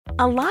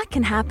A lot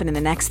can happen in the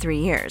next 3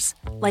 years.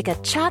 Like a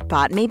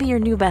chatbot may be your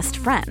new best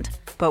friend.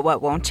 But what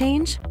won't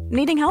change?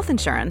 Needing health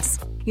insurance.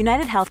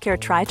 United Healthcare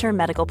Tri-Term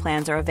Medical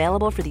Plans are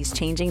available for these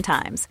changing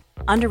times.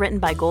 Underwritten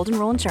by Golden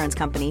Rule Insurance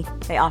Company,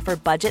 they offer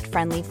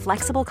budget-friendly,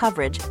 flexible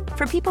coverage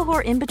for people who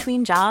are in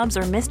between jobs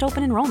or missed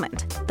open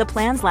enrollment. The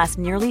plans last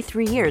nearly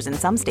 3 years in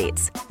some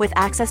states, with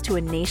access to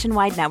a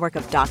nationwide network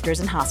of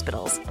doctors and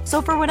hospitals.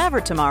 So for whatever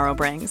tomorrow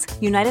brings,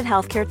 United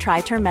Healthcare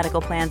Tri-Term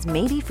Medical Plans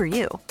may be for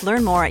you.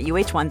 Learn more at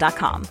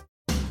uh1.com.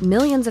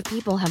 Millions of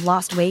people have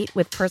lost weight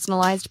with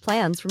personalized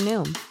plans from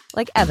Noom.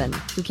 Like Evan,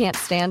 who can't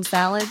stand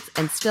salads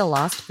and still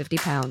lost 50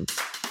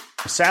 pounds.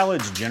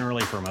 Salads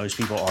generally for most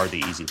people are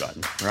the easy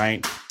button,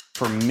 right?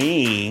 For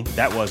me,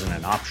 that wasn't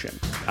an option.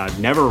 I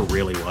never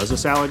really was a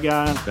salad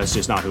guy. That's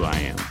just not who I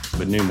am.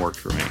 But Noom worked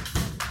for me.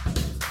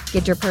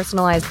 Get your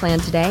personalized plan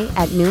today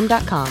at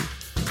Noom.com.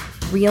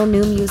 Real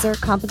Noom user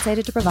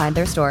compensated to provide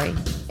their story.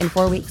 In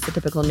 4 weeks, the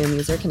typical Noom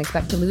user can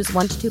expect to lose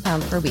 1 to 2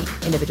 pounds per week.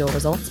 Individual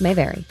results may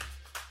vary.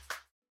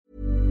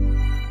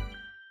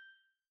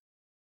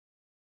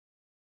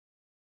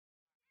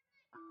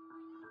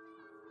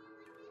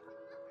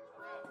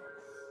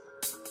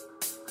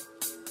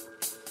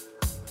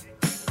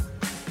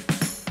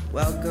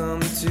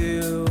 Welcome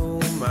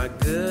to my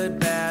good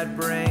bad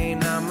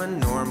brain. I'm a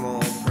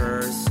normal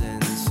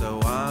person, so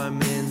I'm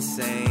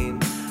insane.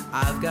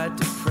 I've got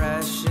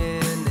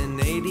depression and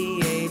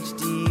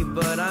ADHD,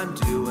 but I'm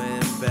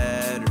doing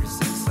better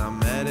since I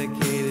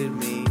medicated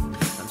me.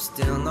 I'm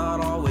still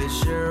not always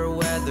sure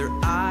whether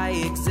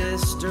I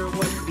exist or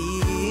what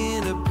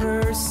being a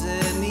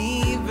person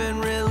even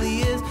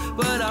really is,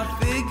 but I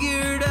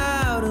figured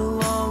out a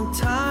long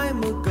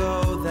time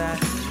ago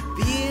that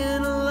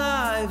being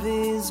alive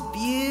is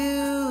beautiful.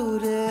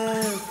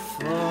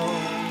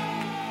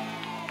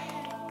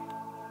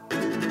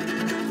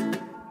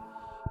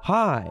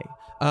 Hi.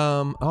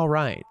 All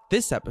right.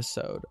 This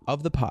episode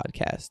of the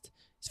podcast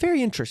is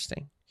very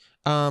interesting.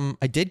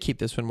 I did keep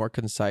this one more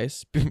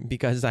concise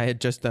because I had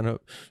just done an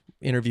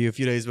interview a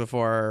few days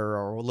before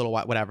or a little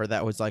while, whatever,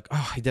 that was like,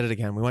 oh, I did it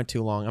again. We went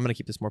too long. I'm going to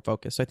keep this more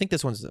focused. So I think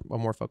this one's a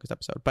more focused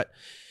episode, but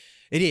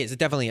it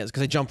definitely is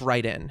because I jumped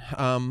right in.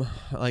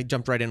 I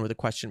jumped right in with a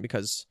question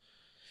because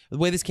the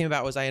way this came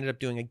about was I ended up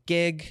doing a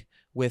gig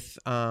with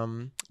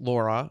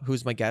Laura,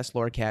 who's my guest,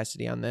 Laura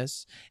Cassidy, on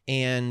this,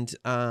 and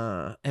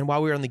while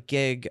we were on the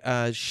gig,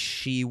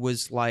 she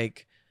was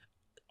like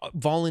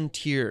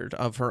volunteered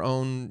of her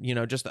own,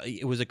 just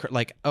it was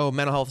like, oh,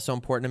 mental health is so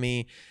important to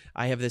me.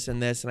 I have this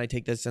and this, and I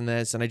take this and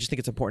this, and I just think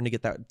it's important to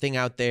get that thing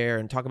out there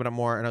and talk about it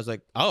more. And I was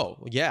like,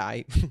 oh yeah,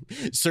 I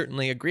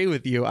certainly agree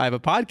with you. I have a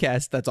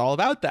podcast that's all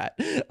about that.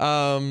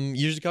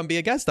 You should come be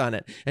a guest on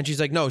it. And she's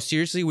like, no,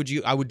 seriously,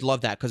 I would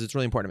love that because it's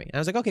really important to me. And I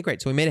was like, okay,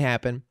 great. So we made it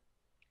happen.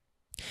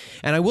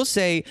 And I will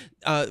say,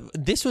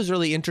 this was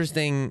really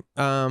interesting.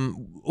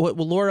 What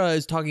Laura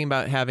is talking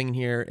about having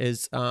here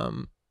is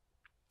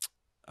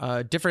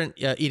different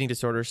eating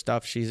disorder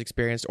stuff she's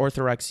experienced.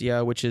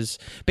 Orthorexia, which is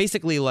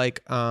basically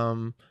like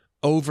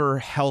over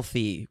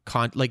healthy,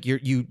 like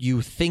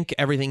you think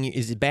everything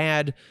is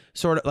bad,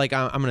 sort of like,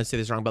 I'm going to say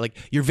this wrong, but like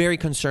you're very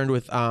concerned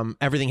with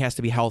everything has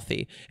to be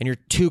healthy, and you're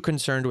too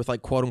concerned with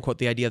like quote unquote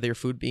the idea that your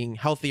food being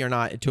healthy or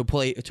not to a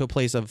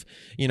place of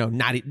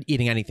not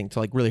eating anything to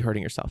like really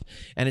hurting yourself.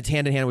 And it's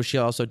hand in hand with, she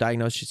also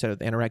diagnosed, she said, with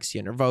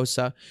anorexia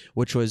nervosa,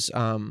 which was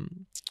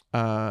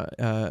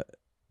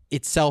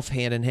itself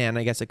hand in hand,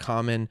 I guess, a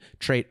common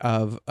trait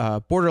of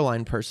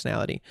borderline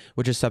personality,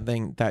 which is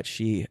something that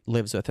she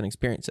lives with and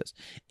experiences.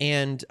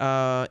 And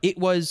it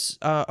was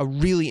a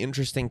really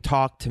interesting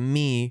talk to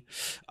me.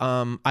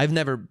 I've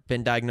never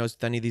been diagnosed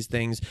with any of these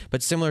things,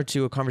 but similar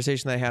to a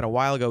conversation that I had a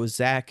while ago with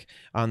Zach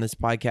on this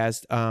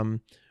podcast,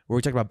 where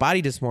we talked about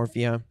body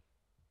dysmorphia,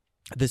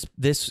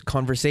 this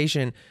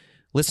conversation,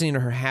 listening to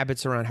her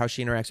habits around how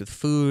she interacts with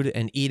food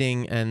and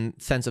eating and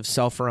sense of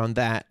self around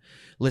that,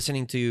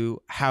 listening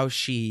to how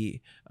she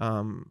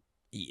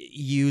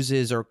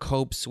uses or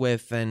copes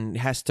with and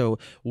has to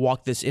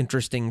walk this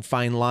interesting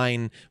fine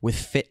line with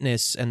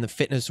fitness and the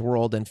fitness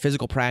world and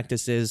physical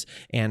practices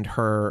and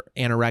her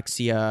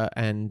anorexia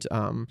and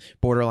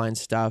borderline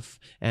stuff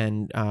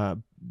and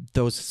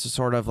those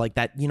sort of like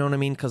that, you know what I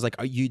mean? Because like,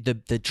 are you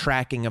the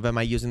tracking of, am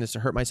I using this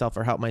to hurt myself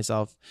or help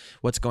myself?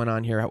 What's going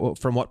on here?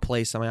 From what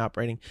place am I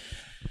operating?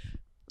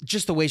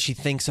 Just the way she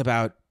thinks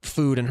about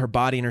food and her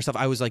body and herself,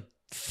 I was like,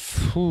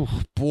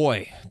 oh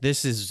boy,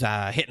 this is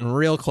hitting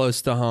real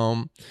close to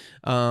home.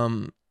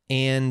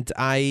 And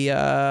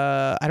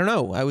I don't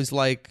know. I was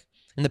like,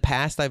 in the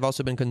past, I've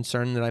also been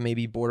concerned that I may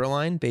be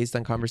borderline based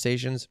on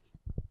conversations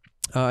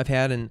I've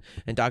had and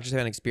doctors have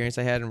had, experience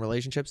I had in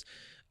relationships.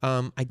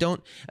 I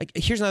don't like.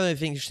 Here's another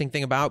interesting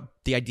thing about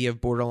the idea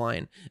of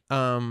borderline.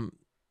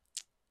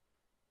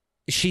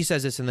 She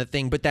says this in the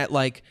thing, but that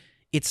like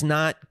it's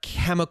not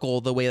chemical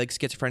the way like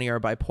schizophrenia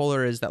or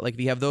bipolar is. That like if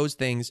you have those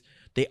things,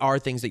 they are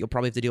things that you'll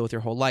probably have to deal with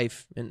your whole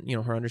life. And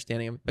her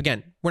understanding of,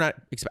 again, we're not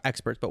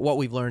experts, but what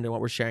we've learned and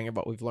what we're sharing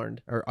about what we've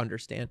learned or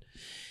understand,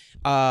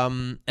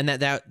 and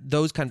that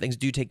those kind of things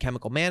do take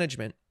chemical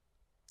management.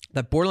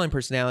 that borderline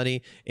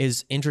personality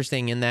is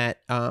interesting in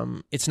that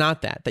it's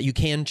not that you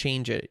can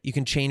change it. You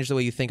can change the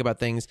way you think about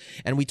things.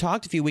 And we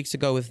talked a few weeks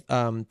ago with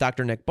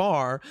Dr. Nick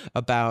Barr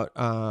about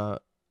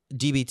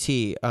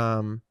DBT,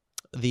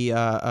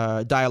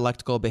 the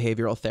dialectical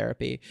behavioral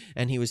therapy.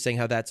 And he was saying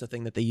how that's a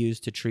thing that they use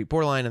to treat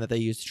borderline and that they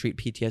use to treat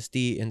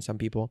PTSD in some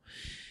people.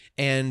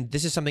 And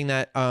this is something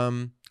that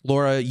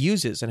Laura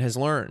uses and has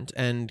learned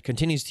and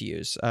continues to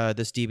use,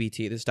 this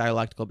DBT, this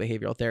dialectical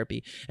behavioral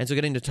therapy. And so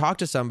getting to talk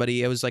to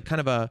somebody, it was like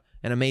kind of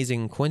an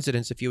amazing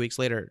coincidence a few weeks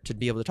later to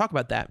be able to talk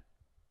about that.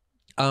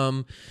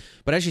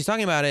 But as she's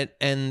talking about it,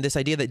 and this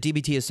idea that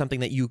DBT is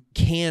something that you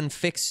can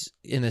fix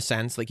in a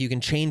sense, like you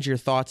can change your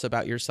thoughts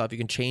about yourself, you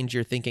can change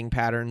your thinking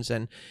patterns,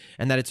 and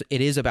that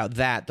it is about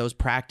that, those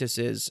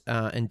practices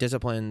and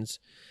disciplines,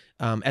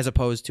 as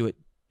opposed to it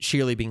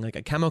sheerly being like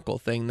a chemical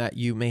thing that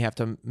you may have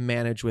to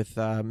manage with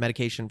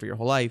medication for your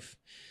whole life.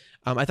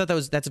 I thought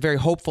that's a very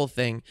hopeful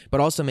thing, but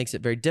also makes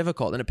it very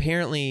difficult. And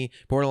apparently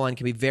borderline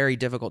can be very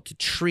difficult to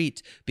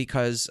treat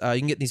because you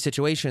can get these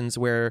situations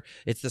where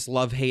it's this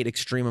love-hate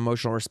extreme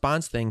emotional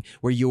response thing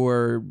where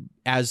you're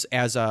as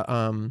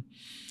a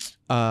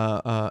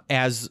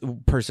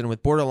person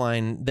with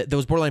borderline,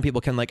 those borderline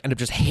people can like end up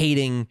just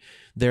hating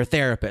their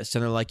therapist,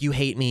 and they're like, you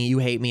hate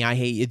me, I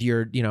hate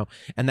you,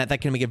 and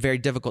that can make it very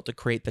difficult to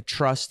create the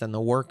trust and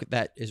the work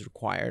that is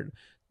required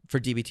for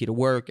DBT to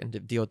work and to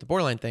deal with the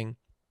borderline thing.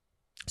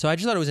 So I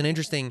just thought it was an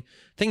interesting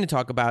thing to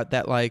talk about,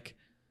 that like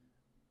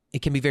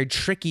it can be very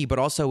tricky, but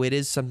also it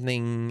is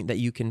something that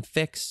you can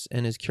fix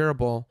and is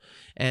curable.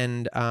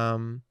 And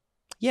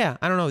yeah,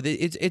 I don't know.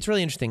 It's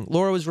really interesting.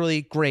 Laura was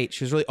really great.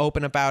 She was really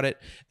open about it.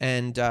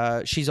 And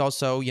she's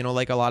also,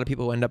 like a lot of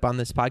people who end up on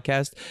this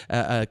podcast,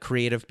 a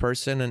creative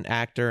person, an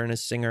actor and a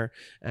singer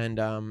and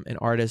an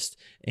artist.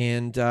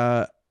 And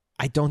I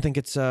don't think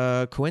it's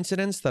a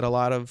coincidence that a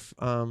lot of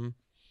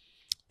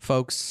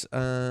folks,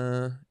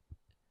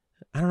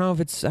 I don't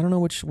know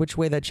which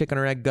way that chicken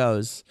or egg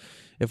goes.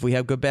 If we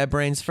have good bad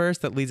brains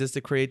first, that leads us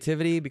to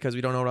creativity because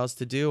we don't know what else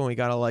to do, and we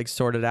got to like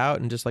sort it out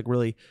and just like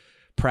really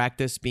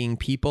practice being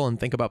people and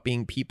think about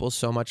being people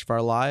so much of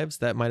our lives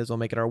that might as well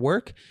make it our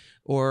work.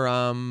 Or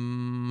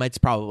it's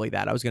probably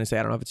that. I was going to say,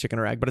 I don't know if it's chicken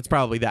or egg, but it's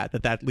probably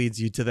that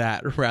leads you to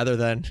that rather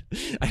than,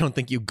 I don't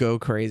think you go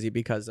crazy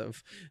because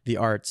of the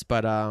arts,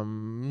 but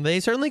they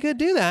certainly could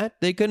do that.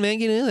 They could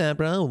make you do that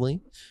probably.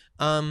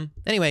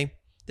 Anyway,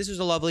 this was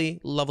a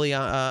lovely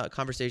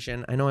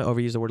conversation. I know I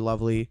overuse the word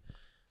lovely.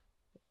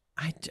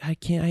 I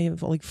can't. I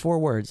have like 4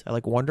 words. I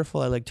like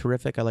wonderful. I like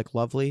terrific. I like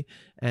lovely,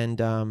 and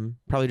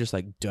probably just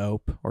like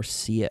dope or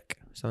sick,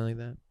 something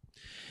like that.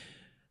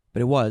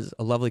 But it was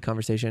a lovely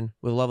conversation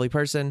with a lovely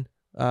person,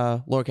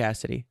 Laura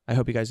Cassidy. I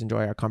hope you guys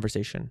enjoy our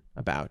conversation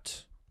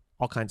about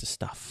all kinds of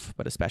stuff,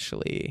 but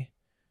especially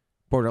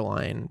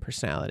borderline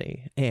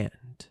personality and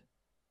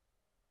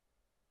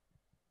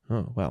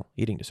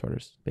eating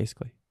disorders,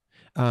 basically.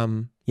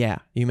 Yeah,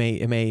 it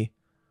may,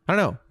 I don't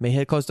know, may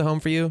hit close to home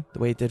for you the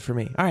way it did for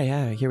me. All right,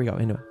 yeah, here we go,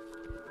 into it.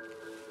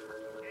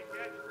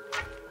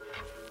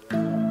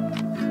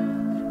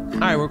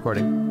 All right, we're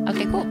recording.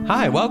 Okay, cool.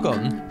 Hi,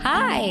 welcome.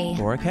 Hi.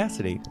 Laura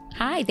Cassidy.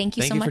 Hi, thank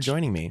you so much. Thank you for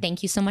joining me.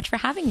 Thank you so much for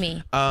having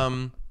me.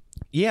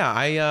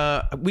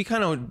 Yeah, we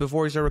kind of,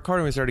 before we started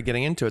recording, we started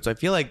getting into it, so I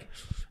feel like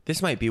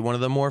this might be one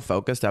of the more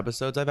focused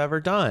episodes I've ever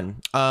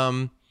done.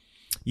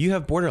 You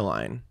have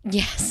borderline.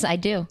 Yes, I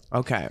do.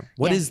 Okay.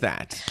 What is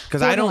that?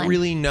 Because I don't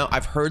really know.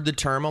 I've heard the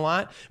term a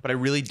lot, but I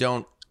really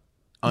don't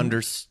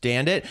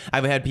understand it.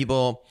 I've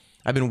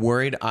been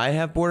worried I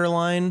have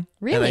borderline.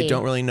 Really? And I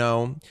don't really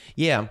know.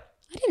 Yeah.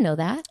 I didn't know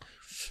that.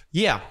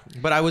 Yeah.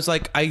 But I was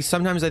like,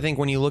 sometimes I think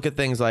when you look at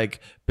things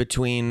like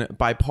between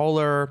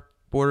bipolar,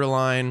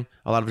 borderline,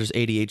 a lot of just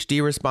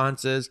ADHD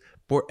responses,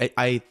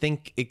 I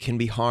think it can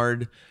be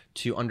hard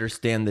to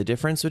understand the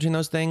difference between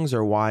those things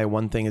or why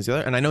one thing is the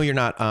other. And I know you're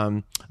not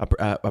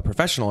a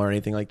professional or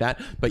anything like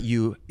that, but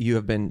you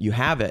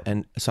have it.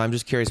 And so I'm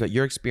just curious about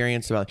your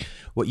experience, about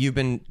what you've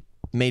been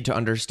made to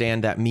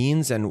understand that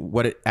means and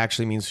what it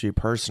actually means for you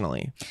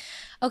personally.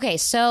 Okay,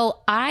 so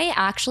I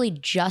actually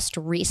just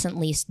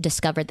recently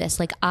discovered this.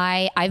 Like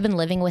I've been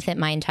living with it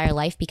my entire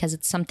life because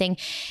it's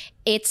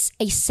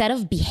a set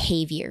of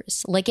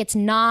behaviors. Like it's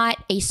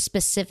not a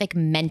specific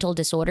mental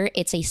disorder.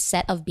 It's a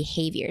set of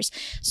behaviors.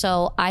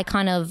 So I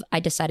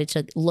decided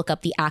to look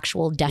up the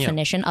actual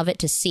definition of it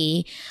to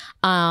see.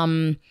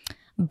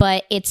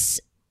 But it's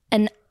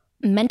an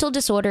mental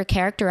disorder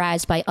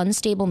characterized by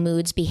unstable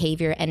moods,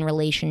 behavior, and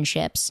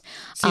relationships.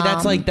 See,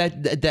 that's like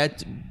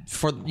that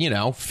for,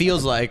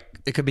 feels like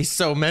it could be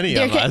so many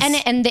of us.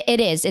 And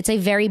it is. It's a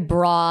very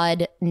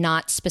broad,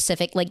 not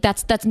specific. Like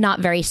that's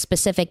not very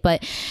specific,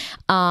 but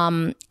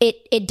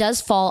it does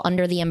fall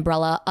under the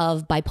umbrella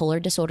of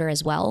bipolar disorder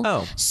as well.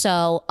 Oh.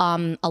 So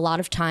a lot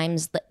of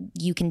times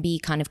you can be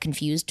kind of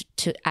confused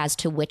as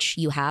to which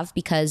you have,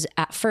 because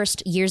at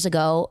first, years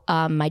ago,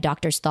 my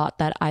doctors thought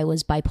that I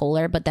was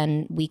bipolar, but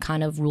then we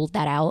kind of ruled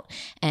that out,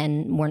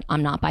 and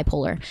I'm not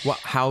bipolar.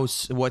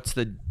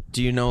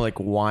 Do you know like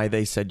why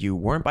they said you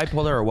weren't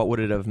bipolar, or what would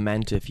it have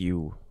meant if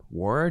you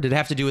were? Did it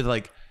have to do with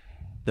like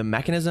the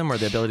mechanism or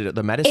the ability to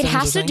the medicine? It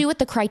has to do with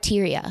the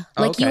criteria.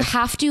 Like you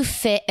have to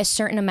fit a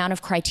certain amount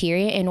of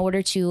criteria in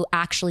order to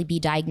actually be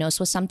diagnosed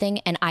with something.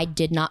 And I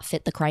did not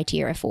fit the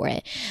criteria for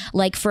it.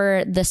 Like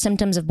for the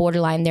symptoms of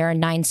borderline, there are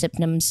 9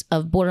 symptoms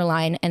of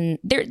borderline, and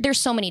there's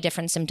so many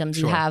different symptoms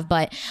you have.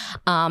 But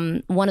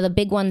one of the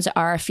big ones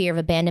are fear of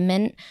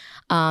abandonment.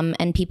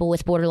 And people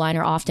with borderline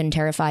are often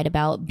terrified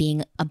about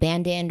being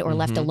abandoned or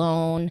left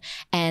alone.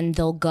 And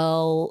they'll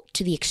go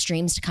to the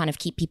extremes to kind of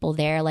keep people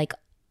there. Like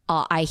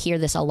I hear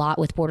this a lot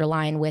with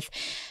borderline with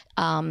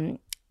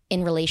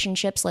in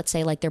relationships. Let's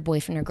say like their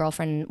boyfriend or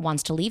girlfriend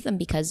wants to leave them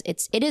because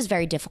it is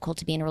very difficult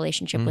to be in a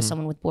relationship with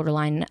someone with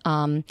borderline,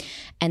 and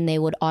they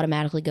would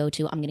automatically go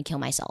to, I'm going to kill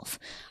myself.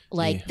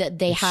 Like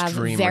they have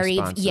very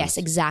responses. Yes,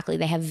 exactly.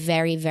 They have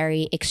very,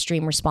 very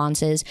extreme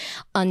responses.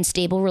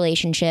 Unstable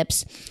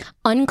relationships,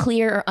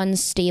 unclear or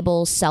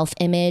unstable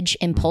self-image,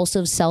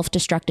 impulsive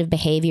self-destructive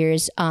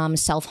behaviors.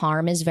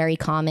 Self-harm is very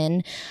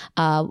common.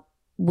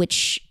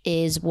 Which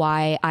is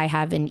why I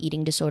have an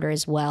eating disorder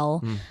as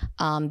well,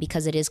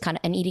 because it is kind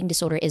of, an eating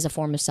disorder is a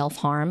form of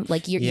self-harm.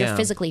 Like you're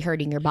physically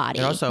hurting your body.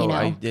 And also, you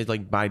know?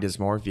 like body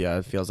dysmorphia,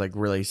 it feels like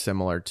really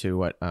similar to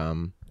what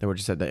you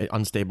said, the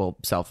unstable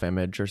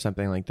self-image or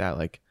something like that.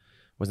 Like,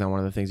 wasn't that one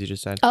of the things you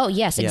just said? Oh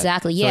yes,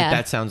 exactly. So yeah, like,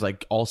 that sounds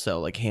like also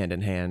like hand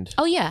in hand.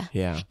 Oh yeah,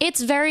 yeah.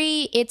 It's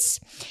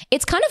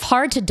kind of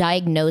hard to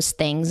diagnose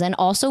things, and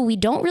also we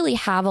don't really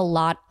have a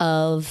lot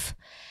of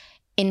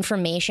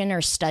information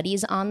or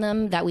studies on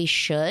them that we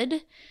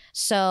should.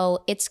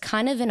 So it's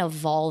kind of an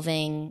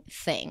evolving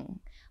thing.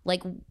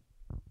 Like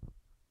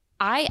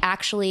I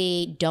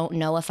actually don't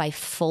know if I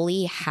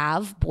fully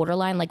have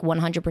borderline like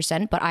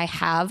 100%, but I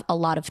have a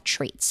lot of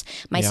traits.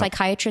 My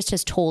psychiatrist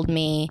has told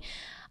me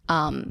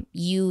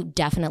you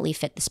definitely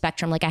fit the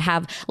spectrum. Like I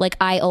have, like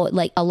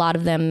a lot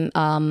of them,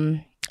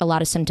 a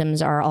lot of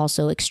symptoms are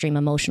also extreme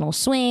emotional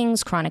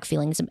swings, chronic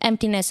feelings of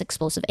emptiness,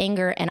 explosive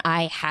anger. And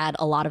I had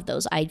a lot of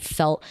those. I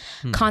felt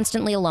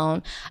constantly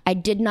alone. I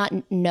did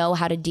not know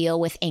how to deal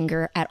with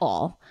anger at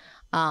all.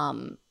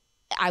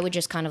 I would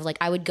just kind of like,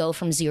 I would go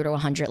from 0 to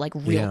 100 like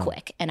real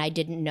quick. And I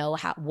didn't know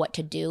what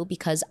to do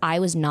because I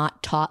was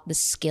not taught the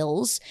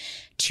skills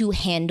to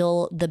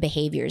handle the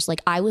behaviors.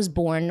 Like I was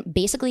born,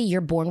 basically you're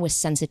born with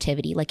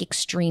sensitivity, like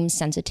extreme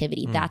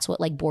sensitivity. That's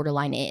what like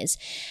borderline is.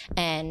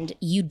 And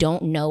you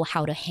don't know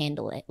how to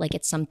handle it. Like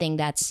it's something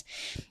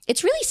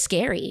it's really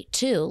scary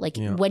too. Like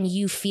when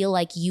you feel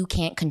like you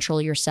can't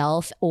control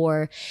yourself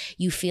or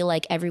you feel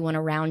like everyone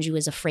around you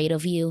is afraid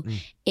of you,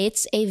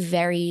 it's a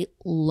very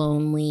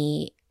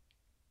lonely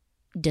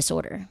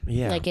disorder.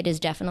 Like it is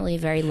definitely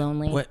very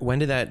lonely. When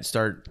did that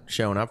start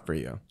showing up for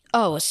you?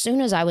 Oh, as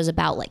soon as I was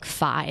about like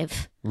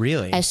 5.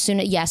 Really? As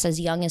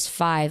young as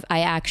 5.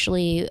 I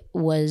actually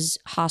was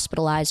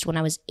hospitalized when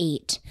I was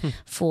 8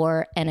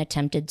 for an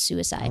attempted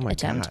suicide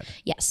attempt. God.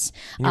 Yes.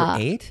 You were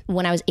 8?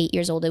 When I was 8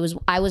 years old,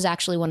 I was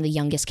actually one of the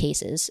youngest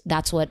cases.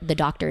 That's what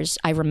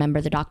I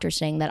remember the doctors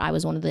saying that I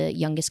was one of the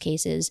youngest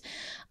cases.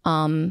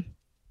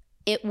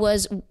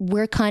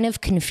 We're kind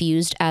of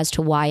confused as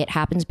to why it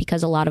happens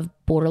because a lot of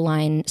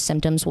borderline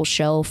symptoms will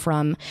show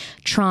from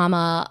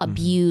trauma,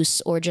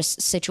 abuse, or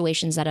just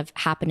situations that have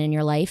happened in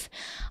your life.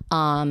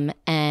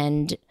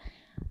 And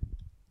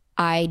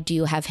I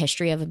do have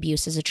history of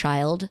abuse as a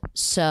child.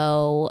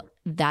 So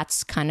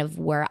that's kind of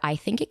where I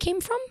think it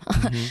came from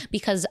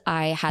because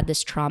I had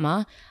this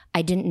trauma.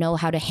 I didn't know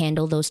how to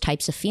handle those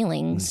types of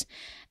feelings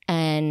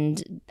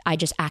and I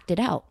just acted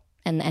out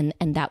and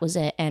that was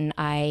it. And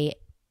I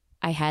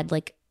had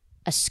like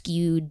a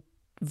skewed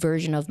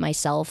version of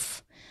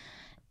myself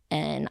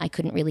and I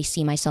couldn't really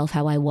see myself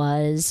how I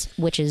was,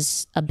 which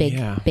is a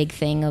big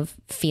thing of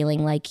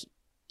feeling like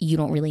you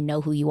don't really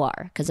know who you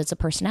are because it's a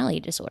personality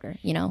disorder,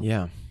 you know?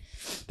 Yeah.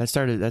 That's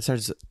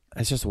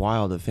just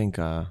wild to think.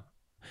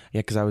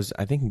 Because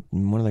I think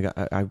one of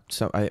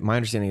the my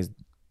understanding is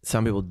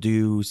some people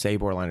do say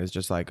borderline is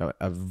just like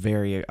a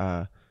very,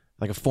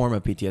 like a form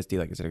of PTSD,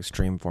 like it's an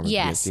extreme form of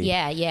PTSD.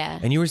 Yes, yeah.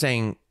 And you were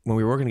saying when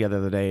we were working together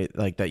the other day,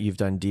 like that you've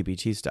done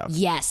DBT stuff.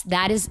 Yes,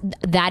 that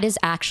is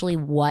actually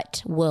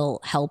what will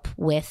help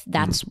with.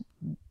 That's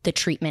the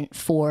treatment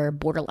for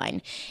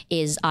borderline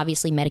is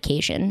obviously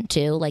medication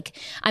too. Like,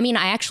 I mean,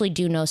 I actually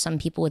do know some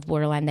people with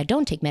borderline that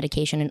don't take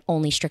medication and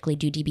only strictly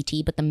do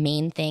DBT, but the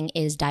main thing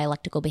is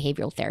dialectical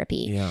behavioral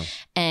therapy. Yeah.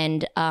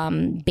 And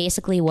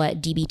basically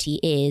what DBT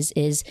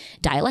is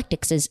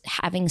dialectics is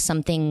having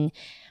something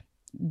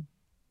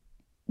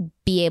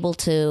be able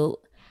to,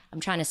 I'm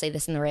trying to say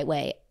this in the right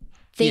way.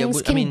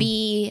 Things can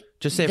be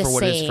just say it for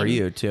what it is for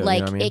you too. Like you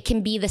know what I mean? It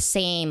can be the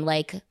same.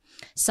 Like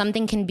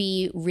something can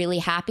be really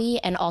happy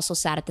and also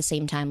sad at the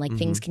same time. Like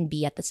things can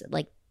be at the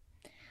like.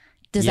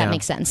 Does that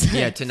make sense?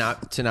 Yeah, to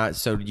not.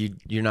 So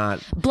you're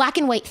not black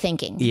and white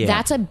thinking. Yeah.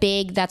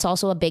 That's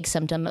also a big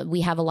symptom.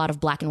 We have a lot of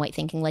black and white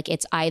thinking. Like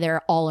it's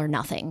either all or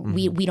nothing.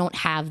 We don't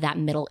have that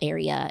middle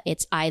area.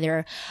 It's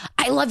either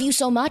I love you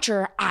so much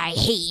or I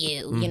hate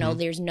you. You know,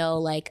 there's no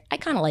like I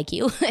kind of like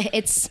you.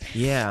 It's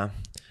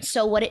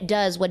So what it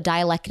does, what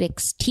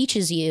dialectics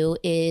teaches you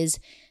is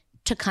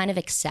to kind of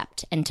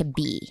accept and to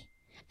be.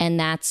 And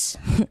that's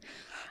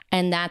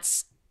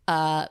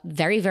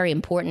very, very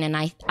important. And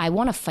I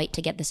want to fight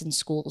to get this in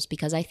schools,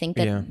 because I think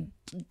that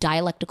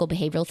dialectical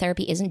behavioral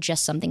therapy isn't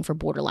just something for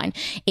borderline.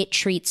 It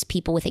treats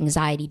people with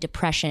anxiety,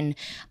 depression,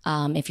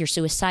 if you're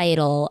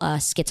suicidal,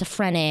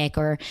 schizophrenic,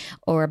 or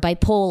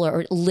bipolar,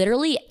 or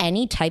literally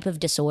any type of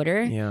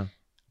disorder. Yeah.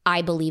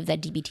 I believe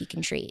that DBT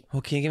can treat.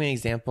 Well, can you give me an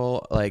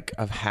example, like,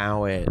 of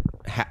how it,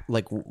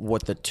 like,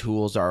 what the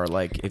tools are?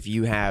 Like, if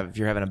you're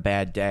having a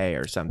bad day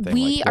or something,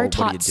 We like, are what do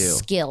taught you do?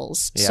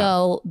 skills. Yeah.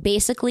 So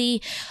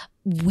basically,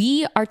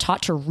 we are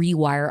taught to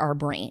rewire our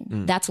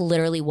brain. That's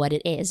literally what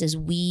it is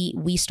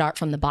we start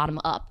from the bottom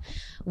up.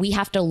 We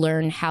have to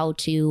learn how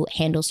to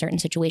handle certain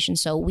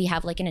situations. So we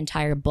have like an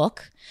entire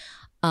book,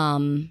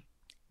 and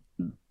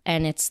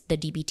it's the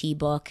DBT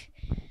book.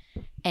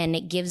 And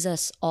it gives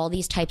us all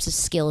these types of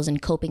skills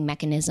and coping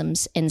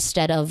mechanisms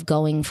instead of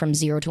going from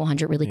 0 to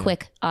 100 really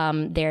quick.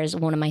 There's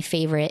one of my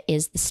favorite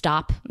is the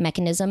stop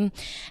mechanism.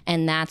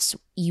 And that's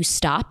you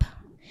stop,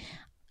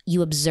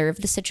 you observe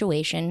the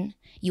situation.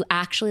 You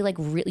actually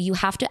you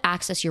have to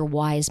access your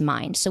wise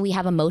mind. So we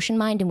have emotion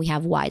mind and we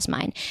have wise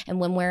mind. And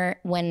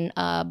when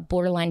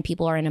borderline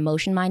people are in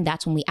emotion mind,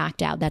 that's when we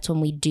act out. That's when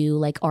we do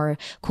like our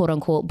quote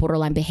unquote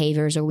borderline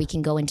behaviors, or we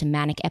can go into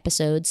manic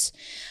episodes.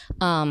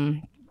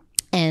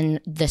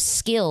 And the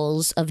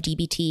skills of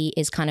DBT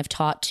is kind of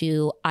taught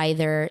to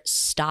either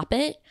stop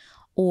it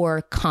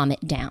or calm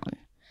it down.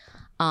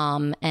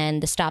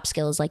 And the stop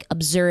skill is like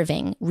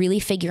observing, really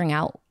figuring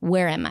out,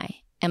 where am I?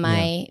 Am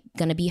I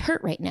going to be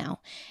hurt right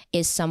now?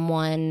 Is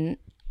someone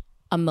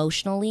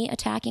emotionally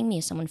attacking me?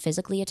 Is someone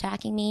physically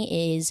attacking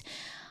me?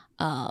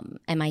 Am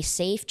I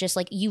safe? Just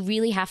like, you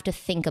really have to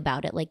think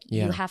about it. Like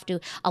you have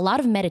to, a lot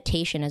of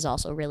meditation is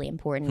also really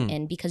important.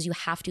 And because you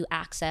have to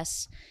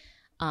access,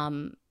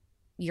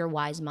 your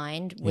wise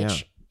mind,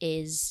 which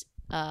is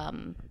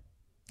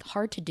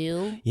hard to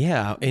do.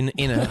 Yeah, in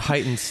a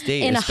heightened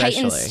state. In especially. a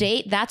heightened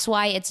state. That's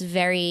why it's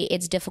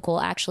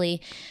difficult.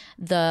 Actually,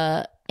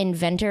 the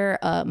inventor,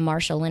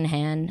 Marsha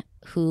Linehan,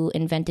 who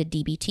invented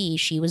DBT,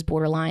 she was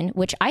borderline,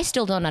 which I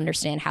still don't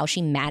understand how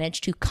she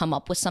managed to come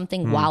up with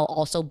something while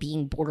also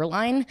being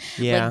borderline.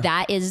 Yeah. Like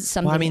that is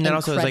something that incredible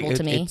also is like,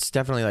 to me. It's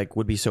definitely like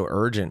would be so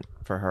urgent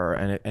for her.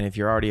 And if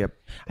you're already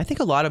I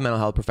think a lot of mental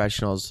health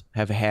professionals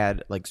have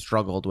had like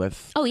struggled with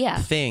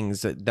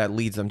things that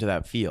leads them to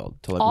that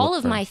field. To like all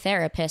of my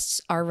therapists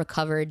are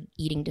recovered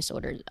eating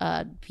disorders,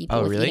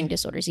 people with eating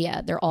disorders.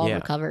 Yeah, they're all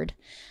recovered.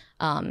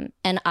 And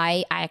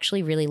I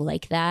actually really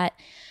like that.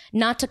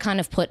 Not to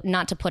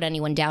put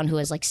anyone down who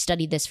has like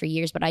studied this for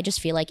years, but I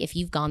just feel like if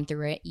you've gone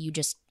through it,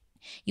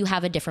 you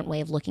have a different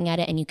way of looking at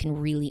it, and you can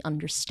really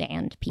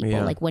understand people.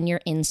 Yeah. Like when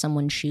you're in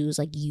someone's shoes,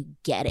 like you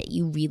get it.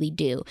 You really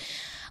do.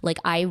 Like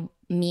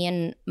me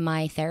and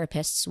my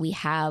therapists, we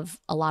have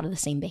a lot of the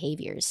same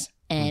behaviors.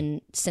 And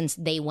since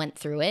they went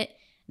through it,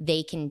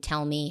 they can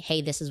tell me,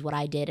 hey, this is what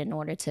I did in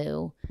order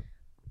to,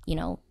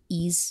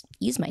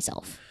 ease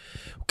myself.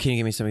 Can you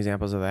give me some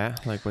examples of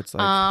that? Like what's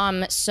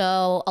like?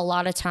 So a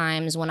lot of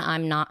times when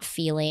I'm not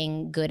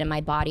feeling good in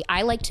my body,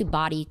 I like to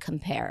body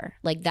compare.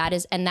 Like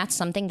that's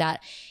something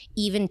that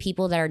even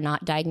people that are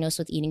not diagnosed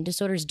with eating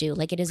disorders do.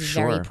 Like it is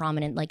very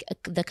prominent. Like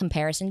the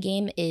comparison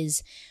game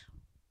is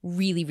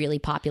really, really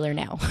popular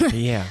now.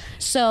 Yeah.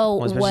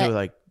 So especially with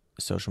like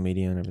social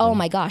media and everything. Oh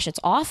my gosh, it's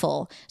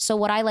awful. So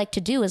what I like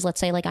to do is,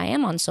 let's say like I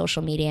am on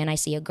social media and I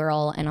see a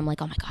girl and I'm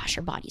like, oh my gosh,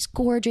 her body's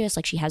gorgeous.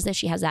 Like she has this,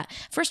 she has that.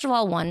 First of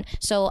all,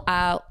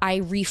 I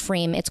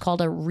reframe, it's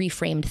called a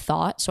reframed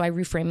thought. So I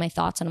reframe my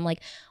thoughts and I'm like,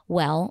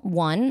 well,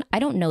 one, I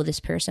don't know this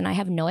person. I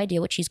have no idea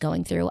what she's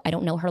going through. I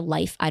don't know her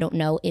life. I don't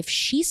know if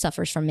she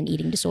suffers from an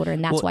eating disorder,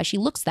 and that's why she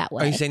looks that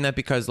way. Are you saying that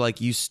because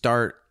like you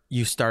start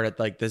at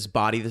like this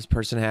body this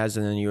person has,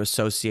 and then you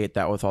associate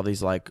that with all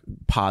these like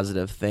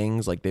positive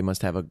things, like they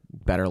must have a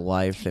better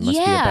life, they must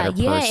be a better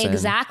person. Yeah,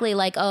 exactly.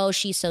 Like, oh,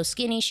 she's so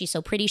skinny, she's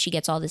so pretty, she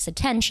gets all this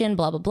attention,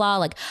 blah, blah, blah.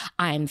 Like,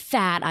 I'm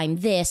fat, I'm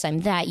this, I'm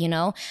that,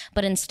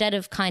 But instead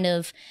of kind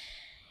of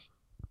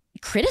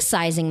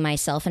criticizing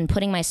myself and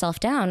putting myself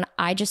down,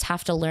 I just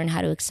have to learn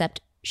how to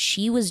accept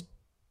she was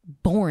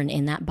born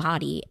in that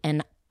body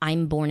and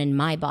I'm born in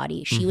my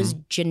body. She was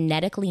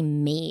genetically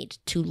made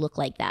to look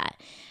like that.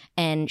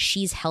 And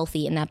she's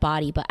healthy in that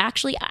body, but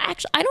actually, I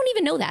don't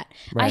even know that.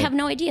 Right. I have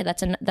no idea.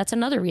 That's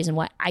another reason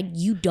why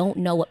you don't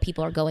know what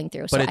people are going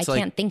through. So I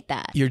can't think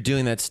that. You're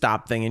doing that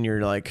stop thing, and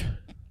you're like,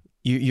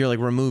 you're like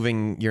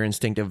removing your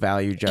instinctive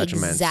value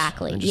judgments.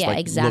 Exactly. And just like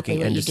exactly.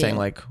 Looking and just saying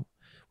like,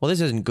 well,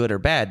 this isn't good or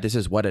bad. This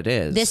is what it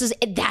is.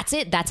 That's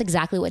it. That's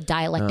exactly what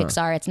dialectics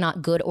are. It's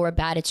not good or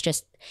bad. It's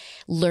just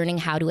learning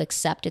how to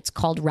accept. It's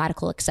called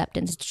radical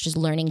acceptance. It's just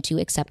learning to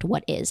accept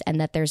what is, and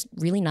that there's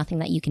really nothing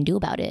that you can do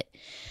about it.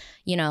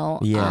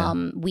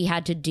 We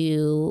had to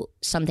do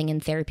something in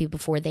therapy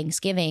before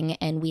Thanksgiving,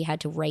 and we had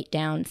to write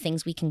down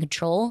things we can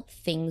control,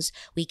 things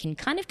we can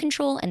kind of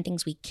control, and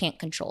things we can't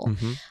control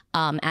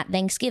at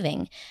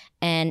Thanksgiving.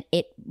 And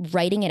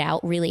writing it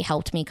out really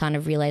helped me kind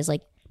of realize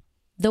like,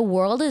 the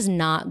world is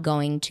not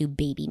going to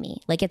baby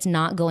me. Like, it's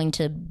not going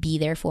to be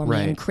there for me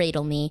and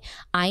cradle me.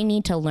 I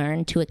need to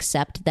learn to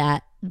accept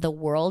that the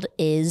world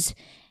is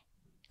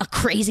a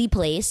crazy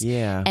place.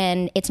 Yeah.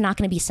 And it's not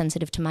going to be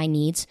sensitive to my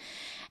needs.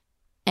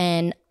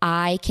 And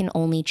I can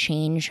only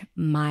change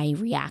my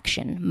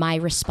reaction, my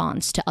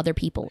response to other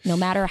people. No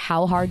matter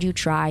how hard you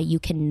try, you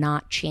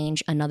cannot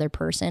change another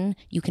person.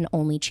 You can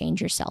only change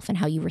yourself and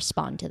how you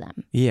respond to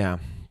them. Yeah.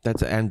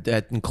 And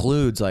that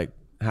includes like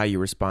how you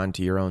respond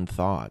to your own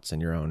thoughts and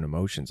your own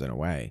emotions in a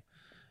way.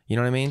 You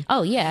know what I mean?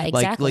 Oh, yeah,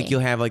 exactly. Like you'll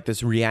have like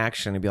this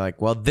reaction and be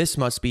like, well, this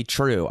must be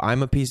true.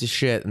 I'm a piece of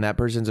shit and that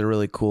person's a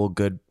really cool,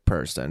 good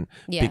person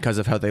because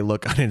of how they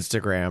look on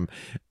Instagram.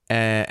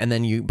 And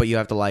then you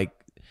have to like,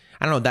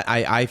 I don't know, that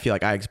I feel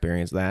like I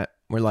experienced that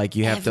where like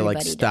you have to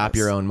like stop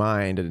your own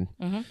mind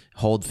and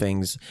hold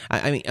things.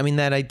 I mean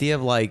that idea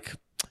of like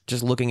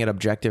just looking at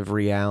objective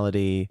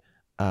reality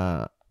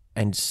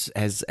and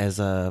as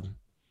a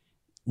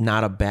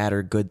not a bad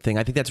or good thing.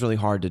 I think that's really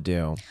hard to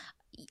do.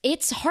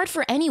 It's hard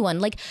for anyone.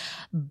 Like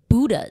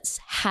Buddhas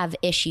have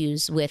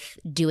issues with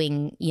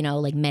doing,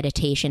 like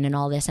meditation and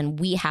all this, and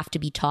we have to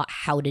be taught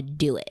how to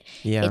do it.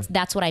 Yeah.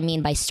 That's what I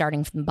mean by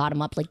starting from the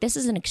bottom up. Like, this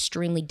is an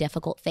extremely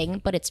difficult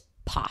thing, but it's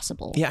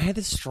possible. Yeah, I had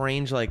this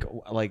strange like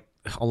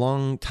a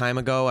long time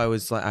ago. I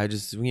was like, I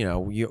just we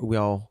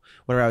all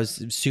whatever. I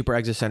was super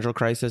existential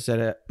crisis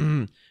at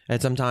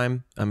some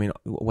time. I mean,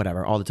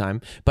 whatever, all the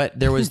time. But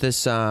there was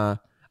this.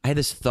 I had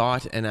this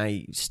thought, and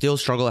I still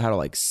struggle how to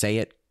like say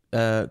it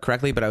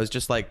correctly, but I was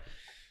just like,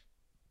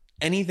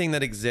 anything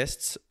that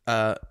exists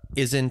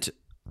isn't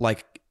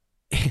like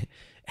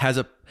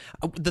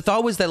the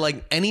thought was that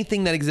like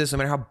anything that exists, no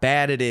matter how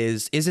bad it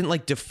is, isn't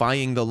like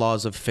defying the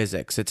laws of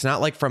physics. It's not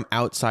like from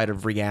outside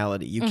of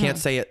reality. You can't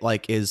say it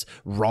like is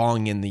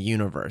wrong in the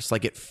universe.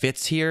 Like it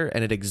fits here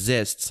and it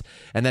exists.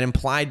 And that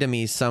implied to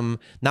me some,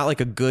 not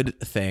like a good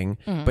thing,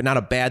 but not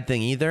a bad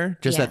thing either.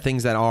 Just that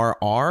things that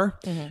are.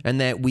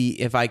 And that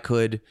if I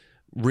could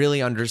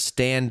really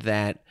understand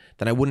that,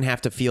 then I wouldn't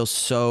have to feel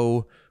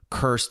so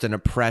cursed and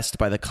oppressed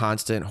by the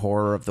constant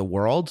horror of the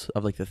world,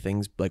 of like the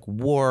things like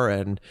war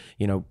and,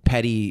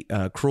 petty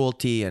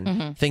cruelty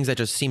and things that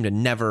just seem to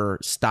never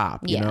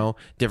stop,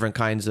 different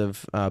kinds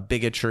of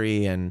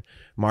bigotry and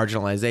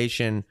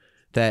marginalization,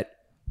 that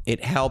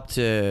it helped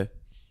to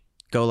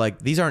go like,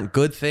 these aren't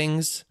good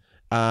things.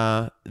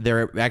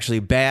 They're actually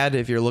bad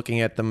if you're looking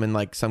at them in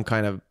like some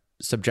kind of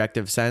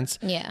subjective sense.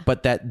 Yeah.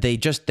 But that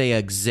they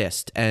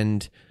exist,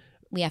 and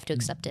we have to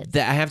accept it.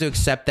 That I have to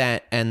accept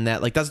that, and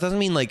that like that doesn't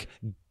mean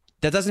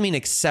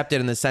accept it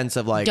in the sense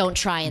of like don't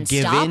try and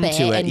give stop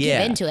into it and yeah.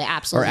 give into it.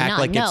 Absolutely or act not.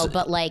 Like no,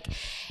 but like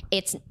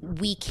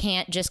we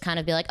can't just kind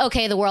of be like,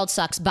 okay, the world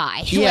sucks,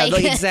 bye. Yeah,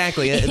 like,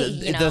 exactly.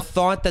 The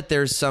thought that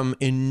there's some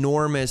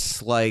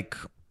enormous like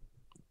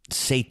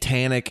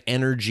satanic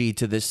energy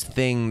to this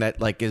thing that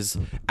like is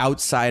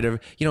outside of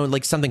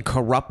like something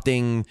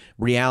corrupting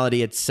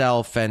reality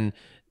itself, and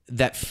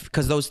that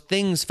because those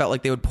things felt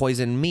like they would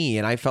poison me,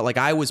 and I felt like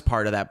I was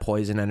part of that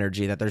poison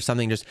energy, that there's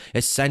something just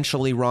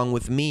essentially wrong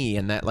with me,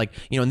 and that like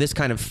and this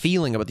kind of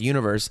feeling about the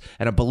universe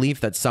and a belief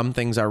that some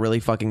things are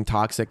really fucking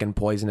toxic and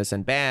poisonous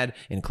and bad,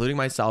 including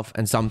myself,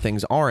 and some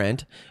things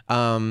aren't,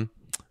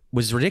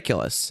 was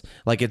ridiculous.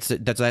 Like that's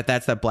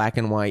that black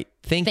and white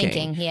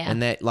thinking, yeah.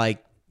 And that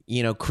like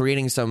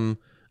creating some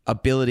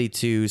ability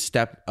to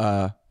step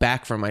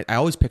back from I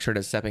always pictured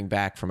as stepping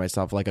back from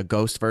myself, like a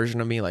ghost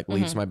version of me like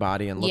leaves my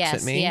body and looks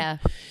at me. Yeah.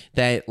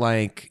 That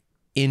like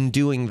in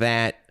doing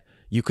that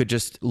you could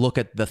just look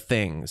at the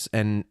things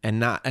and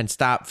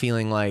stop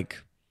feeling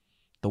like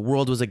the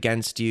world was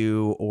against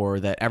you, or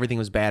that everything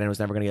was bad and it was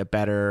never going to get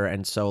better,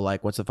 and so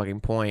like what's the fucking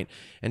point,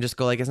 and just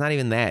go like, it's not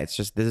even that, it's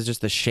just this is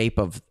just the shape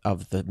of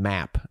the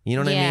map, you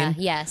know what I mean?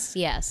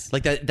 Yes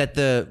Like that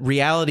the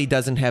reality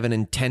doesn't have an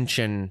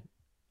intention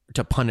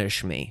to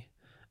punish me.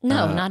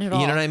 No, not at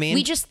all. You know what I mean?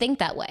 We just think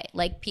that way.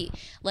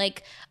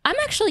 Like I'm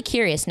actually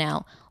curious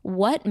now.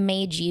 What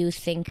made you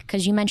think?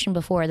 Because you mentioned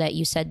before that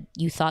you said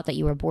you thought that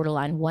you were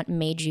borderline. What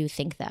made you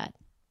think that?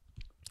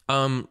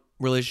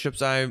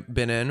 Relationships I've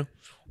been in,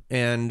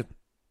 and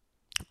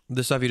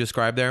the stuff you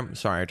described there.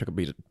 Sorry, I took a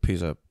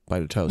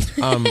bite of toast.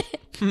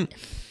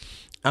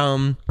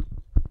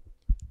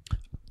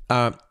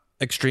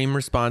 Extreme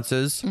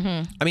responses.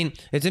 I mean,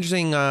 it's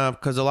interesting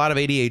because a lot of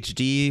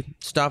ADHD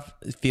stuff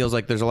feels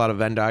like there's a lot of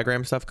Venn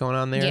diagram stuff going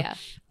on there. Yeah.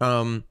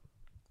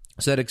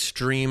 So that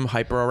extreme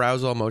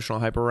hyperarousal, emotional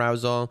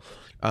hyperarousal,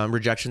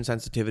 rejection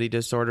sensitivity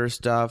disorder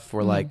stuff,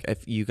 where like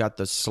if you got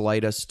the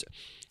slightest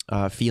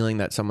feeling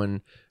that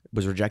someone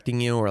was rejecting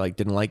you or like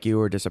didn't like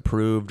you or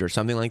disapproved or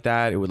something like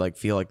that, it would like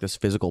feel like this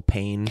physical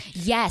pain.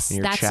 Yes, in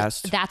your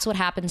chest. That's what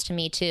happens to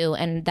me too,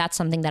 and that's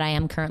something that I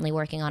am currently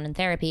working on in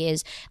therapy.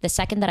 Is the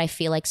second that I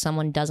feel like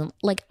someone doesn't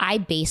like, I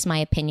base my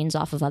opinions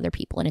off of other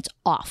people, and it's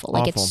awful.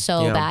 Like it's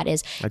so bad.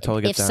 Is I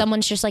totally get if that.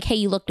 Someone's just like, hey,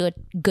 you look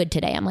good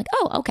today. I'm like,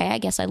 oh, okay, I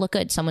guess I look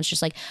good. Someone's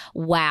just like,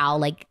 wow,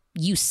 like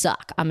you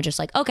suck. I'm just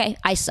like, okay,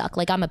 I suck.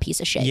 Like I'm a piece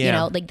of shit, Yeah. you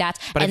know, like that's,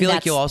 But I and feel like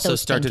that's you'll also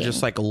those start to thinking.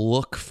 just like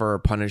look for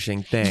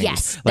punishing things.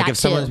 Yes, like that if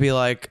someone's too. be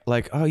like,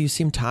 oh, you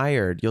seem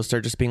tired. You'll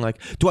start just being like,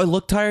 do I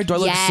look tired? Do I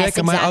look Yes, sick?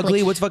 Am I exactly.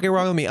 ugly? What's fucking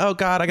wrong with me? Oh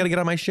God, I gotta get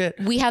on my shit.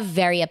 We have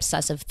very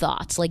obsessive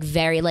thoughts, like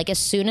very, like as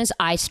soon as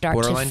I start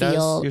Borderline to does?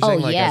 feel, You're saying,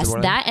 oh like, as a yes,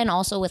 borderline? that, and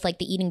also with like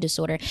the eating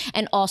disorder,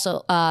 and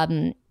also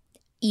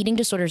eating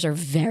disorders are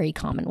very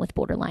common with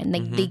borderline.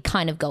 They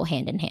kind of go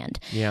hand in hand.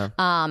 Yeah.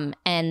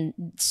 And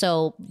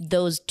so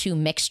those two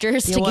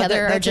mixtures You know what?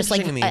 together are That's just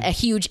like interesting to me. a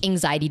huge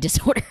anxiety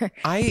disorder.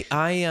 I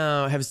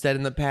have said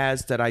in the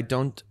past that I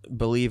don't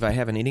believe I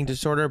have an eating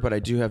disorder, but I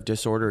do have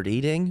disordered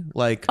eating.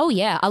 Like, Oh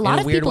yeah, a lot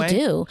a of weird people way?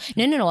 do.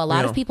 No, a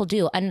lot Yeah. of people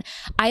do. And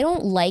I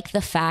don't like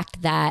the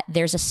fact that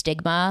there's a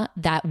stigma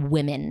that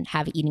women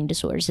have eating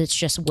disorders. It's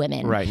just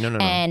women. Right. No.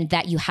 And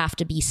that you have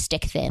to be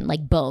stick thin,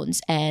 like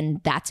bones,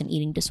 and that's an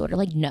eating disorder.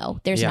 Like, no,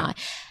 there's Yeah. not.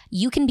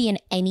 You can be in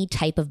any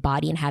type of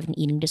body and have an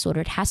eating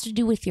disorder. It has to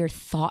do with your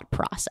thought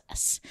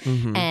process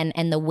Mm-hmm.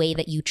 and the way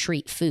that you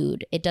treat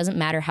food. It doesn't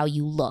matter how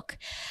you look.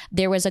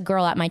 There was a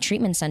girl at my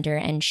treatment center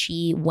and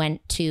she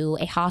went to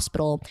a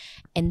hospital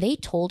and they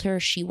told her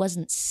she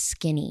wasn't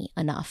skinny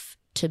enough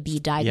to be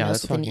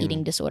diagnosed that's with an fucking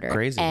eating disorder.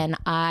 crazy. And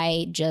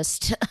I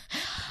just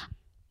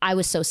I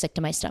was so sick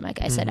to my stomach.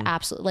 I said,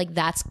 absolutely, like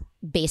that's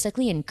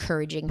basically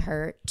encouraging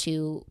her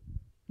to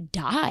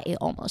die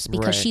almost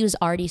because Right. she was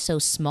already so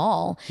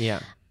small. yeah.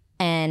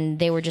 And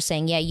they were just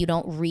saying, yeah, you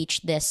don't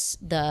reach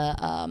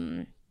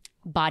the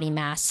body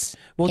mass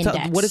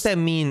index. What does that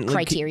mean? Like,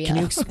 criteria. Can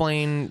you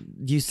explain?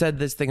 You said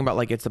this thing about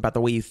like it's about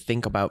the way you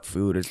think about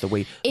food. It's the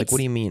way. Like, what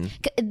do you mean?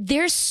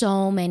 There's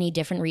so many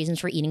different reasons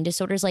for eating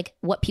disorders. Like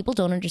what people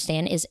don't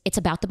understand is it's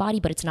about the body,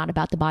 but it's not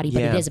about the body,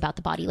 but Yeah. it is about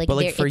the body. Like, But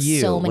like for it's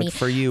you, so many. like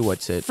for you,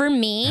 what's it? For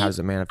me, how does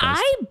it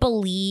manifest? I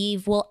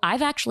believe, well,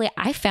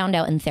 I found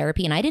out in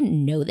therapy, and I didn't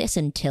know this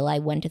until I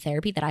went to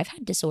therapy, that I've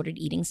had disordered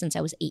eating since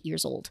I was 8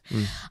 years old.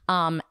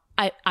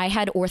 I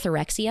had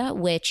orthorexia,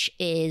 which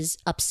is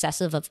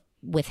obsessive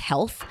with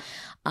health.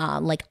 I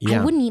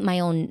wouldn't eat my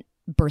own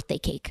birthday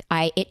cake.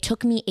 It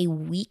took me a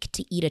week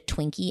to eat a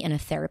Twinkie in a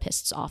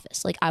therapist's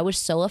office. Like I was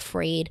so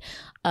afraid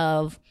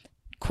of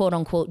quote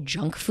unquote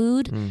junk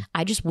food.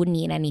 I just wouldn't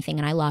eat anything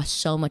and I lost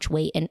so much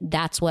weight, and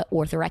that's what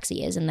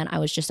orthorexia is. And then I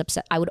was just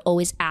upset. I would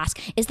always ask,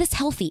 is this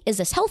healthy? Is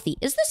this healthy?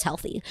 Is this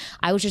healthy?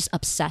 I was just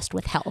obsessed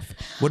with health.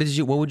 What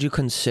would you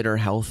consider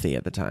healthy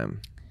at the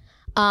time?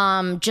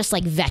 Just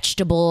like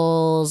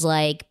vegetables,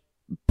 like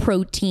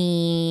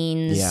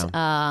proteins,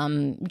 Yeah.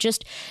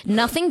 just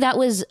nothing that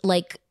was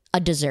like a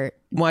dessert.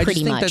 Well, I just pretty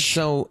think much. that's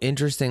so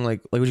interesting.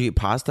 Like would you eat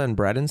pasta and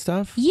bread and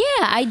stuff? Yeah,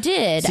 I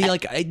did. See,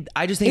 like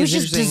I just think it was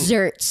it's just interesting.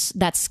 desserts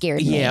that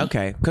scared me. Yeah,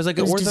 okay. Because like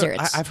It was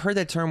desserts. I've heard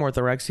that term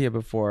orthorexia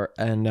before,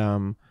 and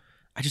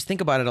I just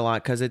think about it a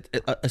lot because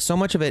so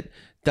much of it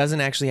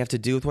doesn't actually have to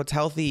do with what's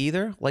healthy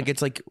either. Like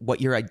it's like what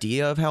your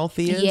idea of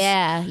healthy is.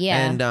 Yeah.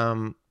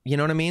 And you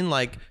know what I mean?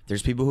 Like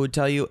there's people who would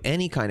tell you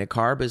any kind of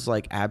carb is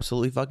like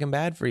absolutely fucking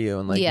bad for you,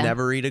 and like Yeah.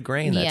 never eat a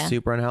grain that's Yeah.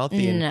 super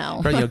unhealthy. And, No.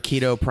 or,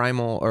 keto,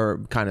 primal,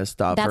 or kind of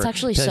stuff. That's or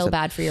actually stuff. so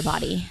bad for your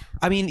body.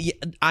 I mean,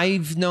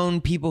 I've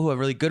known people who have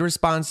really good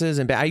responses,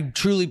 and I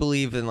truly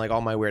believe in like all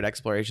my weird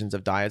explorations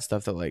of diet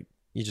stuff that like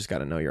you just got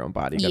to know your own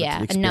body. You gotta Yeah.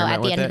 No, experiment at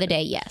the with end of it, the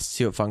day, yes.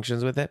 see what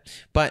functions with it.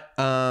 But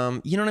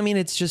you know what I mean?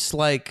 It's just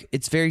like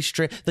it's very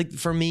strict. Like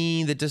for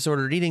me, the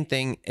disordered eating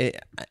thing.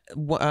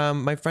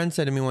 My friend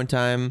said to me one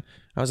time,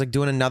 I was like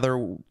doing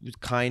another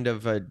kind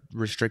of a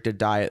restricted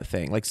diet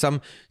thing, like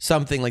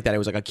something like that. It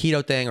was like a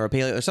keto thing or a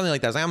paleo or something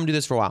like that. I was like, I'm gonna do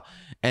this for a while,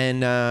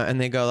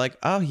 and they go like,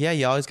 oh yeah,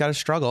 you always got to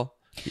struggle.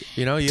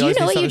 You know, Do you always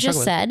know need what you something to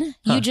just struggle with.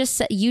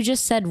 said? You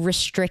just said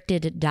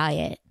restricted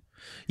diet.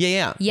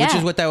 Yeah. Yeah. Which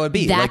is what that would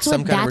be. That's like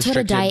some kind of what a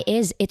restricted. diet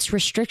is. It's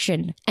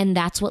restriction. And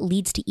that's what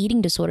leads to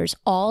eating disorders.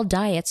 All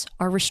diets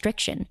are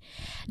restriction.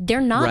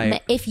 They're not,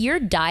 Right. if your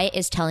diet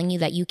is telling you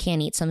that you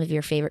can't eat some of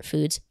your favorite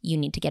foods, you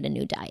need to get a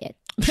new diet.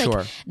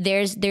 Sure.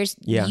 There's,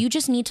 Yeah. you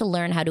just need to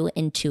learn how to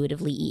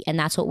intuitively eat. And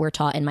that's what we're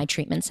taught in my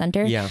treatment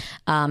center. Yeah.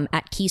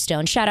 At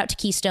Keystone. Shout out to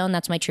Keystone.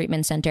 That's my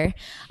treatment center.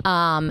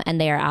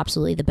 And they are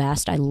absolutely the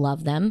best. I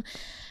love them.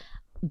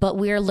 But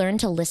we're learned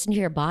to listen to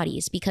your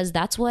bodies, because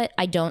that's what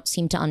I don't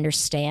seem to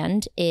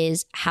understand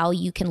is how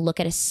you can look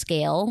at a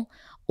scale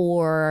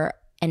or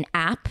an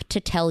app to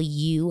tell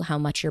you how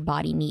much your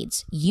body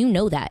needs. You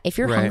know that. If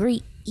you're Right.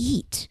 hungry,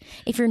 eat.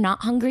 If you're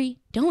not hungry,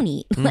 don't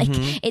eat. Like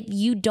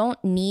you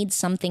don't need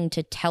something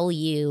to tell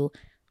you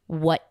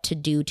what to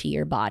do to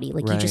your body.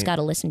 Like you just Right. got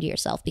to listen to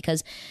yourself,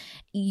 because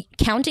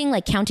counting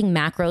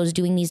macros,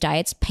 doing these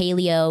diets,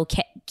 paleo,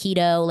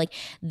 keto, like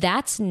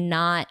that's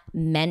not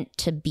meant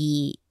to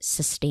be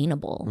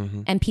sustainable.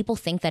 And people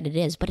think that it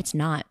is, but it's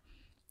not.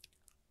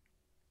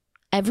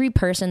 Every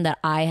person that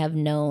I have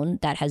known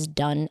that has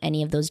done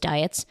any of those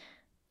diets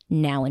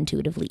now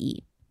intuitively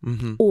eat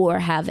or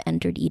have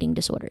entered eating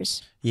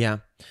disorders. Yeah.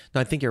 No,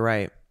 I think you're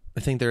right.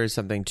 I think there is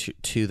something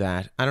to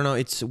that. I don't know.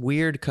 It's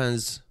weird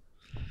because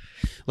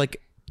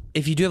like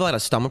if you do have a lot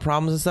of stomach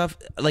problems and stuff,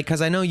 like,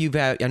 because I know you've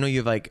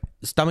like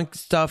stomach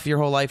stuff your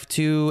whole life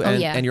too,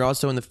 and, and you're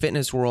also in the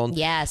fitness world.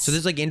 Yes. So this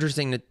is like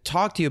interesting to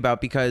talk to you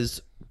about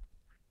because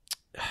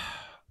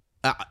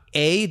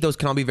those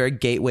can all be very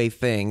gateway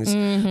things.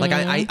 Like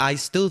I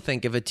still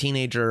think if a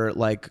teenager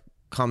like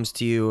comes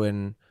to you,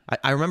 and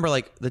I remember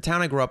like the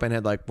town I grew up in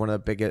had like one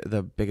of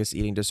the biggest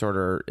eating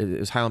disorder. It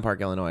was Highland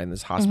Park, Illinois, in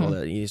this hospital,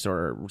 the eating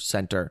disorder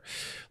center,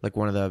 like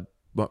one of the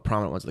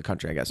prominent ones of the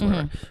country, I guess.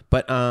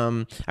 But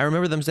I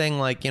remember them saying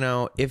like, you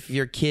know, if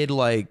your kid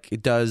like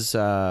does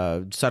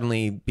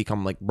suddenly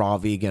become like raw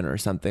vegan or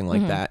something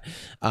like that,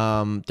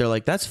 they're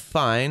like, that's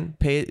fine,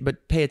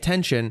 but pay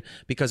attention,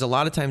 because a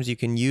lot of times you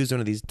can use one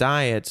of these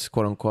diets,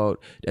 quote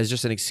unquote, as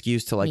just an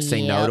excuse to like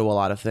say no to a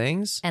lot of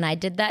things. And I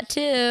did that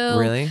too.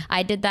 Really?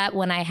 I did that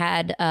when I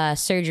had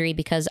surgery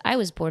because I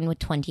was born with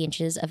 20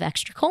 inches of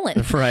extra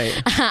colon. Right.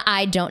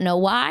 I don't know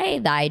why,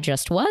 I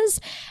just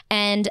was.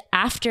 And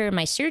after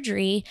my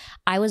surgery,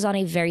 I was on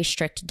a very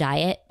strict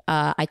diet.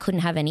 I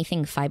couldn't have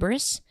anything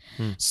fibrous.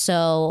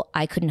 So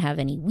I couldn't have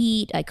any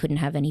wheat. I couldn't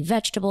have any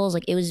vegetables.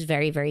 Like, it was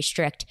very, very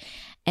strict.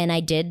 And I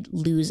did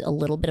lose a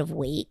little bit of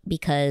weight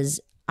because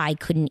I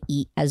couldn't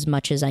eat as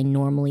much as I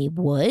normally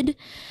would.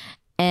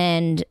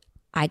 And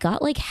I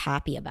got like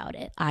happy about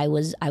it. I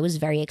was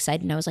very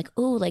excited, and I was like,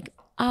 oh, like,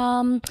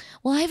 well,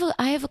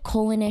 I have a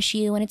colon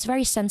issue and it's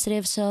very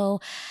sensitive. So,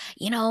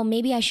 you know,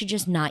 maybe I should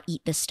just not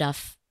eat this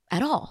stuff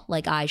at all.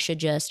 Like, I should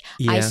just,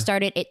 it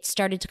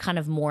started to kind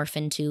of morph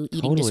into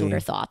eating disorder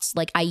thoughts.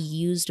 Like, I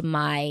used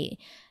my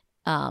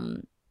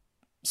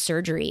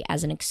surgery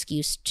as an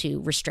excuse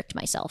to restrict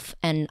myself,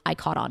 and I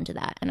caught on to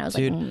that. And I was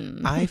like,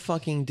 I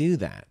fucking do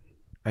that.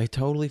 I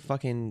totally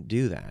fucking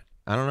do that.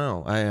 I don't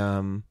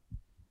know.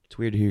 It's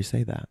weird to hear you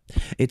say that.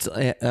 It's,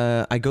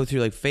 I go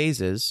through like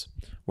phases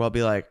where I'll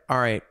be like, all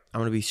right, I'm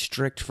going to be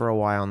strict for a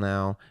while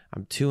now.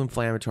 I'm too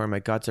inflammatory. My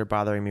guts are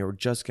bothering me. We're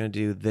just going to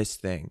do this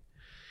thing.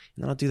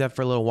 And then I'll do that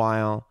for a little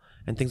while,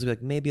 and things will be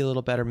like maybe a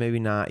little better, maybe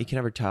not. You can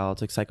never tell. It's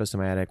like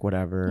psychosomatic,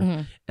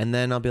 whatever. And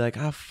then I'll be like,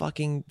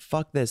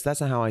 fuck this. That's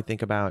not how I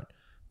think about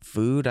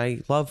food. I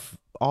love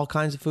all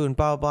kinds of food and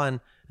blah, blah, blah.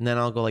 And then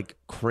I'll go like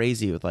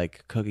crazy with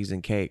like cookies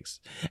and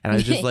cakes. And I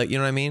was just like, you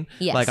know what I mean?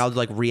 Yes. Like, I'll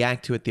like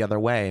react to it the other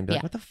way and be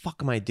like, what the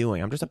fuck am I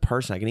doing? I'm just a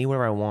person. I can eat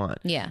whatever I want.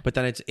 Yeah. But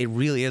then it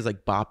really is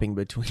like bopping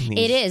between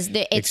these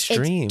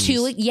extremes.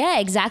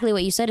 Exactly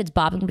what you said. It's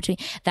bopping between.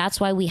 That's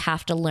why we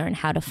have to learn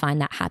how to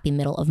find that happy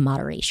middle of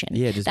moderation.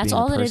 Yeah, just that's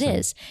all that it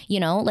is. You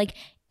know, like,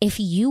 if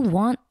you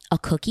want a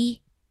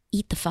cookie,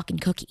 eat the fucking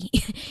cookie.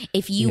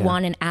 If you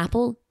want an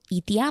apple,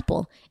 eat the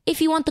apple.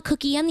 If you want the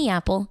cookie and the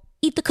apple,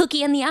 eat the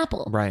cookie and the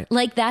apple. Right.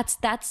 Like, that's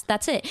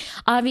it.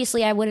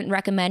 Obviously, I wouldn't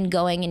recommend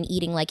going and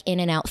eating like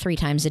In-N-Out 3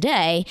 times a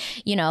day,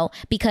 you know,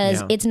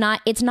 because it's not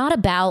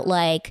about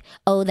like,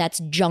 oh, that's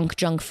junk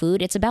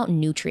food. It's about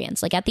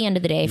nutrients. Like, at the end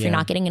of the day, if you're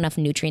not getting enough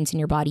nutrients in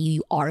your body,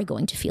 you are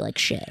going to feel like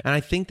shit. And I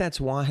think that's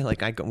why,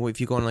 like,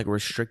 if you go on like a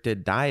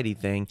restricted diety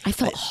thing, I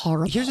felt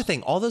horrible. Here's the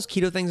thing. All those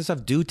keto things and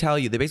stuff do tell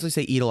you, they basically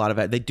say eat a lot of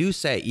it. They do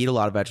say eat a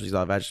lot of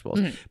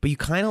vegetables, But you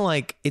kind of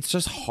like, it's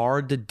just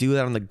hard to do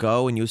that on the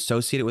go, and you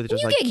associate it with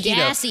just like keto.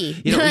 Gassy.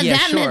 You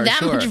know,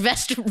 much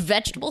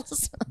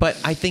vegetables. But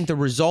I think the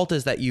result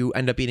is that you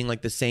end up eating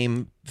like the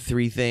same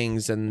 3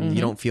 things, and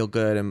you don't feel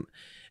good.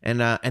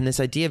 And this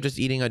idea of just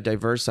eating a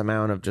diverse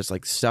amount of just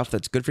like stuff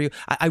that's good for you.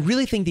 I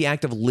really think the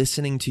act of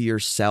listening to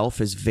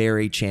yourself is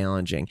very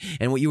challenging.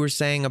 And what you were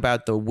saying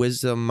about the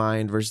wisdom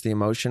mind versus the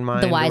emotion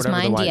mind, the wise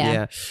mind,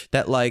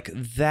 that like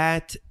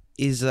that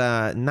is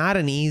not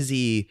an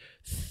easy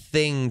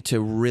thing to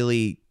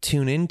really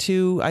tune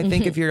into, I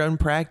think, if you're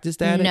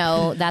unpracticed at it.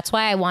 No, that's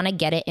why I want to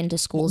get it into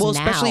schools now. Well,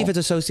 especially if it's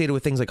associated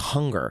with things like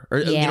hunger, or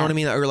you know what I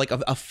mean, or like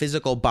a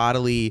physical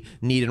bodily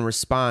need and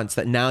response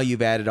that now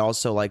you've added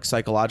also like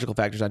psychological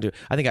factors onto.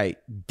 I think I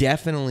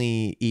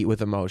definitely eat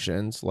with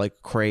emotions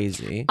like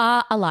crazy.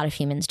 A lot of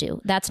humans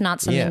do. That's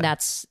not something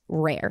that's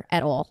rare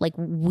at all. Like,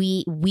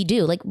 we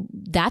do. Like,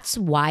 that's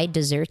why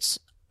desserts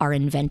are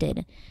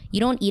invented. You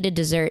don't eat a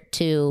dessert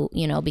to,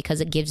 you know,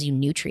 because it gives you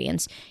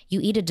nutrients.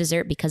 You eat a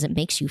dessert because it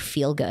makes you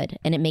feel good,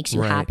 and it makes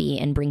you happy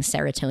and brings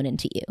serotonin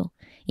to you,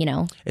 you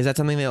know? Is that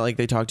something that like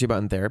they talk to you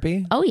about in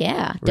therapy? Oh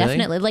yeah,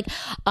 definitely. Like,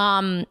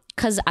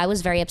 cause I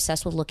was very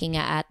obsessed with looking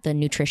at the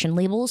nutrition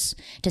labels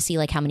to see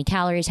like how many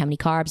calories, how many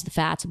carbs, the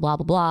fats, blah,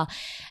 blah, blah.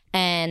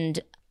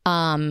 And,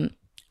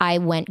 I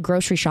went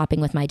grocery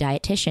shopping with my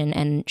dietitian,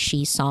 and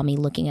she saw me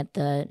looking at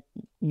the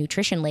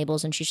nutrition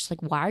labels, and she's just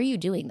like, why are you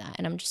doing that?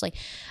 And I'm just like,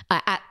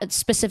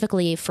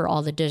 specifically for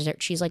all the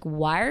dessert, she's like,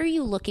 why are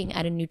you looking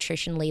at a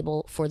nutrition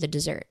label for the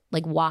dessert?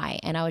 Like, why?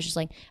 And I was just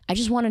like, I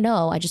just want to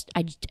know. I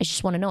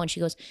just want to know. And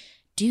she goes,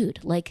 dude,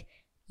 like,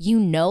 you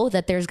know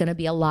that there's going to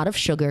be a lot of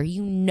sugar.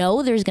 You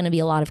know there's going to be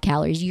a lot of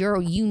calories.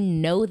 You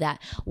know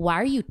that. Why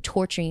are you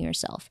torturing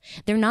yourself?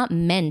 They're not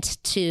meant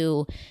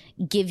to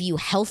give you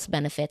health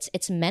benefits.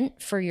 It's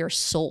meant for your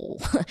soul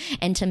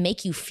and to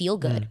make you feel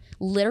good.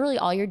 Literally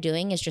all you're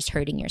doing is just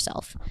hurting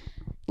yourself.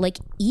 Like,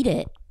 eat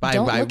it. by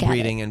don't look at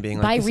reading it. and being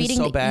like, by this reading,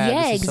 is so bad.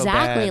 Yeah, this is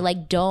exactly. So bad.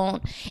 Like,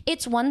 don't.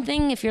 It's one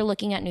thing if you're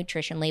looking at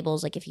nutrition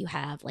labels, like if you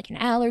have like an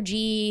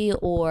allergy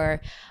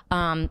or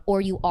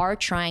you are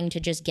trying to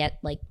just get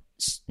like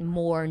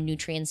more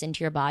nutrients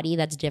into your body.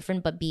 That's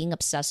different. But being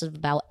obsessive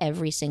about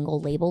every single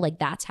label, like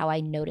that's how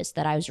I noticed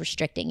that I was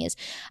restricting. Is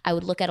I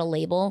would look at a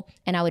label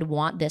and I would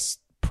want this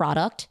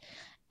product.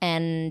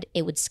 And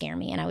it would scare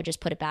me, and I would just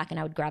put it back, and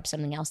I would grab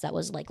something else that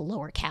was like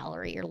lower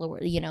calorie or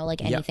lower,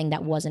 like anything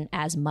that wasn't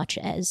as much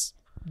as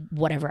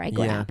whatever I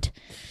grabbed.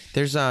 Yeah.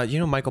 There's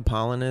Michael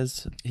Pollan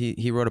is.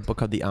 He wrote a book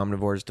called The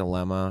Omnivore's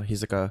Dilemma.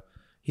 He's like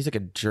a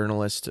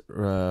journalist,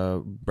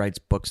 writes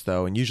books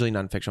though, and usually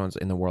nonfiction ones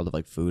in the world of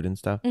like food and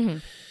stuff. Mm-hmm.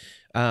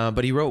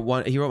 But he wrote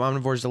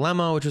Omnivore's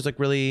Dilemma, which was like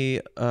really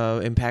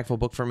impactful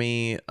book for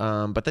me.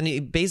 But then he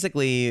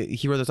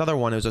wrote this other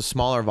one. It was a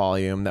smaller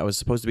volume that was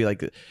supposed to be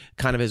like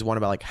kind of his one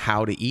about like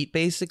how to eat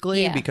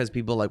basically, because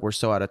people like were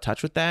so out of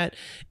touch with that.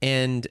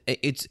 And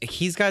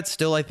he's got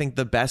still, I think,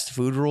 the best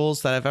food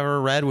rules that I've ever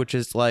read, which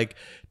is like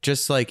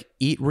just like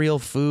eat real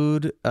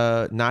food,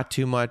 not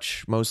too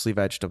much, mostly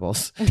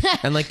vegetables.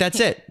 And like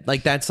that's it.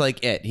 Like that's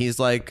like it. He's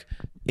like,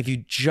 if you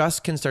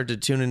just can start to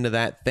tune into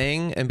that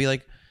thing and be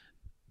like,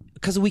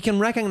 because we can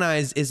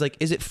recognize is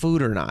it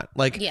food or not?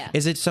 Like,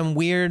 is it some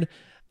weird?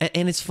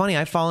 And it's funny.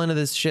 I fall into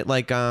this shit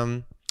like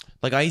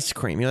ice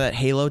cream. You know that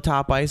Halo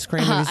Top ice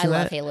cream? Have you seen I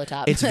love that? Halo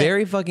Top. It's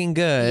very fucking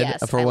good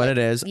for what it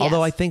is. Yes.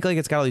 Although I think like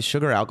it's got all these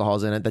sugar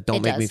alcohols in it that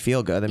don't make me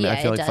feel good. I mean,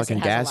 I feel like fucking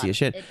gassy as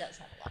shit. It does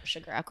have a lot of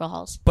sugar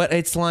alcohols. But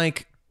it's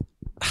like,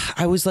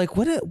 I was like,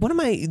 what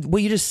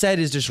you just said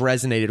is just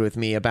resonated with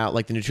me about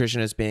like the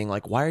nutritionist being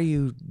like, what are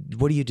you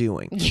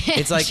doing?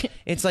 It's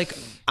like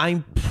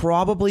I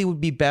probably would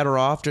be better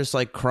off just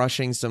like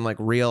crushing some like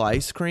real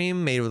ice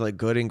cream made with like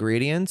good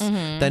ingredients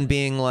than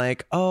being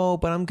like, oh,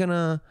 but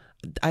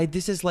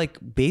this is like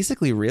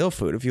basically real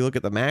food if you look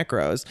at the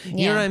macros.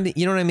 You know what I mean?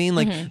 You know what I mean?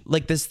 Like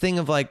like this thing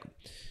of like,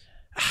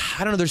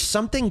 I don't know, there's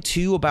something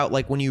too about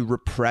like when you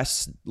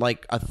repress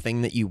like a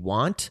thing that you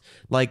want,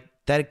 like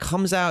that it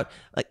comes out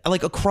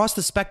like across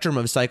the spectrum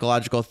of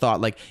psychological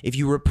thought. Like if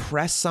you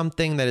repress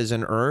something that is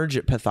an urge,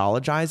 it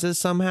pathologizes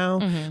somehow.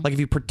 Like if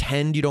you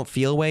pretend you don't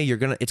feel a way,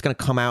 it's gonna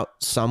come out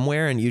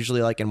somewhere, and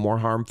usually like in more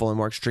harmful and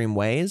more extreme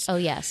ways. Oh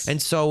yes.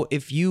 And so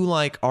if you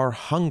like are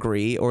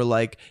hungry or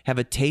like have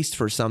a taste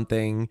for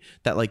something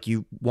that like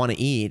you want to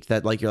eat,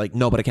 that like you're like,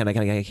 no, but I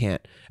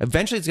can't.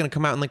 Eventually it's gonna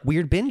come out in like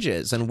weird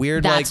binges and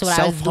weird That's like what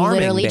I was self-harming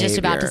literally behavior. just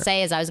about to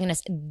say. Is I was gonna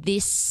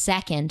this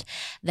second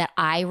that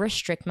I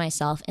restrict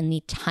myself in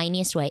the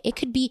tiniest way. It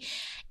could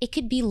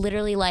be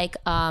literally like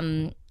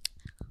I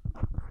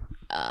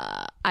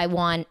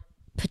want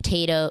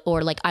potato,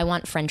 or like I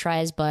want French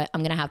fries, but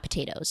I'm gonna have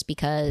potatoes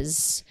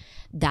because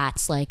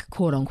that's like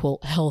quote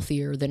unquote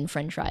healthier than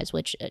French fries,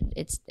 which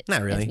it's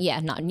not really.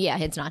 It's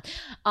not.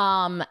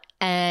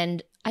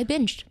 And I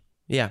binged.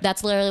 Yeah,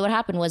 that's literally what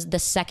happened. Was the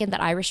second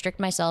that I restrict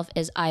myself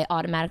is I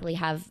automatically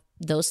have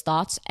those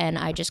thoughts and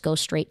I just go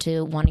straight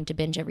to wanting to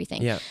binge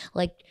everything. Yeah,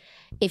 like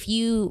if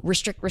you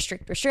restrict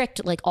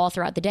like all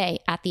throughout the day,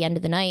 at the end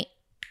of the night,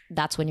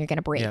 that's when you're going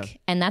to break. Yeah.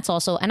 And that's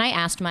also, and I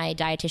asked my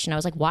dietitian, I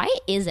was like, why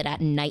is it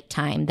at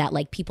nighttime that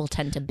like people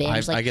tend to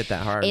binge? I get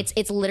that hard.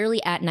 It's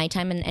literally at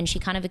nighttime. And she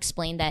kind of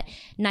explained that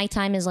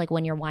nighttime is like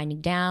when you're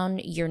winding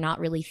down, you're not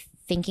really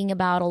thinking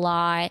about a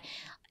lot.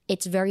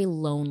 It's very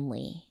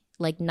lonely.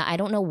 Like, I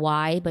don't know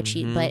why, but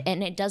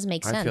and it does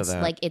make sense. I feel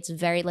that. Like it's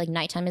very, like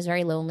nighttime is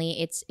very lonely.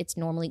 It's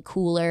normally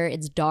cooler.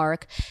 It's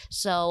dark.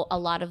 So a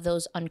lot of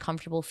those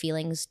uncomfortable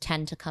feelings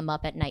tend to come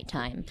up at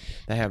nighttime.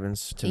 That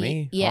happens to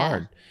me. Yeah.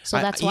 Hard.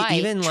 So that's why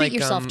even treat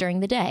yourself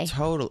during the day.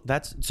 Total.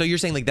 So you're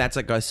saying like that's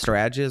like a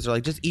strategy, or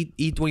like just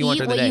eat what you want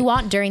during the day. Eat what you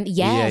want during.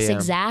 Yes,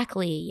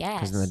 exactly.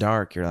 Yes. Because in the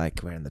dark, you're like,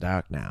 we're in the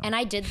dark now. And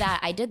I did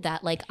that.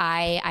 Like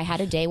I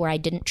had a day where I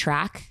didn't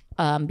track.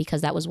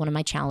 Because that was one of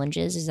my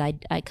challenges. Is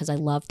because I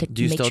love to.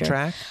 Do you still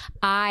track?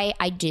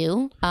 I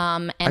do.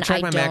 And I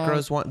tracked my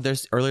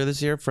macros earlier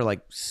this year for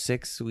like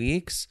 6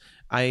 weeks.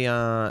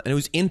 And it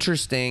was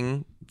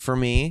interesting for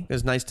me. It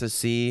was nice to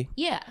see.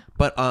 Yeah.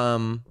 But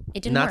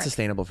it didn't not work.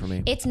 Sustainable for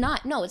me. It's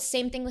not. No, it's the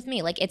same thing with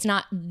me. Like it's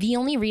not. The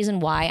only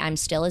reason why I'm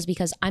still is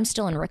because I'm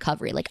still in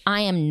recovery. Like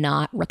I am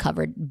not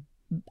recovered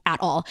at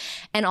all.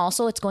 And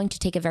also it's going to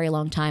take a very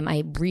long time.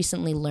 I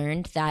recently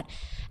learned that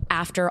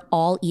after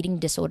all eating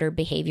disorder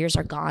behaviors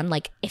are gone,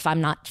 like if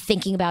I'm not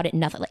thinking about it,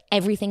 nothing, like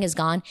everything is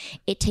gone,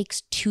 it takes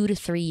 2 to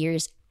 3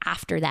 years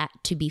after that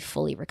to be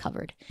fully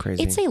recovered.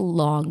 Crazy. It's a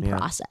long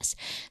process.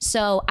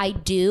 So I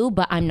do,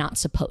 but I'm not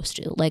supposed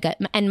to. Like,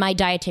 and my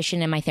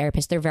dietitian and my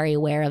therapist, they're very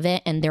aware of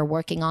it and they're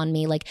working on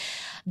me. Like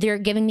they're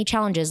giving me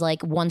challenges.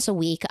 Like once a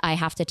week, I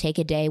have to take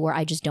a day where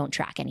I just don't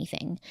track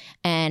anything.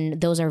 And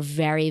those are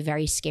very,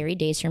 very scary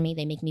days for me.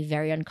 They make me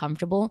very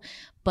uncomfortable.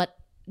 But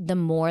the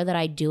more that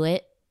I do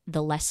it,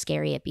 the less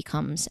scary it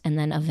becomes. And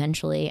then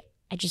eventually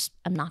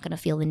I'm not going to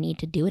feel the need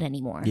to do it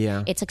anymore.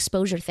 Yeah. It's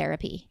exposure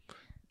therapy.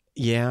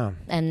 Yeah.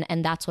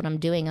 And that's what I'm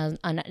doing.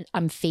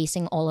 I'm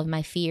facing all of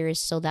my fears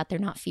so that they're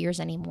not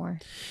fears anymore.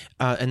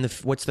 And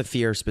what's the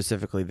fear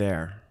specifically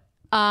there?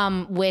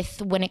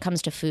 With when it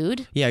comes to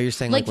food. Yeah, you're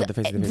saying like with the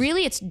physical.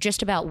 Really, it's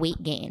just about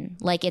weight gain.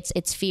 Like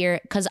it's fear,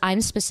 because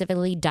I'm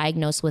specifically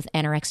diagnosed with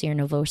anorexia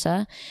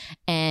nervosa,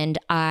 and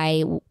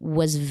I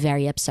was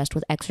very obsessed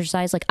with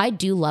exercise. Like I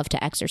do love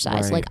to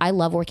exercise. Right. Like I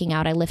love working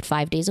out. I lift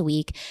 5 days a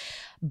week,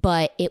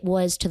 but it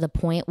was to the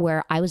point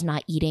where I was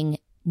not eating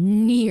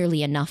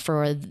nearly enough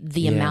for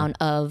the amount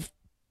of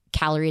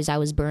calories I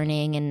was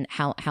burning and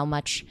how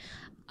much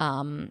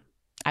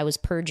I was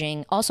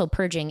purging. Also,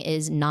 purging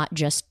is not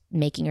just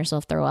making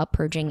yourself throw up.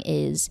 Purging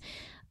is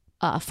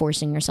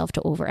forcing yourself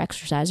to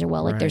over-exercise or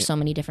like there's so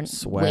many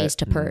different ways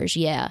to purge.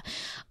 Yeah.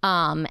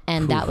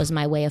 And that was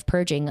my way of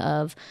purging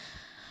of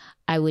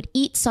I would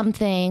eat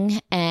something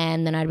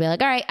and then I'd be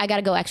like, all right, I got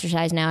to go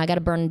exercise now. I got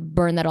to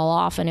burn that all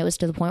off. And it was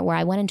to the point where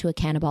I went into a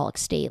catabolic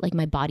state. Like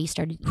my body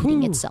started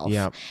eating itself.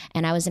 Yep.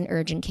 And I was in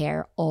urgent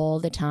care all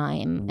the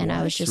time. And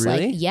I was just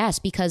like, yes,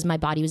 because my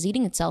body was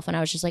eating itself. And I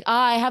was just like,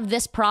 I have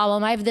this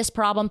problem. I have this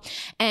problem.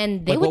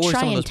 And they would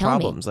try and tell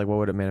me. Like what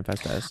would it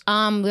manifest as?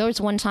 There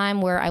was one time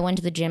where I went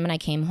to the gym and I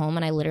came home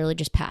and I literally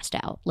just passed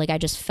out. Like I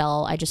just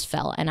fell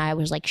and I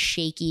was like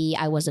shaky.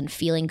 I wasn't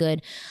feeling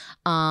good.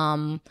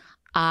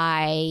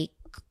 I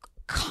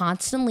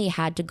constantly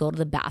had to go to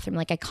the bathroom.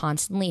 Like I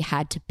constantly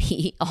had to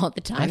pee all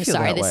the time.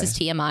 Sorry, this is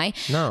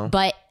TMI. No.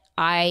 But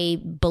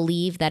I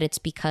believe that it's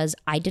because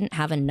I didn't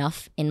have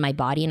enough in my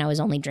body and I was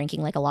only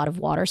drinking like a lot of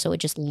water. So it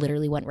just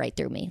literally went right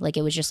through me. Like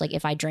it was just like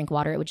if I drink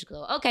water, it would just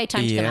go, okay,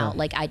 time to come out.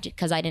 Like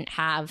because I didn't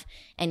have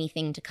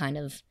anything to kind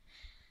of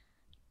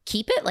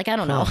keep it. Like I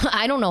don't know.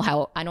 I don't know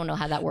how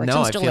that works. No,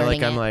 I'm still I feel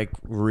learning like I'm it. like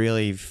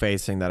really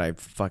facing that I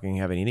fucking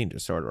have an eating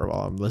disorder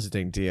while I'm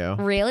listening to you.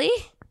 Really?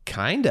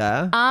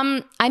 Kinda.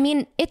 I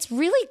mean, it's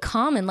really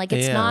common. Like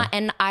it's not,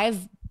 and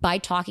by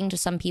talking to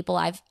some people,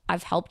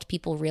 I've helped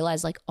people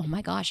realize like, oh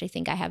my gosh, I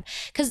think I have,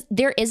 because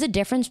there is a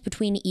difference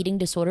between eating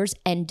disorders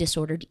and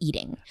disordered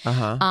eating.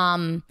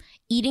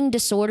 Eating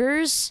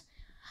disorders,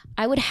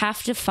 I would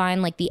have to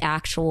find like the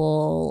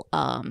actual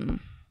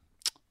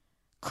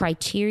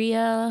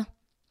criteria.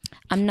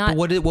 I'm not.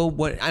 What?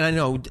 And I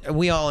know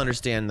we all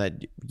understand that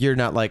you're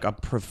not like a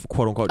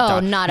quote unquote.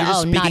 Not at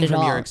all.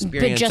 Your experience,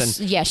 but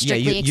just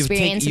strictly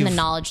experience and the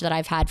knowledge that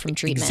I've had from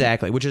treatment.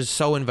 Exactly, which is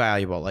so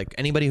invaluable. Like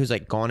anybody who's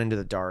like gone into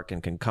the dark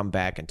and can come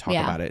back and talk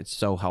about it, it's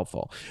so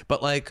helpful.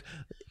 But like,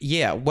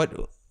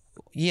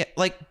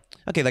 like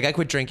okay, like I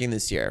quit drinking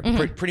this year,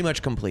 pretty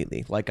much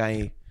completely. Like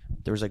there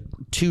was like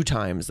 2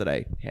 times that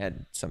I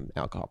had some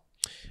alcohol,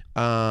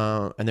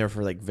 and they were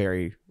for like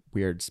very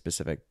weird,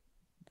 specific,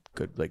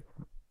 good like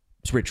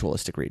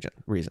ritualistic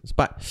reasons.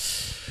 But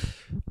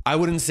I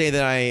wouldn't say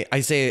that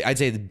I'd say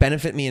it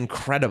benefit me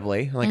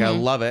incredibly. Like I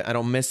love it. I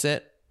don't miss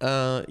it,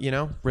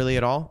 really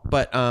at all.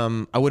 But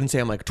I wouldn't say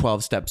I'm like a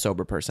 12-step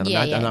sober person.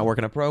 I'm not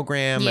working a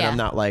program, and I'm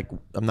not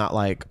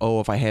like,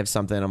 oh, if I have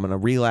something, I'm gonna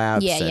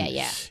relapse.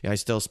 I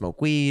still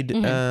smoke weed,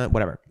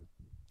 whatever.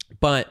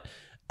 But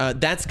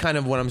that's kind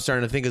of what I'm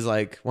starting to think is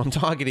like when I'm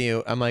talking to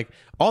you, I'm like,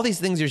 all these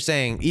things you're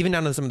saying, even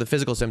down to some of the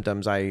physical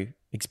symptoms I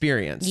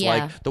experience,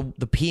 like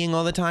the peeing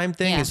all the time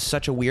thing is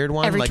such a weird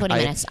one. Every like 20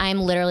 minutes. I'm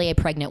literally a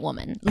pregnant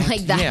woman.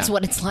 Like that's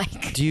what it's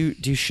like. Do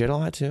you shit a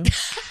lot too?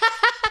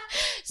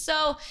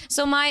 So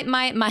my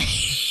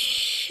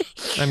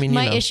I mean,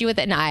 my issue with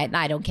it, no,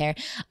 I don't care.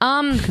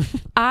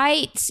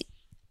 I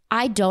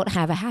don't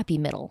have a happy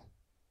middle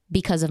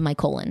because of my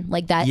colon.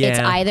 Like that, it's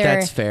either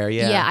that's fair.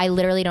 Yeah, I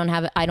literally don't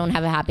have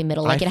a happy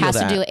middle. Like it has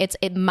to do.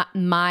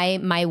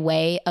 My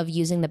way of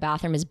using the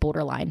bathroom is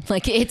borderline.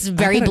 Like it's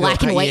very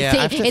black and white.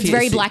 It's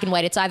very black and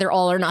white. It's either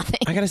all or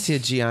nothing. I gotta see a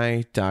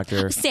GI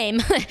doctor. Same.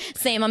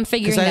 I'm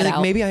figuring that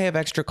out. Maybe I have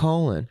extra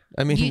colon.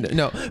 I mean,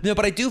 no,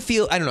 but I do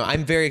feel, I don't know.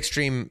 I'm very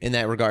extreme in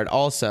that regard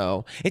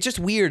also. It's just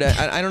weird.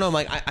 I don't know. I'm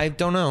like, I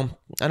don't know.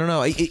 I don't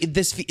know.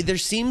 There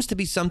seems to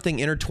be something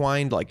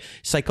intertwined, like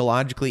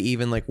psychologically,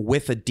 even like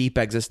with a deep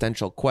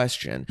existential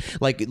question,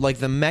 like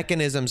the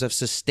mechanisms of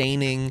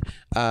sustaining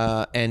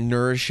and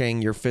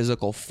nourishing your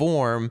physical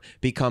form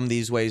become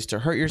these ways to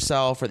hurt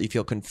yourself, or that you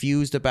feel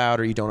confused about,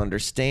 or you don't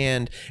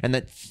understand. And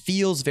that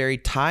feels very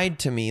tied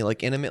to me,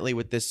 like intimately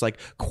with this like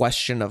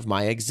question of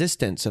my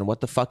existence and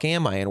what the fuck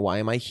am I and why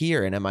am I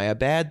here and am I a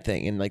bad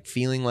thing, and like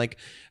feeling like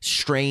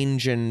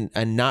strange and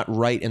not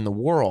right in the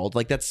world.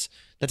 Like that's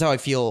how I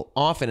feel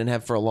often and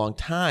have for a long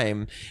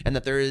time. And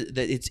that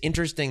it's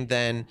interesting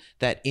then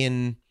that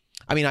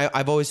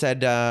I've always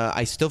said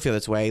I still feel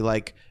this way.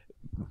 Like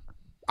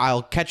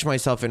I'll catch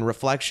myself in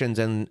reflections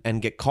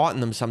and get caught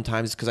in them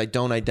sometimes because I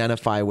don't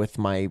identify with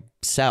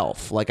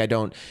myself. Like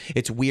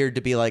it's weird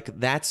to be like,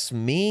 that's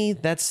me.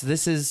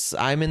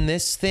 I'm in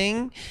this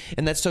thing.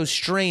 And that's so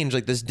strange.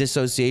 Like this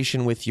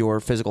dissociation with your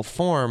physical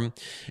form.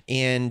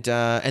 And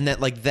that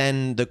like,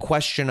 then the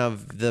question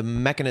of the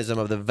mechanism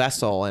of the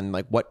vessel and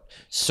like what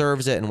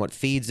serves it and what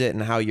feeds it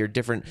and how your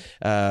different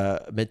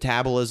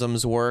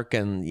metabolisms work.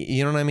 And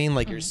you know what I mean?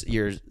 Like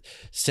your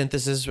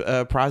synthesis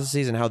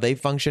processes and how they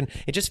function.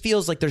 It just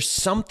feels like there's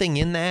something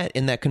in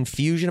that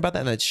confusion about that,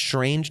 and that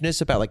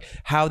strangeness about like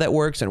how that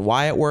works and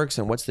why it works works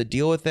and what's the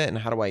deal with it and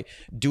how do I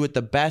do it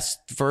the best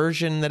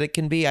version that it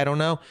can be? I don't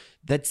know.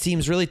 That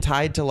seems really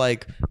tied to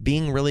like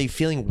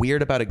feeling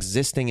weird about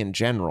existing in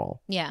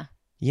general. Yeah.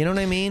 You know what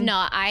I mean?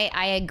 No,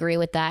 I agree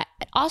with that.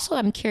 Also,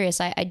 I'm curious.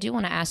 I do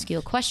want to ask you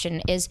a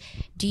question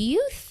do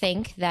you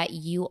think that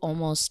you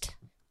almost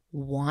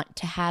want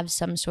to have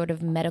some sort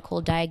of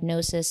medical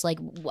diagnosis, like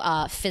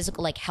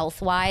physical, like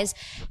health wise,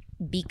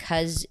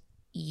 because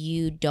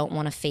you don't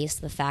want to face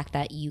the fact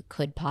that you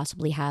could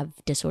possibly have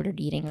disordered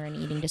eating or an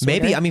eating disorder?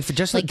 Maybe. I mean, for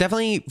just like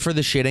definitely for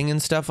the shitting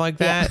and stuff like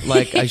that. Yeah.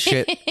 Like I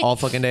shit all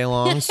fucking day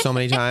long so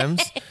many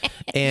times.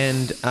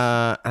 And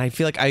I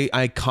feel like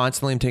I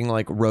constantly am taking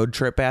like road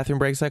trip bathroom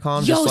breaks. I call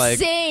them. Just like,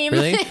 same.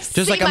 Really? Just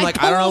same. like I'm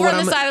like I don't know what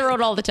I'm. On the side of the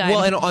road all the time.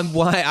 Well, and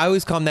I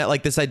always call them that,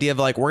 like this idea of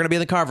like we're gonna be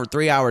in the car for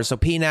 3 hours, so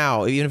pee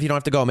now. Even if you don't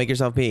have to go, make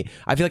yourself pee.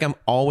 I feel like I'm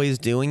always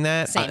doing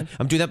that. Same.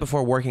 I'm doing that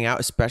before working out,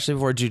 especially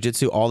before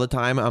jujitsu all the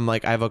time. I'm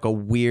like I have like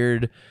a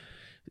weird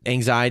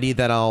anxiety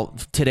that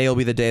today will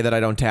be the day that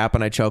I don't tap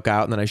and I choke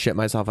out and then I shit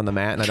myself on the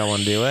mat and I don't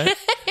want to do it.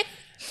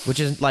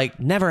 Which is like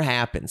never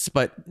happens,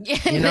 but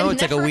you know,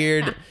 it's like a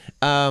weird,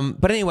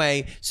 but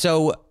anyway,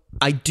 so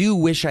I do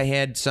wish I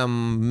had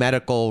some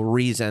medical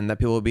reason that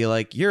people would be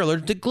like, you're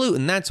allergic to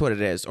gluten. That's what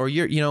it is. Or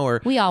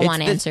or we all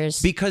want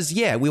answers because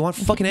we want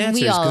fucking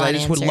answers because I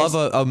just would love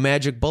a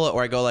magic bullet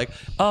where I go like,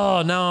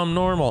 oh, now I'm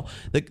normal.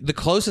 The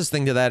closest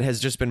thing to that has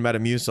just been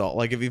Metamucil.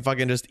 Like if you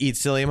fucking just eat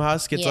psyllium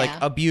husk, it's like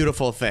a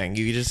beautiful thing.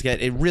 You just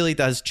it really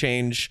does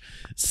change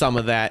some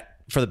of that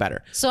for the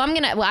better. So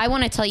I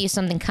want to tell you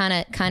something kind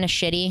of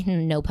shitty,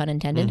 no pun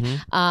intended.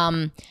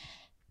 Mm-hmm.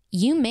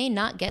 You may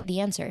not get the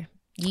answer.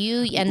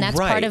 And that's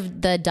part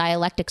of the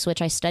dialectic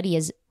switch I study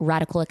is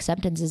radical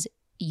acceptance is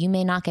you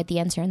may not get the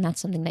answer, and that's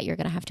something that you're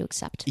going to have to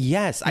accept.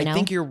 Yes, I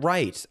think you're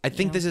right. I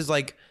think this is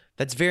like,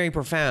 that's very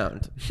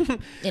profound.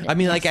 I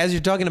mean, like as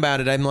you're talking about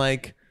it, I'm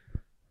like,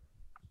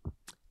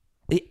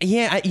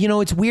 yeah,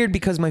 it's weird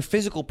because my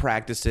physical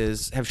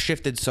practices have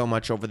shifted so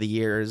much over the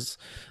years.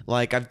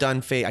 Like I've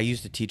done, I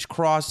used to teach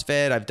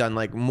CrossFit. I've done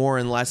like more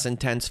and less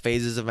intense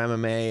phases of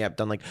MMA. I've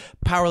done like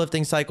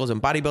powerlifting cycles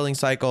and bodybuilding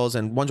cycles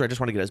and ones where I just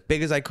want to get as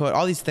big as I could,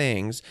 all these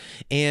things.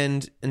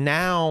 And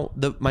now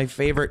my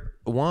favorite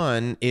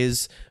one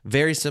is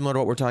very similar to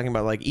what we're talking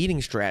about, like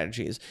eating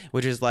strategies,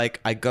 which is like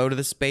I go to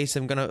the space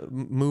I'm gonna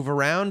move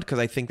around because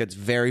I think that's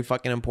very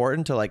fucking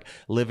important to like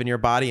live in your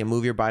body and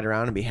move your body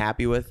around and be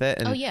happy with it.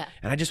 And,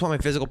 and I just want my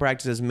physical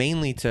practices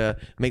mainly to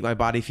make my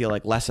body feel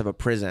like less of a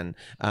prison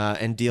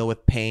and deal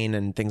with pain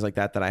and things like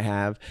that I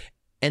have.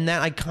 And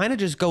then I kind of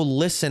just go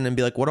listen and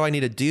be like, what do I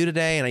need to do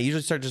today? And I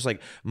usually start just like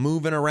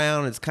moving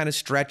around. It's kind of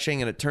stretching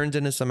and it turns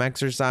into some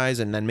exercise.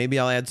 And then maybe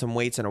I'll add some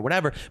weights in or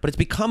whatever. But it's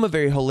become a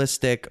very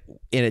holistic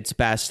in its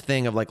best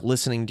thing of like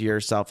listening to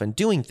yourself and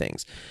doing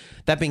things.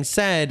 That being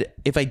said,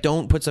 if I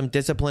don't put some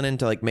discipline in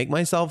to like make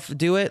myself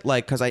do it,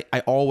 like, cause I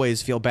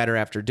always feel better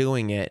after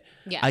doing it.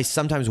 Yeah. I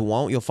sometimes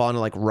won't. You'll fall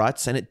into like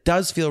ruts. And it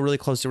does feel really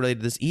closely related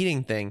to this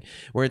eating thing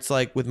where it's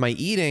like with my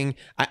eating,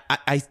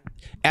 I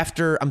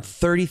after I'm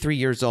 33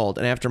 years old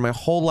and after my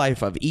whole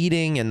life of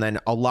eating and then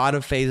a lot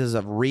of phases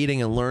of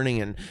reading and learning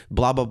and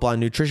blah, blah, blah,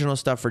 nutritional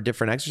stuff for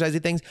different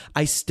exercising things,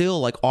 I still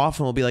like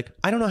often will be like,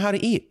 I don't know how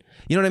to eat.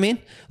 You know what I mean?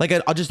 Like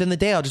I'll just in the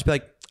day, I'll just be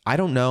like, I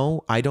don't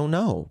know.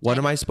 What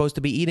am I supposed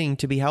to be eating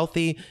to be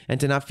healthy and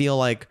to not feel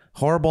like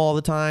horrible all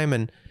the time?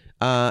 And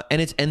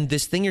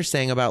this thing you're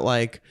saying about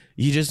like,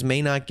 you just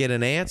may not get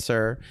an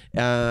answer.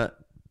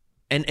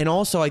 And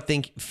also I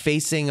think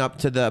facing up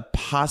to the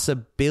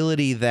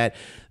possibility that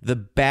the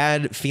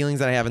bad feelings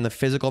that I have in the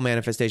physical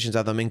manifestations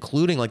of them,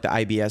 including like the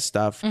IBS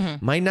stuff,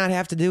 might not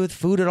have to do with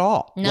food at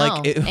all. No,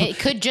 like it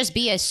could just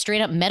be a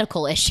straight up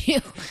medical issue.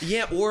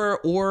 Yeah,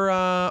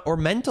 or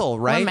mental,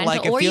 right?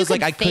 Like it feels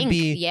like I could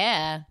be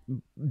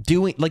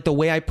doing like the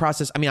way I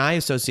process. I mean, I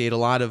associate a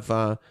lot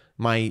of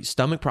my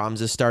stomach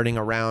problems as starting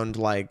around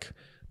like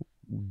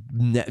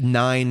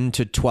 9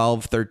 to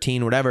 12,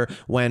 13, whatever,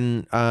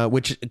 when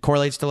which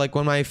correlates to like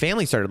when my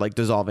family started like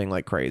dissolving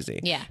like crazy.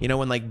 Yeah. You know,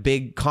 when like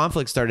big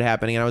conflicts started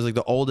happening and I was like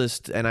the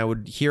oldest and I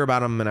would hear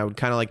about them and I would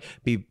kind of like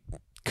be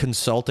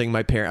consulting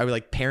my parent. I would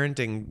like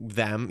parenting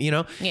them, you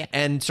know,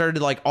 and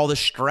started like all the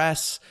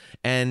stress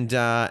and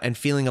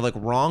feeling of like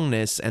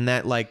wrongness and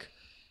that like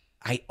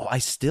I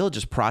still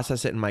just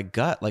process it in my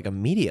gut like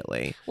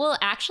immediately. Well,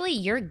 actually,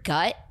 your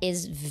gut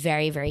is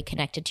very, very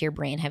connected to your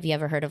brain. Have you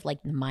ever heard of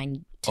like the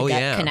mind to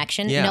gut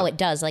connection? Yeah. No, it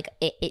does. Like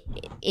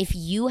if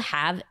you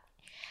have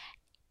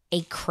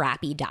a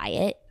crappy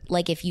diet,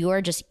 like if you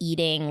are just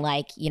eating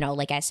like, you know,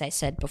 like as I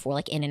said before,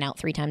 like in and out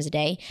 3 times a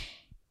day,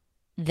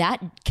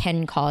 that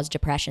can cause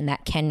depression,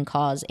 that can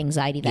cause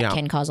anxiety, that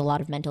can cause a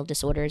lot of mental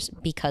disorders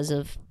because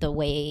of the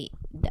way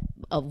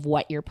of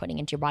what you're putting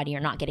into your body.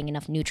 You're not getting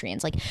enough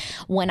nutrients. Like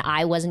when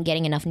I wasn't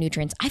getting enough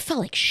nutrients, I felt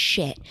like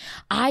shit.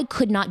 I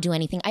could not do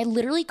anything. I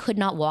literally could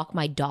not walk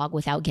my dog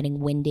without getting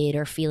winded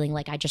or feeling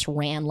like I just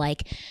ran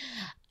like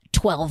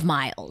 12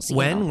 miles.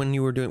 When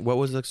you were doing, what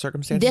was the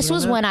circumstance? This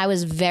was when I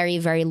was very,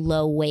 very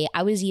low weight.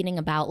 I was eating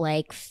about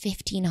like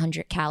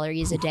 1,500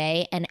 calories a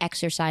day and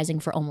exercising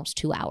for almost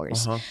 2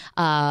 hours.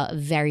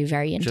 Very,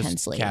 very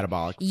intensely. Just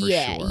catabolic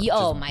for sure.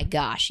 Oh my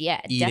gosh. Yeah,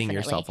 eating definitely.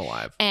 yourself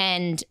alive.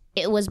 And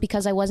it was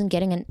because I wasn't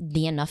getting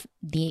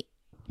the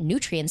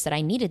nutrients that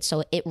I needed.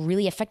 So it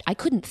really I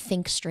couldn't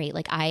think straight.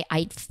 Like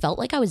I felt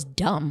like I was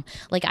dumb.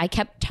 Like I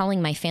kept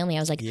telling my family, I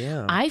was like,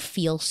 I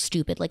feel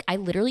stupid. Like I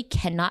literally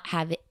cannot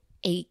have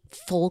a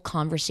full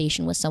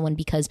conversation with someone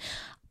because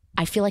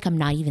I feel like I'm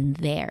not even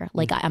there.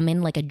 Like I'm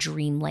in like a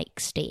dream-like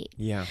state.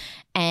 Yeah.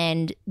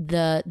 And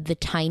the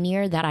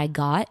tinier that I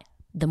got,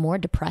 the more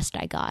depressed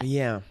I got.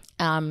 Yeah.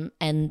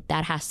 And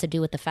that has to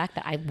do with the fact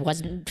that I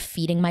wasn't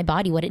feeding my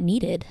body what it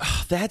needed.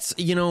 That's,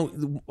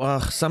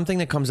 something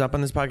that comes up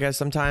on this podcast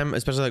sometime,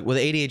 especially like with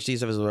ADHD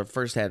stuff, is what I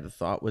first had the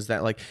thought was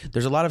that like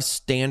there's a lot of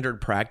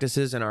standard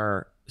practices in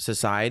our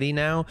society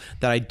now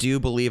that I do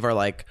believe are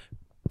like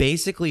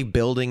basically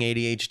building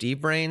ADHD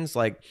brains,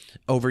 like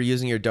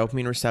overusing your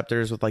dopamine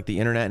receptors with like the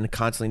internet and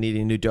constantly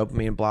needing new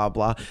dopamine, blah,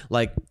 blah.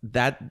 Like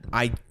that,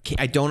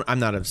 I'm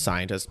not a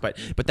scientist, but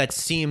that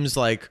seems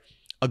like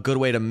a good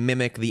way to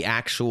mimic the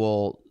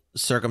actual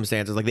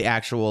circumstances, like the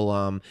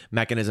actual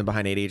mechanism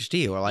behind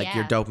ADHD, or like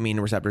your dopamine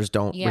receptors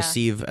don't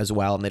receive as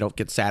well and they don't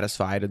get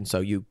satisfied, and so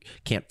you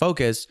can't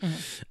focus.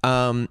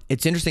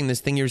 It's interesting,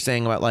 this thing you're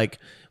saying about like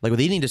with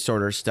eating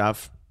disorder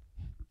stuff.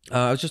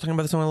 I was just talking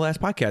about this on the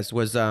last podcast,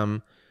 was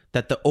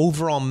that the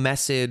overall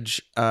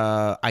message,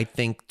 I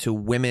think, to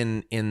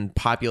women in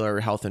popular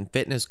health and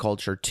fitness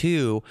culture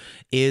too,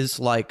 is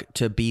like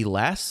to be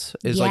less,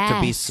 like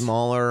to be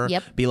smaller,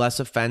 be less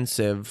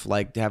offensive,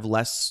 like to have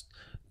less,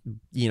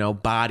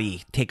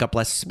 body, take up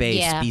less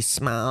space, be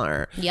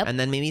smaller. And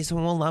then maybe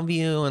someone will love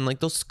you and like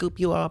they'll scoop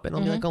you up and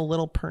it'll be like a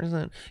little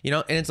person,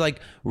 and it's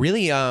like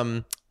really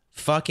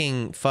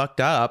fucking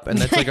fucked up. And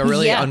that's like a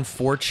really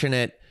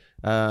unfortunate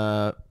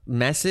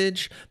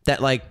message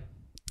that like,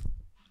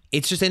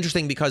 it's just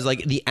interesting because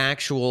like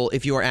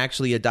if you are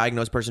actually a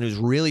diagnosed person who's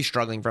really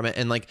struggling from it,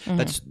 and like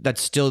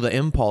that's still the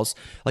impulse,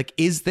 like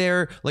is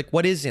there like,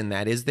 what is in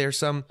that? Is there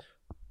some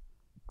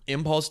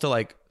impulse to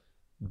like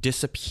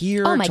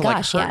disappear, oh my to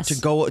gosh, like hurt,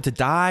 to go, to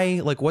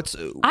die? Like what's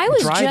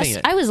driving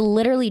it? I was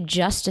literally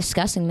just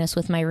discussing this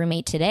with my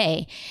roommate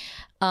today.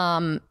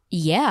 I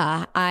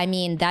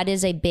mean, that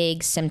is a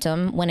big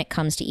symptom when it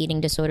comes to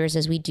eating disorders,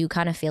 is we do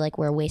kind of feel like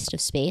we're a waste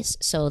of space.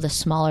 So the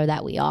smaller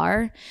that we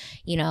are,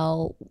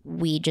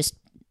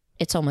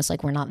 it's almost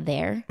like we're not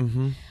there.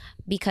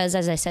 Because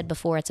as I said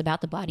before, it's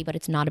about the body, but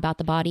it's not about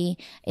the body.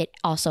 It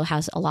also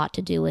has a lot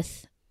to do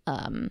with,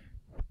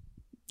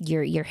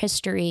 your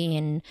history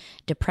and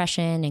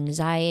depression,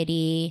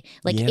 anxiety.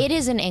 Like it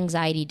is an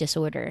anxiety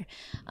disorder.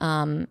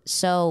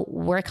 So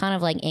we're kind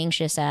of like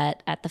anxious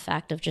at the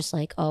fact of just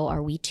like, oh,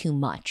 are we too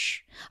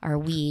much? Are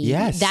we?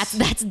 Yes.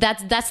 That's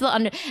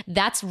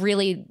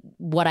really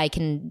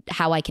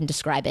how I can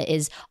describe it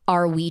is,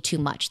 are we too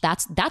much?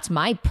 That's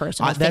my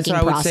personal thinking process. That's what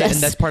I would say, and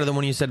that's part of the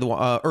one you said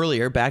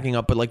earlier, backing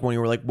up. But like when you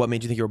were like, what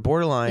made you think you were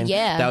borderline?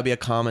 Yeah, that would be a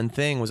common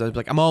thing. Was I was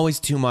like, I'm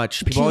always too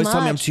much. People always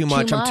tell me I'm too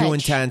much. I'm too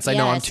intense. I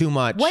know I'm too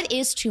much. What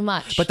is too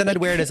much? But then I'd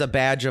wear it as a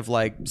badge of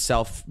like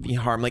self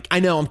harm. Like I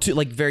know I'm too,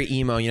 like very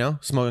emo,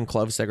 smoking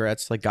clove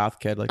cigarettes, like goth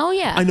kid. Like, oh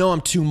yeah, I know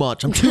I'm too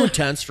much. I'm too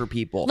intense for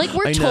people. Like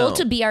we're told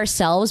to be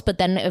ourselves, but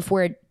then if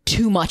we're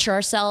too much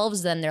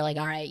ourselves, then they're like,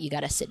 all right, you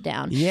got to sit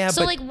down. Yeah.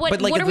 So like,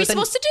 what are we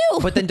supposed to do?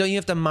 But then don't you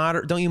have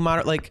to don't you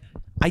moderate? Like,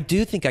 I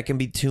do think I can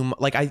be too,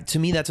 like to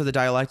me, that's what the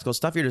dialectical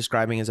stuff you're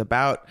describing is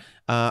about.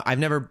 I've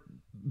never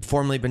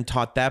formally been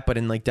taught that, but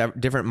in like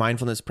different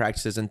mindfulness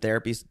practices and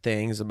therapy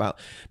things about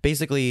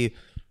basically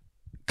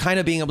kind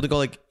of being able to go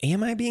like,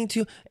 am I being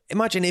too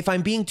much? And if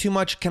I'm being too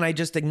much, can I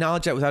just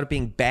acknowledge that without it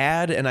being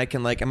bad? And I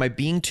can like, am I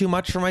being too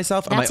much for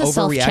myself? That's am I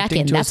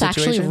overreacting to a situation? That's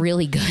actually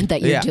really good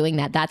that you're doing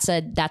that. That's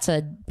a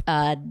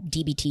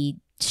DBT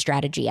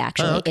strategy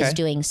actually, is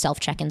doing self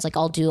check-ins. Like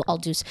I'll do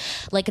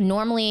like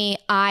normally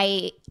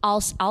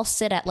I'll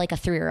sit at like a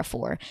 3 or a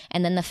 4,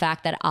 and then the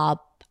fact that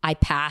I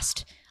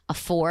passed a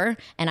 4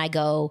 and I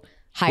go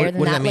higher than that.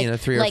 What does that mean? A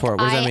 3 or 4? What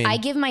does that mean? I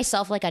give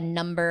myself like a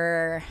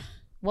number.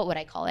 What would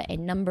I call it? A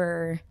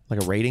number.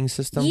 Like a rating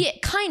system? Yeah,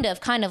 kind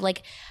of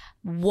like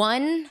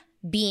 1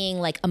 being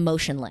like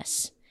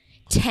emotionless.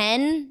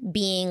 10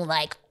 being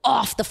like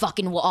off the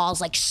fucking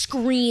walls, like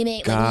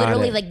screaming, like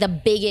literally like the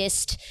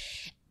biggest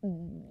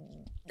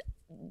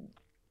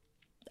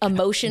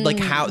emotion. Like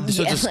how,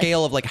 so it's a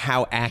scale of like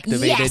how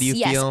activated you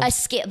feel? Yes, a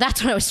scale.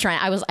 That's what I was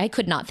trying. I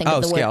could not think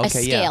of the word. Okay, a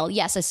scale.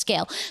 Yeah. Yes, a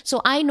scale.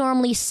 So I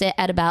normally sit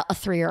at about a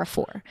 3 or a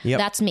 4. Yep.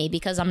 That's me,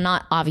 because I'm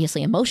not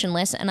obviously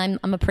emotionless, and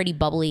I'm a pretty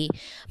bubbly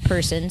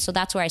person. So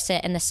that's where I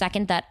sit. And the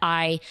second that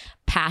I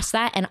pass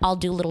that, and I'll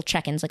do little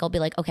check-ins. Like I'll be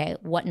like, okay,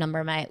 what number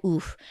am I?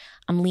 Oof,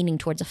 I'm leaning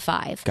towards a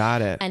 5.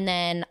 Got it. And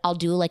then I'll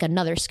do like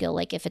another skill,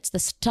 like if it's the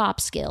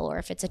stop skill or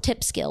if it's a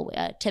tip skill.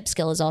 Tip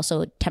skill is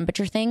also a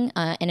temperature thing,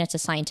 and it's a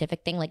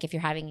scientific thing. Like if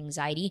you're having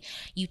anxiety,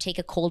 you take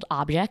a cold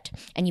object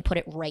and you put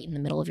it right in the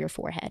middle of your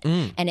forehead,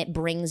 and it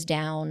brings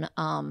down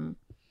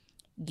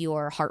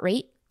your heart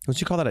rate. Would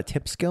you call that a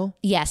tip skill?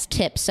 Yes,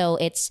 tip. So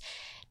it's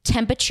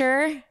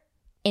temperature,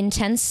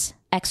 intense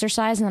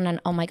exercise, and then,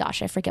 oh my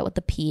gosh, I forget what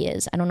the P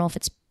is. I don't know if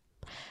it's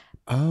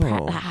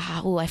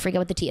I forget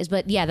what the T is,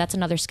 but yeah, that's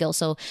another skill.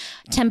 So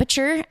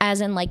temperature,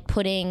 as in like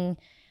putting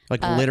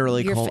like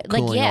literally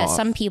cooling off.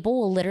 Some people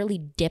will literally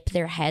dip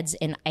their heads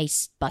in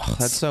ice buckets.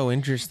 That's so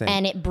interesting.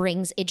 And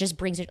it just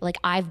brings it, like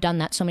I've done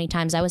that so many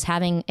times. I was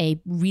having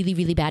a really,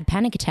 really bad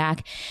panic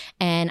attack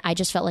and I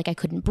just felt like I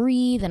couldn't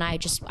breathe and I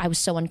was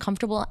so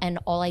uncomfortable, and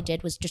all I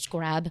did was just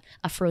grab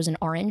a frozen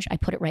orange. I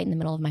put it right in the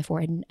middle of my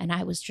forehead and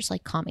I was just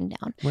like calming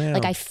down. Wow.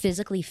 Like I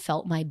physically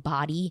felt my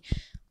body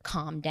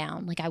calm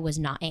down. Like I was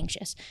not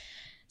anxious.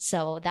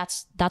 So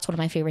that's one of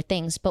my favorite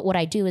things. But what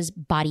I do is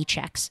body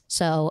checks.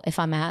 So if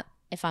I'm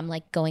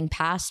like going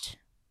past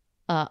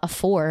a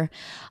 4,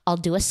 I'll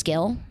do a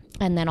skill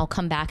and then I'll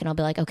come back and I'll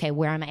be like, okay,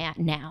 where am I at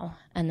now?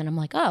 And then I'm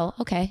like, oh,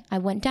 okay, I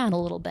went down a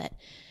little bit.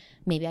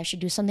 Maybe I should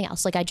do something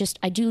else. Like I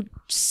do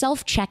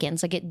self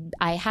check-ins. Like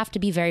I have to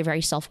be very,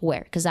 very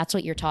self-aware, because that's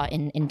what you're taught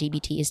in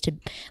DBT, is to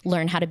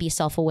learn how to be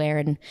self-aware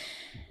and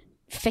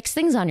fix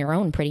things on your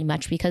own, pretty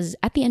much, because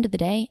at the end of the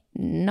day,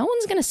 no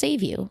one's going to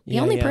save you. The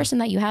only person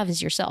that you have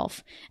is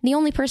yourself. The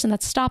only person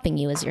that's stopping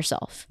you is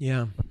yourself.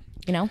 Yeah.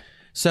 You know?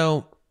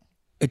 So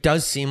it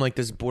does seem like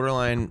this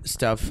borderline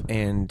stuff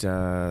and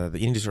the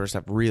eating disorder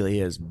stuff really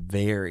is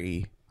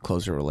very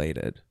closely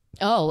related.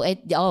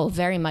 Oh,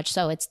 very much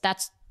so.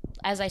 That's,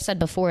 as I said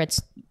before,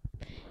 it's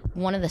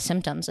one of the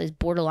symptoms is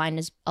borderline.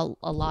 Is a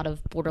lot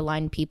of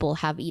borderline people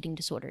have eating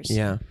disorders.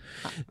 Yeah.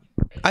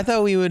 I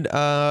thought we would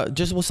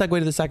we'll segue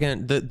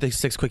to the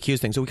 6 quick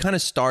cues thing. So we kind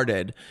of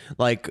started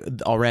like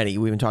already.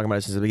 We've been talking about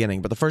it since the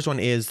beginning, but the first one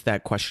is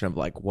that question of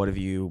like, what have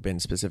you been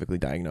specifically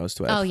diagnosed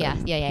with? Oh yeah.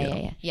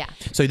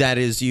 So that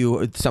is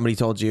somebody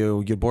told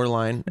you you're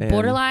borderline.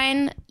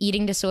 Borderline,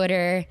 eating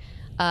disorder,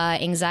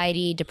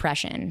 anxiety,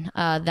 depression.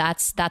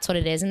 That's what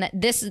it is. And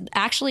this is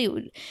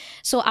actually,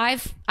 so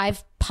I've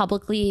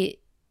publicly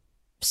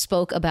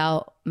spoke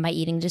about my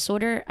eating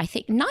disorder. I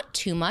think not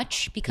too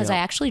much, because I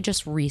actually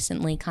just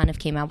recently kind of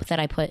came out with it.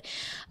 I put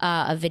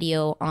a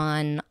video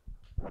on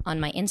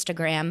my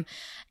Instagram,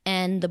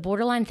 and the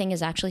borderline thing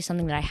is actually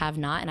something that I have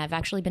not, and I've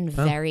actually been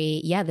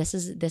this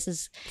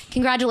is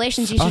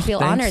congratulations. You should feel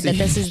honored that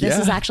this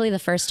is actually the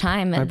first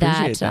time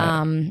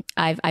that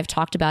I've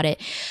talked about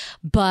it.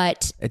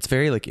 But it's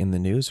very like in the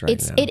news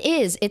right now. It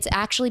is. It's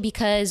actually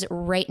because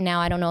right now,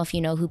 I don't know if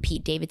you know who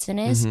Pete Davidson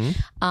is.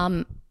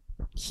 Mm-hmm.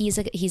 He's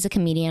a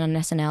comedian on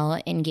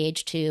SNL,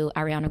 engaged to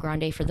Ariana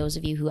Grande. For those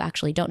of you who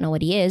actually don't know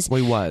what he is,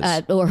 well, he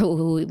was,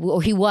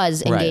 or he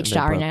was engaged to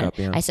Ariana. Up,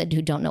 yeah. I said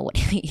who don't know what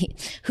he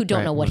is,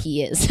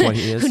 what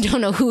he is, who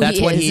don't know who that's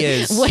he what is.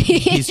 He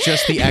is. He's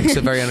just the ex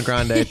of Ariana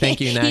Grande. Thank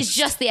you. Next. He's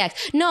just the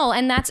ex. No,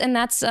 and that's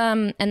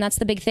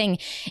the big thing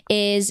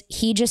is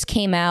he just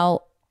came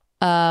out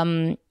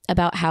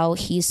about how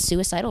he's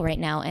suicidal right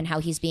now and how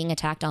he's being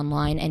attacked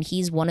online, and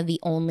he's one of the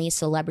only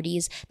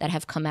celebrities that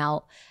have come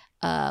out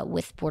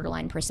with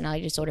borderline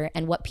personality disorder.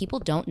 And what people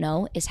don't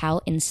know is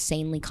how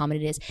insanely common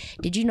it is.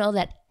 Did you know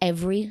that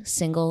every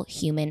single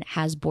human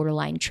has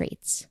borderline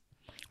traits?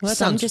 Well,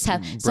 some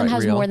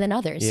has more than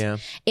others. Yeah.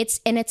 It's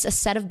a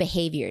set of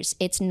behaviors.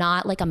 It's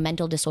not like a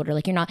mental disorder.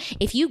 Like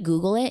if you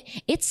Google it,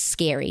 it's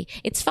scary.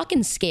 It's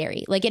fucking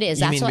scary. Like it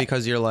is. You mean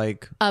because you're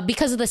like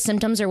because of the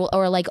symptoms or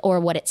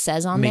what it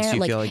says on makes there. You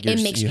like feel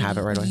like you have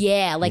it right away.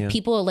 Yeah. Like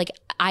people like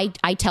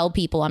I tell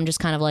people, I'm just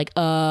kind of like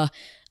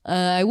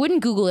I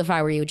wouldn't Google if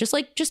I were you.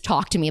 Just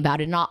talk to me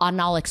about it,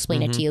 and I'll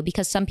explain it to you,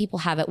 because some people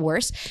have it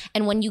worse.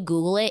 And when you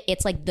Google it,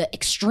 it's like the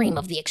extreme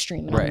of the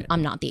extreme, and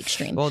I'm not the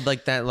extreme. Well,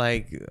 like that,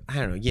 like I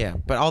don't know, yeah,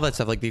 but all that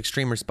stuff, like the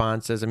extreme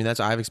responses. I mean, that's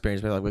what I've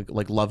experienced,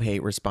 like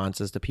love-hate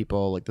responses to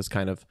people, like this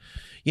kind of,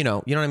 you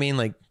know what I mean?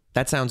 Like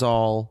that sounds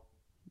all.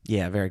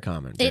 Yeah, very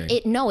common.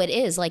 It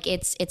is like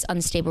it's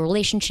unstable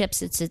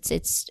relationships.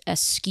 It's a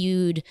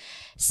skewed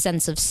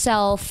sense of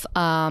self.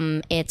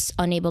 It's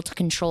unable to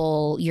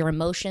control your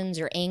emotions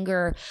or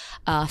anger,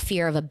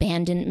 fear of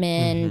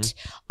abandonment,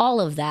 all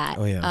of that.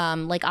 Oh, yeah.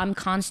 Like I'm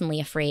constantly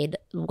afraid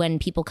when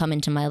people come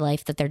into my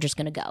life that they're just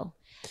gonna go.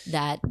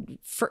 That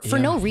for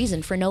no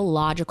reason, for no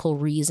logical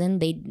reason,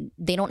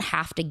 they don't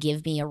have to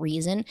give me a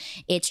reason.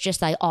 It's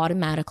just I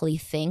automatically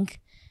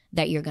think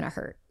that you're going to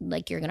hurt.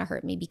 Like you're going to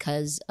hurt me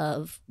because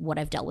of what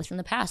I've dealt with in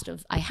the past.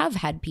 I have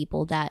had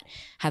people that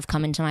have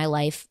come into my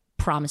life,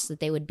 promised that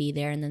they would be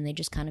there, and then they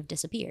just kind of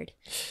disappeared.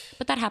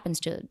 But that happens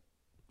to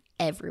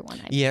everyone.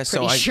 But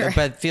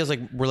it feels like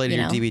related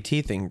to your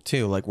DBT thing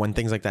too. Like when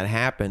things like that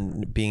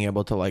happen, being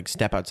able to like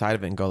step outside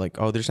of it and go like,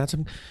 oh, there's not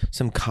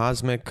some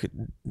cosmic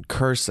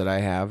curse that I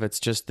have. It's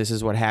just, this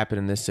is what happened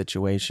in this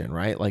situation.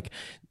 Right. Like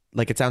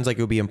it sounds like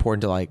it would be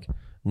important to like,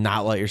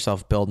 not let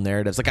yourself build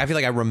narratives. Like I feel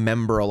like I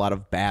remember a lot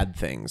of bad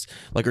things,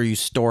 like, or you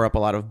store up a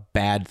lot of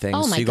bad things.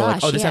 Oh my so you go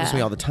gosh, like, oh, this happens to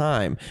me all the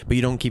time, but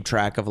you don't keep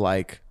track of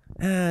like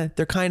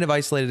they're kind of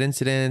isolated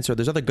incidents, or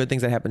there's other good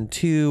things that happen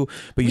too,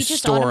 but we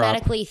just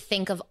automatically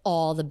think of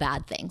all the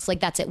bad things. Like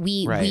that's it.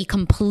 We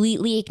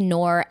completely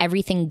ignore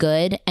everything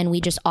good, and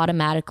we just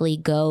automatically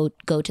go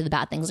to the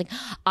bad things. Like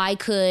I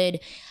could,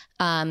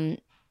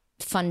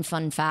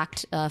 fun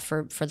fact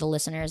for the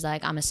listeners,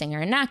 like I'm a singer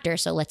and actor.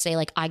 So let's say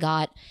like I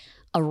got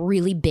a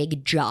really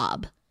big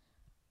job,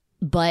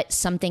 but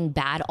something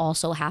bad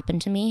also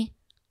happened to me.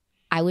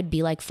 I would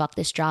be like, fuck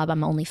this job.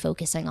 I'm only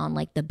focusing on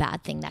like the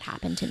bad thing that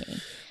happened to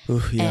me.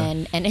 Ooh, yeah.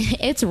 And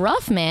it's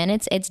rough, man.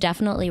 It's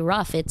definitely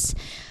rough. It's,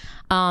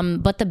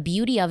 but the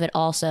beauty of it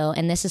also,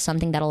 and this is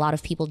something that a lot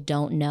of people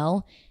don't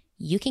know,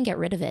 you can get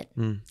rid of it.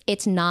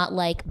 It's not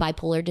like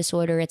bipolar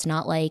disorder. It's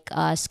not like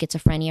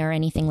schizophrenia or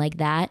anything like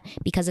that,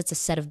 because it's a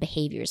set of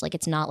behaviors. Like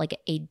it's not like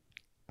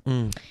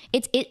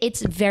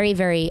it's very,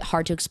 very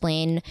hard to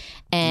explain.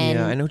 And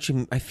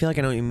yeah, I feel like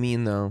I know what you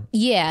mean though.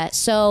 Yeah.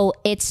 So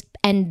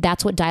and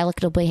that's what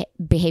dialectical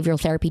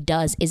behavioral therapy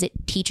does, is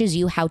it teaches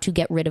you how to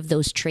get rid of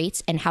those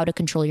traits and how to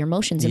control your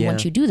emotions. And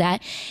once you do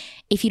that,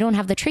 if you don't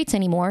have the traits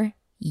anymore,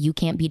 you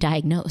can't be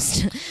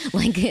diagnosed.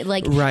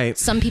 like right.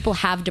 Some people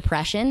have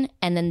depression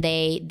and then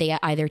they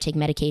either take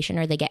medication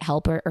or they get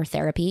help or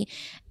therapy,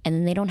 and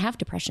then they don't have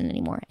depression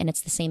anymore. And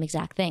it's the same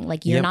exact thing.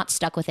 Like you're not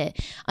stuck with it.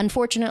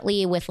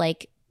 Unfortunately, with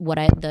like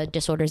the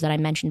disorders that I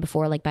mentioned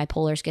before, like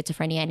bipolar,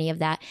 schizophrenia, any of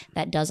that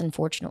does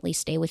unfortunately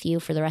stay with you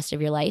for the rest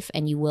of your life,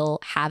 and you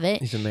will have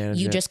it.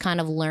 You just kind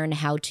of learn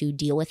how to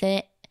deal with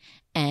it,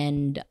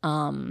 and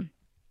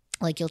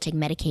like you'll take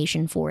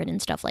medication for it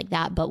and stuff like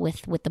that. But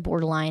with the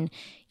borderline,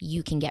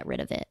 you can get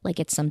rid of it. Like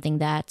it's something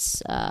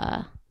that's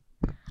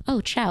oh,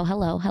 ciao,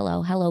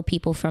 hello,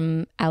 people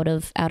from out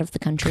of the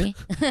country.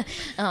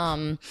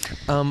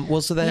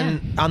 Well, so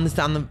then on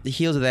the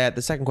heels of that,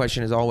 the second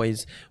question is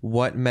always,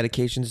 what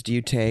medications do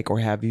you take or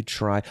have you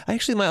tried?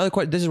 Actually, my other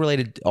question, this is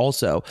related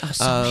also.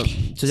 So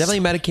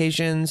definitely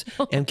medications.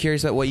 I'm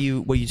curious about what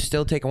you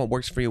still take and what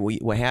works for you,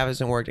 what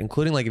hasn't worked,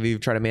 including like if you've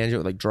tried to manage it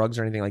with like drugs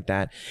or anything like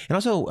that. And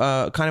also,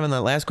 kind of on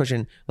that last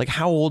question, like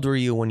how old were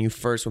you when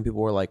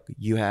people were like,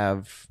 you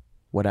have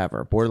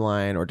whatever,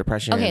 borderline or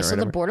depression? Okay, or so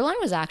whatever? The borderline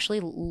was actually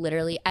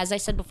literally, as I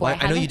said before, well,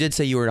 I know you did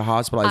say you were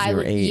hospitalized when you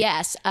were 8.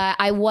 Yes,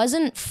 I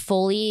wasn't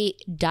fully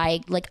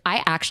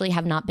I actually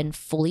have not been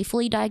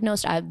fully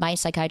diagnosed. My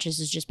psychiatrist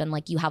has just been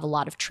like, you have a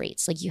lot of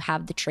traits. Like you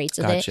have the traits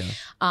of it.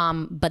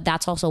 But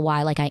that's also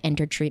why like I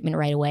entered treatment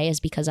right away, is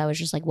because I was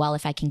just like, well,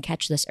 if I can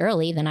catch this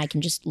early, then I can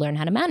just learn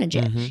how to manage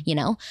it, you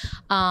know?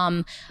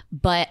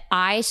 But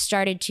I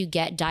started to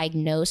get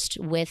diagnosed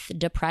with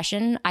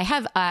depression. I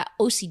have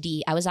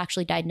OCD. I was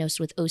actually diagnosed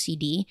with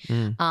OCD.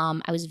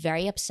 I was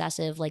very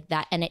obsessive like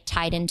that, and it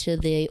tied into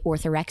the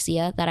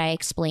orthorexia that I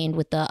explained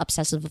with the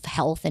obsessive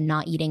health and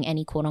not eating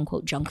any quote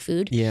unquote junk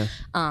food. Yeah.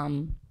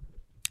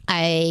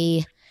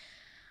 I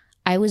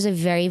was a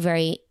very,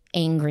 very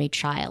angry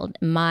child.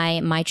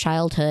 My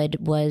childhood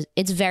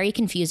it's very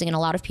confusing, and a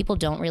lot of people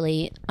don't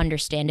really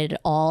understand it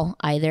at all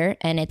either,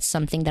 and it's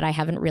something that I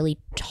haven't really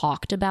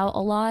talked about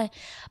a lot.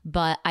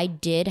 But I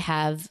did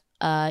have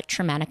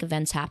traumatic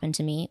events happen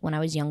to me when I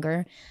was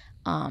younger.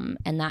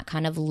 And that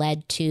kind of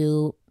led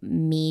to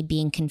me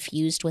being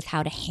confused with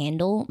how to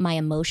handle my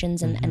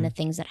emotions and the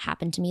things that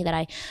happened to me,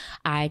 that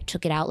I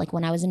took it out like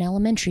when I was in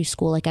elementary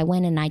school. Like I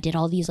went and I did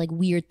all these like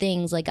weird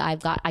things. Like I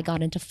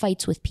got into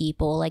fights with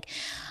people. Like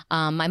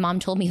my mom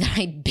told me that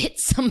I bit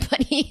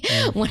somebody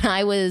when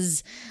I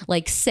was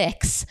like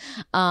 6.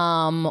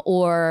 I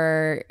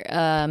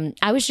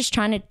was just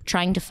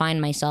trying to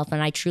find myself,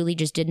 and I truly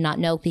just did not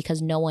know,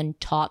 because no one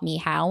taught me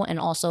how. And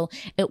also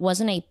it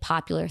wasn't a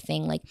popular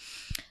thing. Like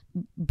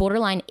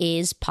borderline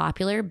is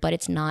popular, but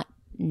it's not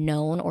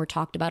known or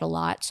talked about a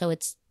lot.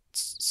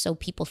 So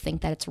people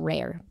think that it's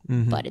rare,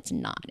 but it's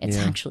not. It's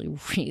actually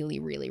really,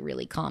 really,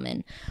 really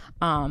common.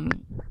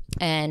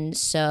 And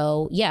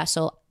so,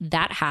 so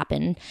that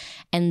happened.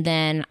 And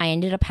then I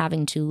ended up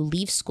having to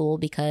leave school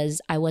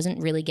because I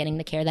wasn't really getting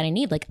the care that I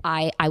need. Like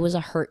I was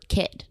a hurt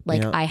kid.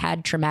 Like I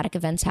had traumatic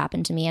events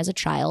happen to me as a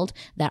child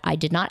that I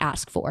did not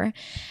ask for.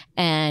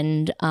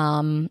 And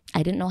I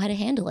didn't know how to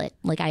handle it.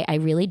 Like I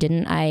really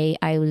didn't. I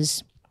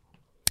was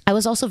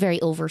also very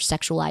over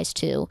sexualized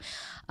too.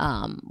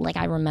 Like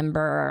I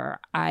remember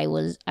I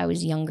was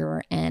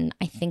younger, and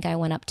I think I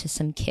went up to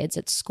some kids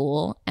at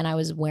school, and I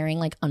was wearing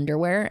like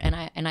underwear, and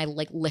I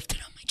like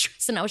lifted up my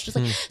dress, and I was just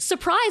like,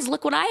 surprise,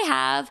 look what I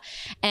have.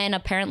 And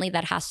apparently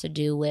that has to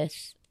do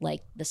with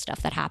like the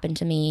stuff that happened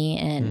to me.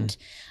 And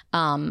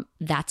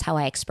that's how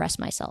I expressed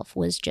myself,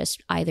 was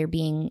just either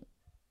being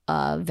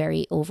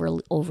very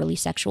overly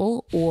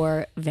sexual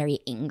or very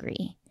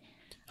angry.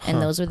 And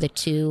those were the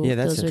two. Yeah,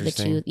 that's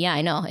interesting. Yeah,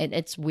 I know.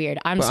 It's weird.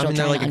 I'm still trying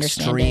to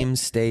understand it. Extreme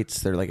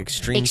states. They're like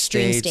extreme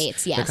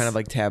states. Yes. They're kind of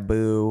like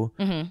taboo.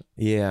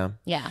 Yeah.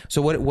 Yeah.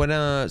 So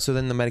so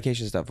then the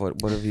medication stuff, what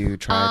have you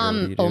tried? Or what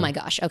do you do? Oh my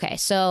gosh. Okay.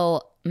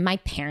 So my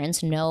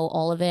parents know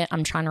all of it.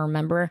 I'm trying to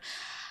remember.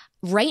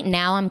 Right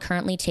now, I'm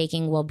currently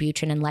taking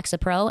Wellbutrin and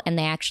Lexapro, and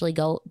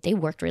they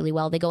worked really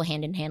well. They go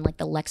hand in hand. Like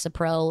the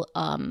Lexapro,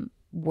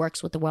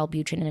 works with the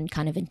Wellbutrin and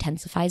kind of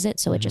intensifies it.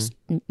 So it just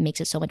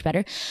makes it so much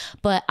better.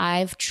 But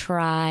I've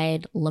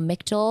tried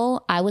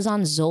Lamictal. I was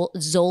on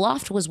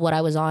Zoloft was what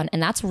I was on.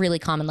 And that's really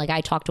common. Like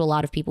I talk to a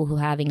lot of people who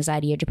have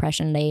anxiety or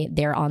depression.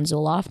 They're on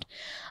Zoloft.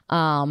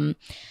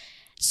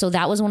 So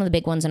that was one of the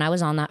big ones. And I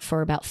was on that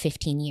for about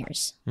 15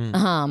 years.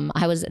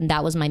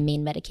 That was my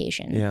main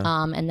medication. Yeah.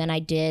 And then I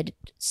did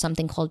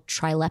something called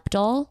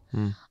Trileptal.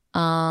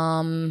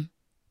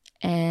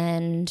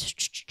 And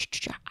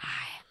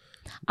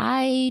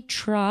I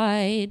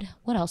tried,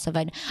 what else have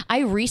I done? I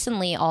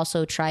recently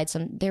also tried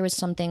there was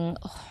something,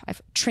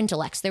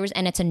 Trintalex.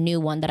 And it's a new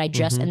one that I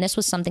just, and this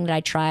was something that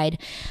I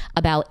tried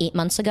about 8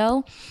 months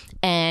ago,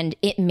 and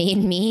it made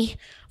me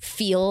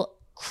feel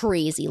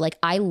crazy. Like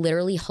I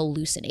literally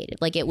hallucinated.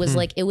 Like it was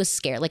like, it was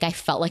scary. Like I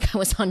felt like I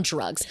was on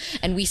drugs,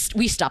 and we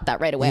stopped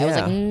that right away. I was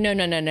like,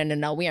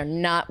 no, we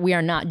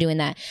are not doing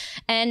that.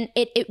 And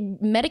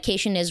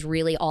medication is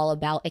really all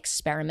about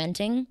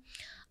experimenting.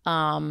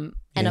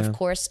 And of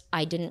course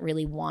I didn't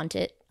really want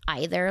it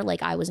either.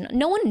 Like I was,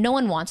 no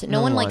one wants it.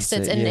 No one like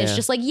sits and it's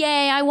just like,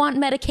 yay, I want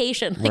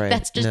medication. Like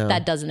that's just,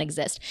 that doesn't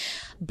exist.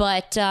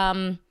 But,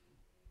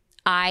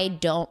 I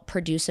don't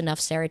produce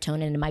enough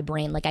serotonin in my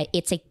brain. Like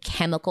it's a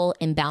chemical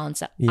imbalance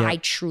that I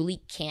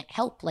truly can't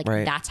help. Like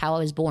that's how I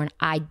was born.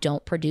 I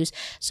don't produce.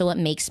 So it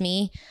makes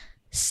me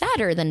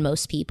sadder than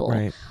most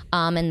people.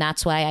 And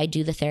that's why I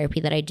do the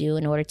therapy that I do,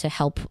 in order to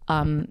help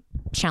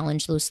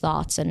challenge those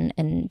thoughts and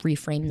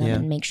reframe them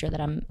and make sure that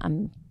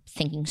I'm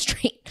thinking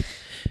straight.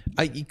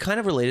 You kind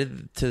of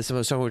related to some of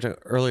the stuff we were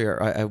talking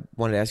earlier. I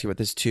wanted to ask you about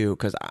this too,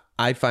 because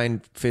I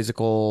find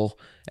physical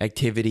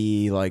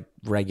activity like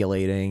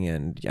regulating,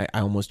 and I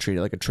almost treat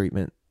it like a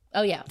treatment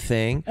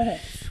thing.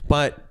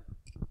 But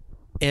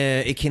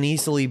it can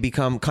easily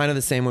become kind of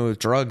the same way with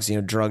drugs. You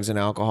know, drugs and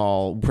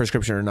alcohol,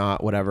 prescription or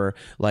not, whatever,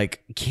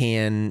 like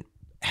can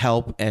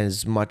help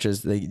as much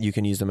as you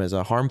can use them as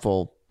a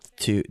harmful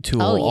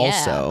tool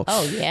also.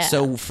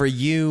 So for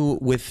you,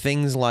 with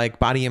things like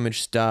body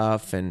image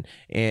stuff and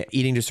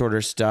eating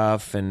disorder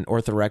stuff and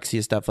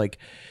orthorexia stuff, like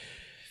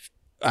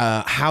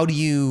how do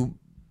you,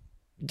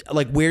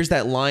 like, where's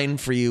that line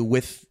for you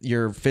with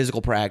your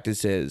physical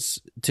practices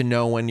to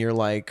know when you're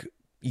like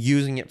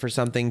using it for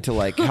something to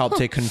like help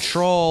take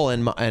control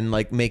and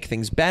like make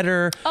things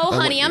better?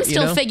 Honey, I'm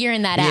still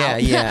figuring that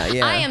out. Yeah.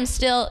 I am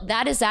still,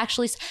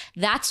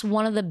 that's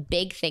one of the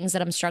big things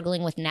that I'm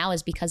struggling with now,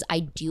 is because I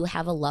do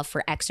have a love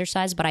for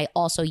exercise, but I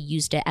also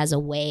used it as a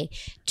way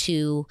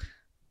to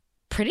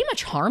pretty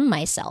much harm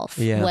myself.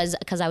 Was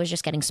because I was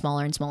just getting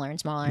smaller and smaller and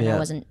smaller, and I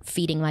wasn't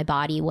feeding my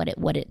body when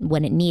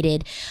it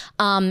needed.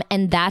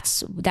 And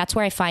that's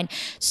where I find.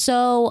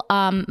 So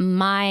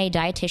my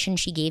dietitian,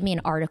 she gave me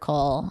an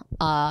article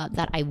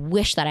that I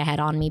wish that I had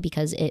on me,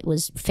 because it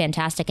was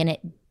fantastic, and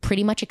it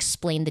pretty much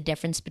explained the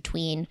difference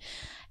between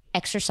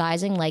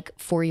exercising like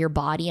for your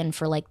body and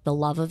for like the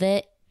love of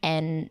it,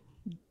 and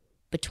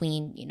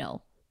between, you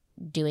know,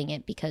 doing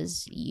it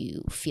because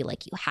you feel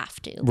like you have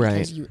to,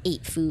 because you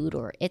ate food,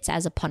 or it's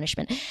as a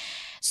punishment.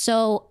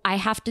 So I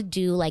have to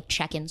do like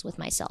check-ins with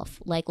myself.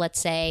 Like, let's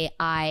say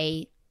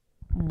I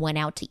went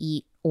out to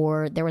eat,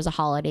 or there was a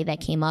holiday that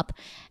came up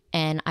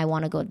and I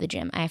want to go to the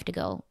gym. I have to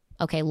go,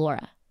 okay,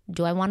 Laura,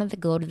 do I want to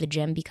go to the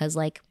gym because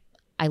like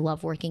I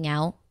love working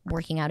out?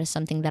 Working out is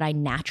something that I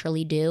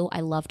naturally do. I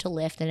love to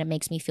lift and it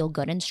makes me feel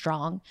good and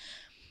strong.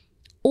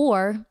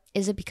 Or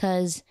is it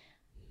because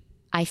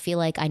I feel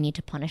like I need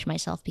to punish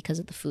myself because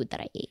of the food that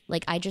I ate?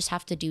 Like, I just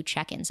have to do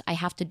check-ins. I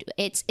have to do,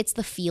 it's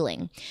the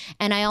feeling.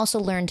 And I also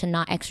learned to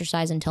not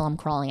exercise until I'm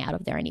crawling out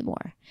of there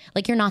anymore.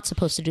 Like, you're not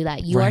supposed to do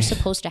that. You are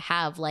supposed to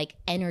have like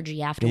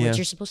energy afterwards.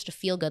 You're supposed to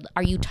feel good.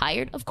 Are you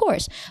tired? Of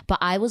course. But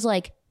I was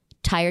like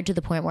tired to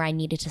the point where I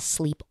needed to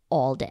sleep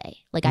all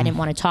day. Like, I didn't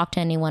want to talk to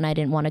anyone. I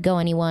didn't want to go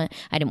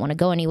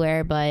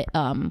anywhere, but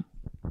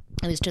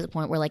it was to the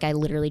point where like I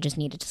literally just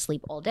needed to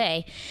sleep all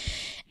day.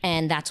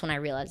 And that's when I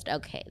realized,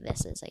 okay,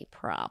 this is a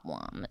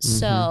problem.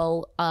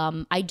 So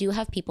I do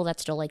have people that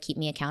still like keep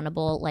me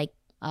accountable. Like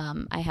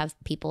I have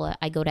people,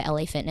 I go to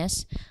LA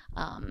Fitness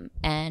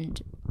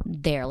and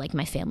they're like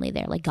my family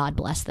there. Like, God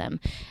bless them.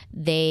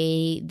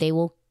 They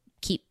will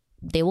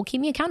keep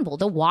me accountable.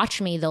 They'll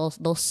watch me.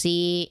 They'll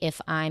see if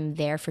I'm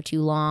there for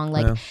too long.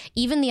 Like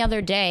even the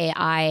other day,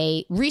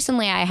 I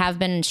have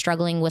been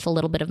struggling with a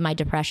little bit of my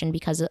depression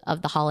because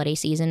of the holiday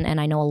season. And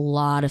I know a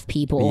lot of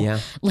people,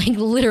 like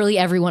literally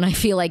everyone I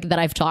feel like that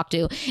I've talked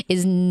to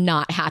is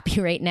not happy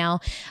right now.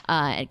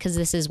 Cause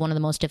this is one of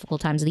the most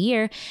difficult times of the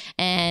year.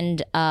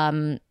 And,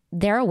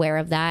 they're aware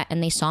of that,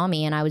 and they saw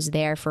me, and I was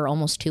there for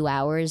almost 2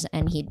 hours,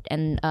 and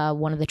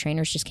one of the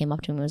trainers just came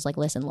up to me and was like,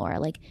 listen, Laura,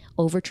 like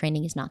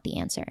overtraining is not the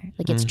answer.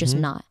 Like, it's just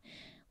not.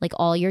 Like,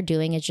 all you're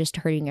doing is just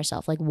hurting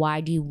yourself. Like, why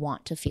do you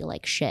want to feel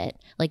like shit?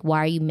 Like, why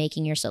are you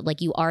making yourself,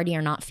 like, you already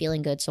are not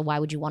feeling good, so why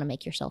would you want to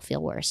make yourself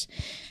feel worse?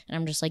 And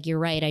I'm just like, you're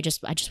right. I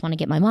just want to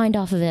get my mind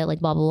off of it,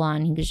 like, blah, blah, blah.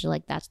 And he was just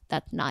like, that's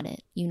not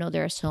it. You know,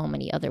 there are so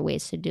many other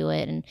ways to do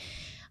it. And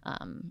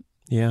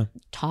Yeah.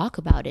 talk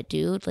about it,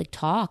 dude. Like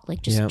talk,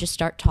 like just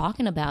start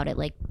talking about it.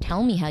 Like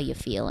tell me how you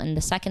feel. And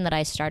the second that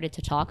I started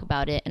to talk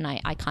about it and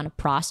I kind of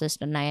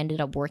processed and I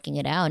ended up working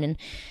it out and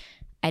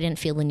I didn't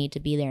feel the need to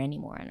be there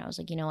anymore. And I was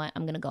like, you know what?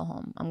 I'm going to go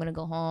home.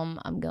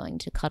 I'm going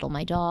to cuddle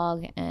my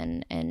dog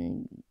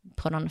and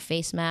put on a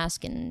face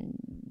mask and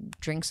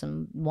drink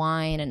some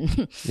wine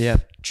and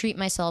treat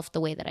myself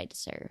the way that I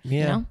deserve. Yeah.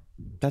 You know?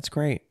 That's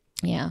great.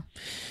 Yeah.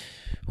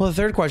 Well, the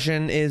third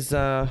question is,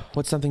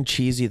 what's something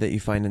cheesy that you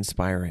find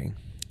inspiring?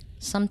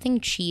 Something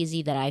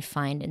cheesy that I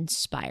find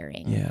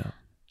inspiring. Yeah.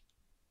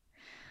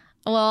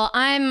 Well,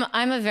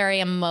 I'm a very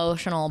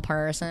emotional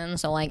person,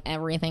 so like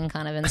everything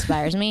kind of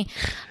inspires me.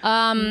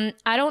 I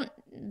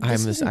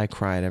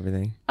cry at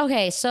everything.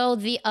 Okay, so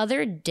the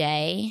other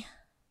day,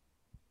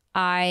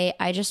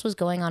 I just was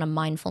going on a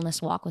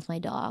mindfulness walk with my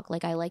dog.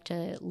 Like I like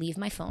to leave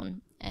my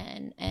phone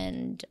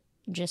and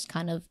just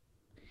kind of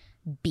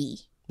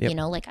be. Yep. You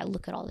know, like I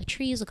look at all the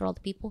trees, look at all the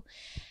people.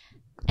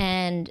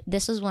 And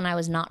this is when I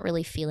was not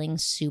really feeling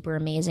super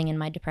amazing and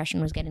my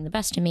depression was getting the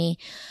best of me.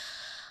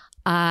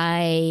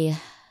 I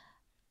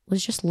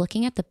was just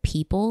looking at the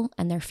people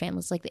and their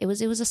families. Like it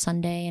was a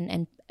Sunday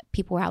and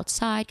people were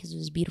outside because it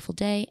was a beautiful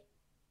day.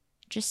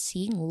 Just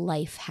seeing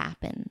life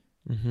happen.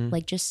 Mm-hmm.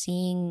 Like just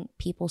seeing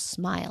people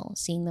smile,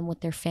 seeing them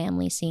with their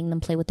family, seeing them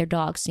play with their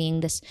dogs,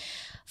 seeing this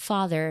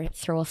father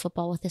throw a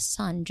football with his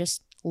son,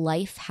 just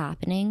life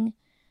happening.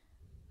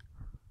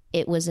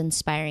 It was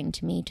inspiring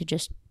to me to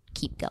just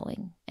keep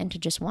going and to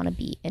just want to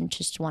be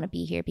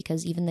here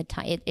because even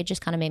it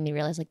just kind of made me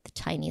realize like the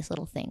tiniest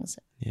little things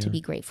to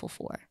be grateful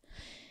for.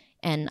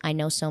 And I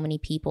know so many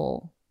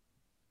people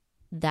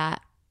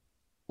that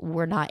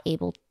were not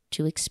able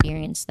to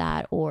experience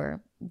that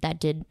or that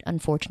did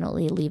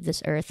unfortunately leave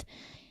this earth.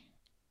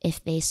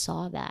 If they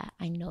saw that,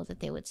 I know that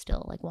they would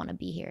still like want to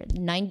be here.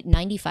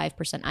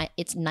 95%,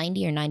 it's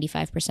 90 or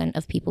 95%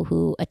 of people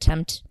who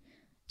attempt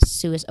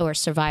suicide or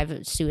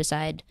survive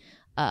suicide,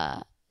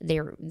 they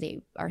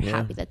are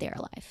happy that they are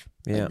alive.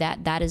 Yeah.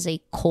 Like that is a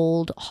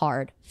cold,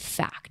 hard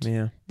fact.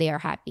 Yeah. They are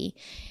happy.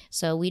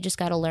 So we just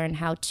got to learn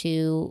how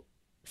to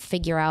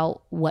figure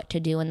out what to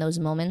do in those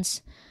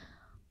moments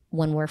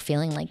when we're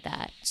feeling like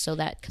that, so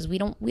that because we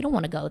don't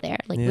want to go there,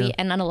 like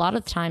and a lot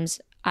of times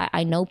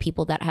I know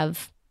people that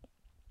have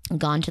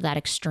gone to that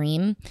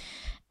extreme,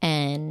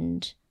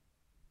 and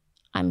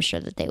I'm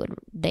sure that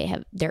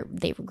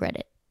they regret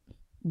it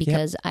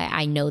because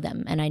I know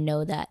them and I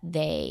know that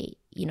they,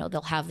 you know,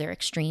 they'll have their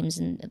extremes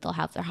and they'll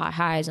have their high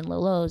highs and low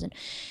lows, and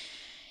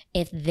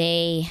if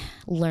they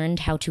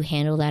learned how to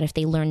handle that, if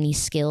they learn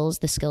these skills,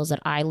 the skills that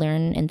I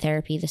learn in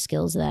therapy, the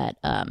skills that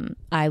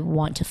I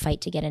want to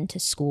fight to get into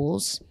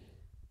schools,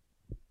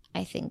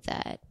 I think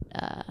that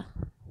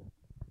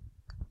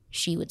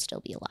she would still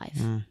be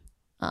alive.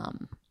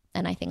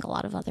 And I think a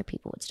lot of other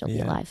people would still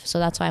be alive. So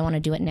that's why I want to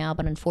do it now.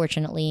 But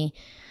unfortunately,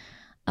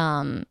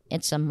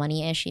 it's a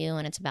money issue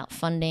and it's about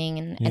funding.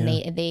 And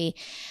they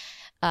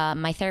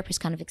my therapist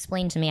kind of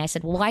explained to me, I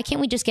said, well, why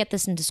can't we just get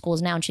this into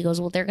schools now? And she goes,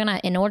 well,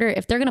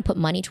 if they're gonna put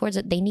money towards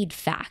it, they need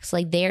facts.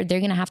 Like they're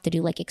gonna have to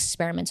do like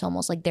experiments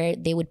almost. Like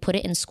they would put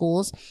it in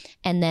schools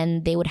and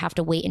then they would have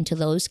to wait until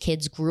those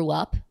kids grew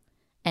up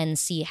and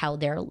see how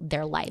their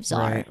lives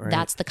are. Right.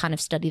 That's the kind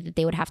of study that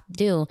they would have to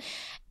do.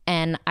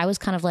 And I was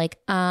kind of like,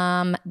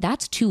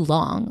 that's too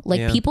long.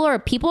 Like people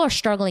are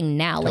struggling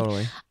now.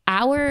 Totally.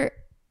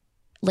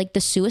 Like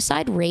the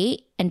suicide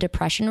rate and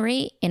depression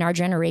rate in our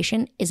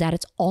generation is at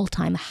its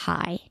all-time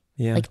high.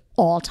 Yeah. Like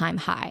all-time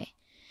high.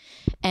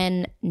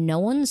 And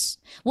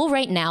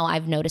right now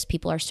I've noticed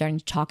people are starting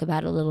to talk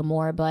about it a little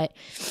more, but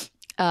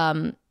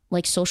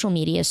like social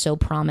media is so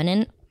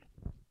prominent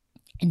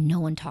and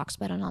no one talks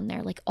about it on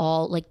there.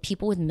 Like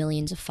people with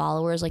millions of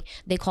followers, like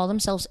they call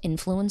themselves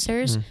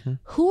influencers. Mm-hmm.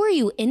 Who are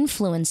you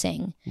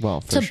influencing?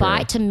 Well,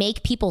 to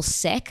make people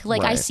sick?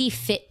 Like I see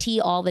fit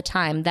tea all the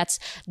time. That's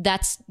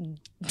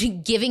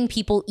giving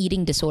people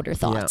eating disorder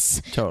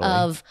thoughts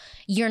of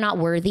you're not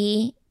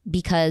worthy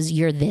because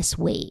you're this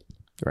weight.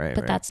 Right.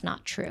 But that's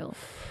not true.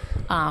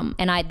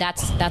 And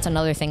that's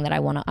another thing that I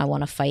want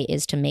to fight,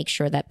 is to make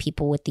sure that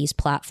people with these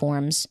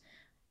platforms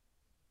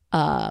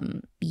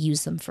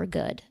use them for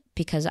good.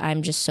 Because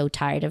I'm just so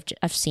tired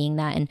of seeing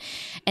that.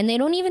 And they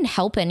don't even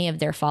help any of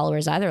their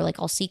followers either. Like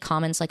I'll see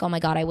comments like, oh my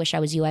God, I wish I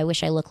was you. I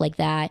wish I looked like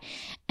that.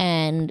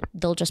 And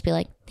they'll just be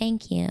like,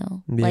 thank you.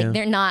 Yeah. Like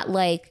they're not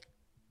like,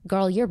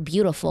 girl, you're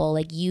beautiful.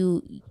 Like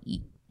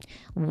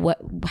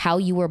how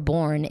you were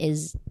born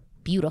is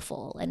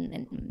beautiful.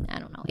 And I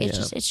don't know.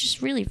 It's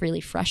just really,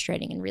 really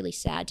frustrating and really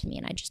sad to me.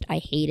 And I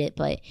hate it.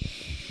 But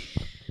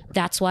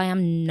that's why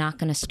I'm not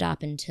going to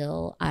stop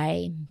until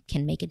I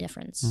can make a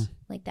difference.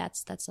 Like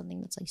that's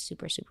something that's like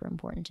super, super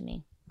important to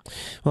me.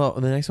 Well,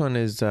 the next one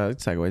is it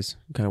segues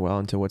kind of well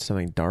into what's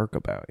something dark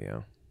about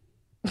you.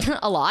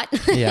 A lot.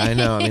 Yeah, I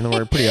know. I mean,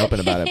 we're pretty open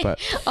about it, but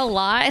a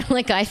lot.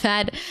 Like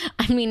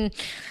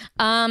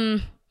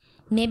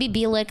Maybe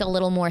be like a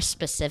little more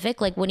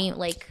specic. Like, what do you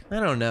like? I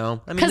don't know.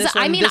 I mean, because this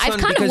one, I've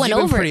kind of went you've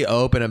been over pretty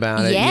open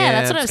about it. Yeah,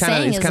 that's what I'm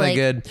saying. It's kind of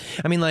good.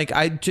 I mean, like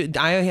I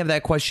have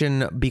that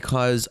question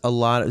because a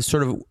lot of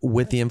sort of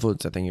with the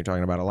influencer thing you're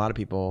talking about, a lot of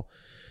people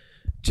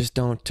just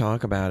don't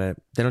talk about it.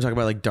 They don't talk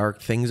about like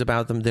dark things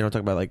about them. They don't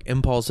talk about like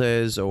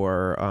impulses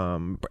or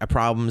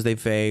problems they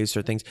face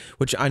or things,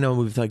 which I know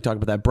we've like talked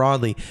about that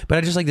broadly, but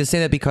I just like to say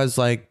that because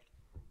like,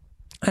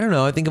 I don't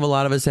know. I think of a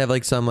lot of us have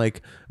like some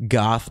like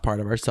goth part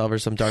of ourselves or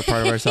some dark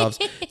part of ourselves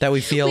that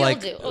we feel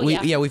like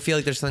we feel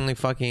like there's something like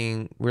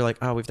fucking, we're like,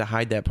 oh, we have to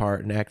hide that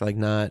part and act like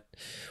not.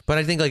 But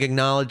I think like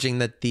acknowledging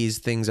that these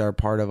things are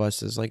part of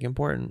us is like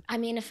important. I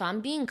mean, if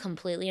I'm being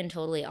completely and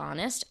totally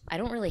honest, I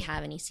don't really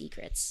have any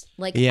secrets.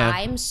 Like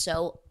I'm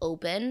so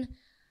open.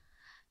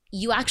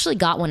 You actually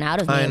got one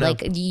out of me.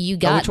 Like you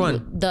got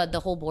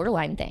the whole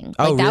borderline thing.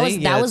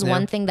 Like that was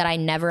one thing that I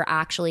never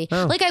actually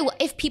like.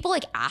 If people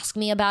like ask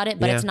me about it,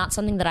 but it's not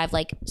something that I've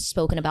like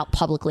spoken about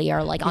publicly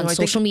or like on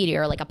social media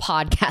or like a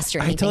podcast or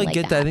anything. I totally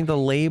get that. I think the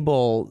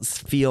label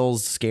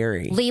feels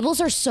scary.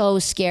 Labels are so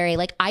scary.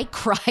 Like I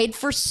cried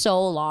for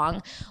so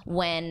long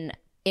when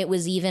it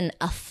was even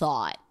a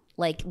thought.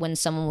 Like when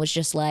someone was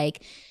just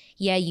like,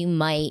 "Yeah, you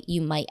might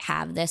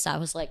have this." I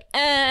was like,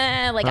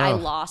 I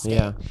lost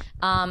it.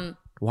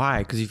 Why?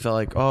 Because you felt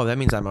like, oh, that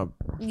means I'm a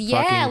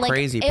fucking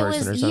crazy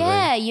person or something.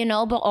 Yeah, you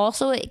know, but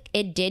also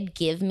it did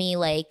give me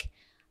like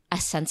a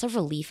sense of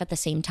relief at the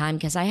same time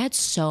because I had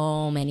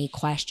so many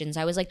questions.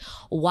 I was like,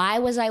 why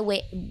was I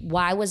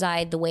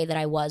the way that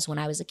I was when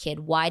I was a kid?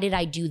 Why did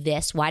I do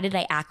this? Why did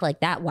I act like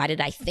that? Why did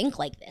I think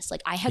like this?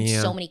 Like I had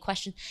so many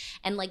questions.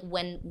 And like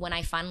when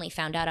I finally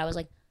found out, I was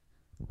like,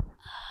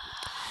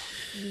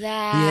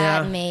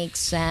 that makes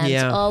sense.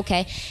 Yeah.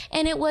 Okay.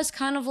 And it was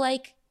kind of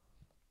like,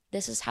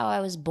 this is how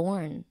I was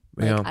born,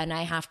 and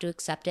I have to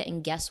accept it.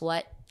 And guess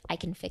what? I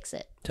can fix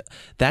it.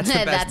 That's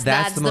the best.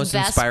 that's the most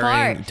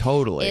inspiring. Part,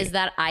 totally, is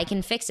that I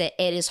can fix it.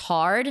 It is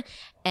hard,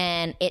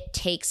 and it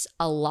takes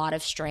a lot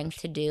of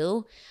strength to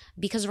do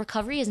because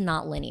recovery is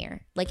not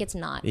linear. Like it's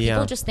not.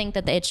 People just think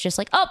that it's just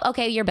like, oh,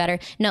 okay, you're better.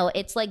 No,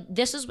 it's like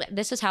this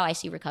is how I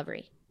see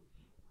recovery.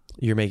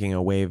 You're making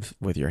a wave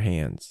with your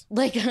hands,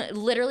 like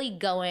literally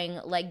going,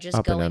 like just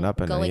up going and up,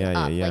 going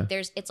up. Like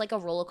it's like a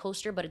roller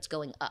coaster, but it's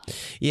going up.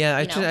 Yeah,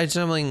 I just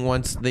something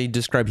once they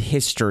described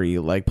history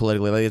like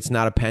politically, like it's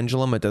not a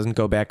pendulum. It doesn't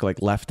go back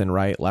like left and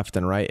right.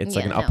 It's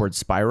like an upward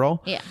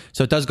spiral. Yeah,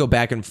 so it does go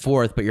back and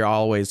forth, but you're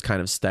always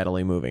kind of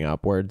steadily moving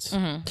upwards.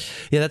 Mm-hmm.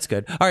 Yeah, that's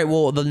good. All right,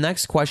 well, the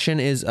next question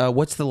is,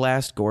 what's the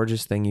last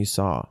gorgeous thing you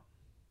saw?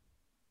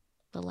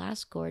 The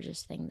last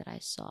gorgeous thing that I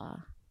saw.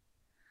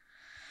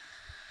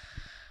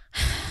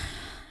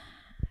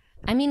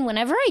 I mean,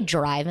 whenever I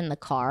drive in the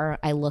car,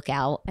 I look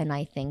out and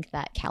I think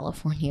that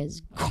California is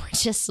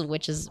gorgeous,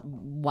 which is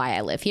why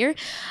I live here.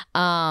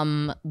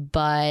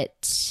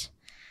 But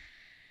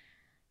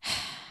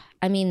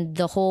I mean,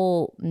 the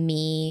whole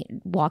me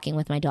walking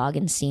with my dog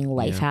and seeing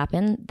life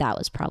happen, that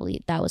was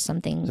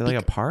something. Is it like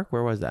a park?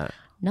 Where was that?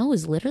 No, it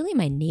was literally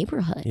my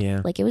neighborhood.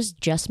 Yeah. Like it was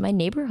just my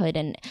neighborhood.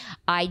 And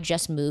I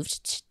just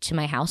moved to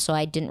my house, so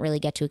I didn't really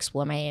get to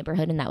explore my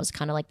neighborhood. And that was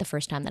kind of like the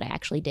first time that I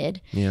actually did.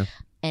 Yeah.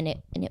 And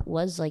it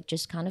was like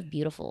just kind of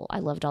beautiful. I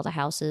loved all the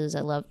houses. I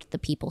loved the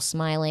people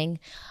smiling.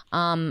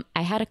 I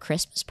had a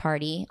Christmas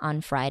party on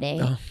Friday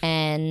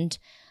and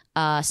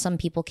some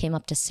people came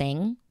up to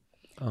sing.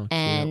 Oh,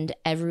 and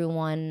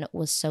everyone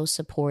was so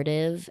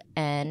supportive,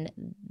 and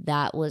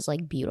that was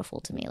like beautiful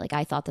to me. Like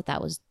I thought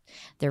that was,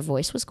 their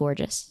voice was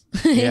gorgeous.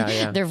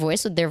 Yeah. Their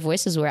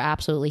voices were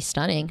absolutely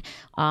stunning.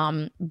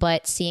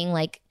 But seeing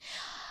like,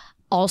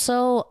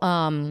 also,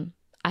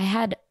 I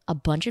had a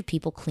bunch of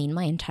people clean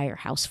my entire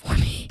house for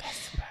me.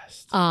 That's the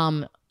best.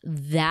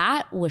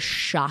 That was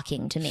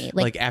shocking to me.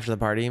 Like after the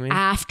party, you mean?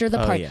 After the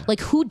party. Yeah.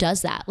 Like who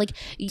does that? Like,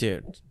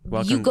 dude,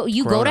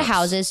 you go to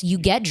houses, you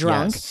get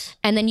drunk,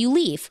 and then you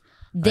leave.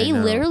 They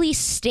literally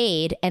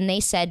stayed and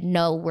they said,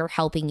 no, we're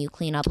helping you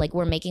clean up. Like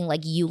we're making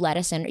like you let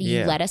us in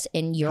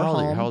your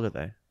home. How old are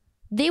they?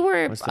 They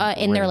were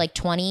in their like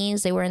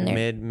 20s. They were in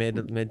their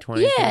mid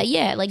 20s.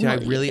 Yeah. Like dude, I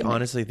really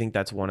honestly think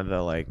that's one of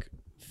the like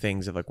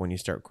things of like when you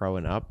start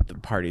growing up, the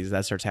parties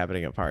that starts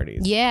happening at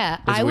parties.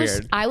 Yeah.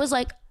 I was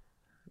like,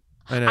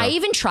 I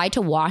even tried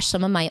to wash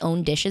some of my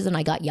own dishes and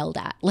I got yelled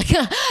at. Like,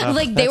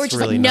 like they were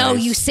just really like, no,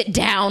 you sit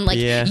down.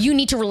 Like you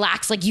need to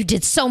relax. Like you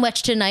did so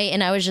much tonight.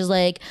 And I was just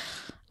like,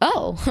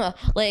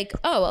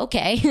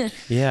 okay.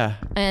 Yeah.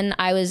 And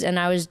I was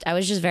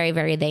just very,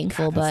 very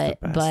thankful. God,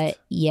 but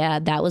yeah,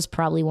 that was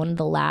probably one of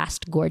the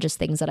last gorgeous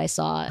things that I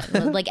saw.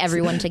 Like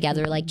everyone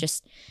together, like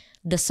just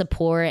the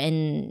support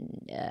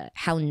and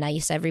how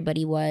nice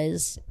everybody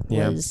was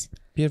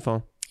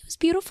beautiful. It was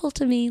beautiful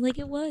to me. Like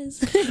it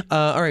was.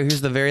 All right.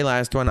 Here's the very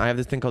last one. I have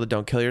this thing called the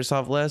Don't Kill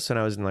Yourself list. When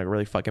I was in like a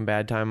really fucking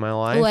bad time in my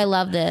life. Oh, I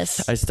love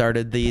this. I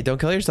started the Don't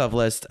Kill Yourself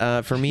list.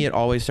 For me, it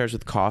always starts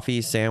with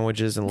coffee,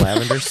 sandwiches, and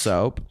lavender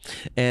soap.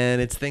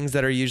 And it's things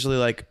that are usually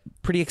like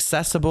pretty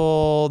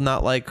accessible,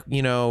 not like,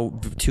 you know,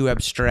 too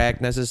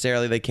abstract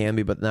necessarily. They can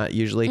be, but not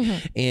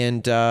usually.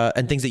 And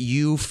things that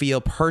you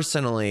feel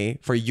personally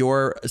for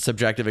your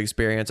subjective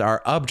experience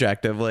are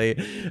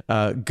objectively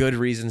good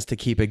reasons to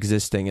keep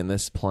existing in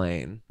this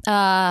plane.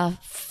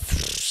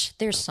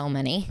 There's so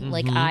many.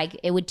 Like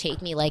it would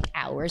take me like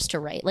hours to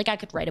write. Like I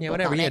could write a book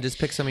whatever. on it. Just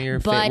pick some of your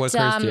But what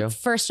occurs to you.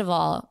 first of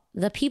all,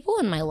 the people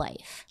in my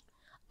life.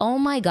 Oh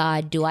my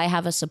God, do I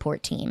have a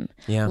support team?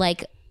 Yeah.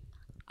 Like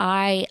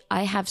I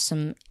have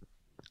some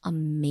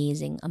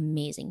amazing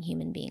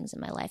human beings in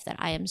my life that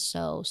I am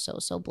so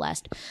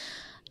blessed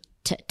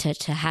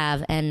to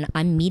have, and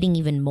I'm meeting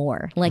even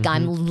more. Like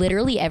I'm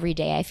literally every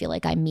day I feel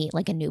like I meet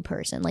like a new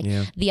person. Like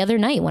the other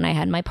night when I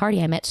had my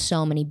party, I met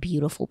so many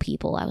beautiful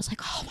people. I was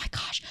like, oh my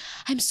gosh,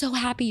 I'm so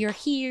happy you're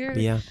here.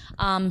 Yeah.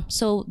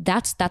 So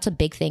that's a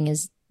big thing,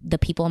 is the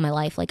people in my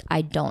life. Like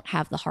I don't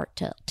have the heart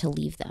to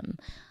leave them.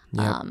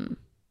 Yep.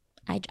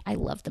 I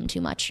love them too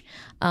much.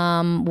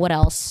 What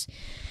else?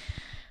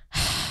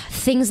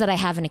 Things that I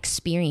haven't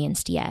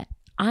experienced yet.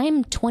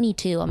 I'm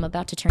 22. I'm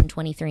about to turn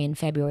 23 in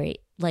February.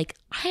 Like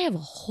I have a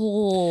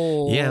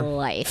whole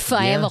life.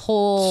 I have a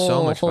whole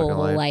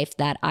life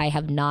that I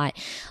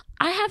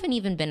haven't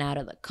even been out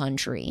of the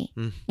country.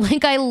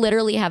 Like I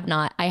literally have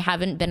not. I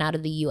haven't been out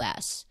of the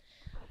US.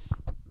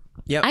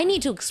 Yep. I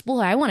need to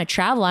explore. I want to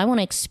travel. I want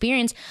to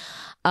experience.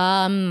 3,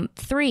 I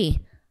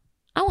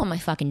want my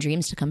fucking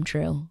dreams to come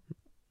true.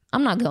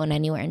 I'm not going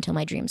anywhere until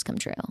my dreams come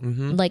true.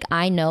 Like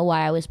I know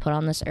why I was put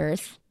on this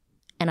earth,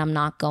 and I'm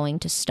not going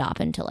to stop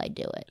until I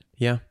do it.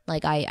 Yeah.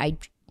 Like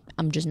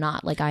I'm just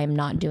not. Like I am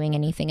not doing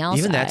anything else.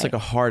 Even that's like a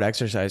hard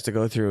exercise to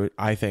go through,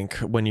 I think,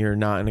 when you're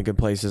not in a good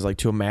place, is like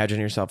to imagine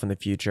yourself in the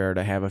future,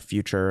 to have a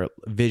future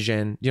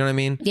vision. You know what I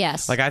mean?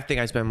 Yes. Like I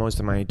think I spent most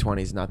of my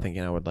 20s not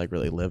thinking I would like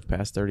really live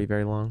past 30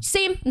 very long.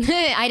 Same.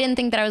 I didn't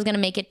think that I was going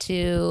to make it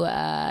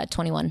to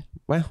 21.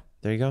 Well,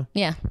 there you go.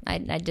 Yeah. I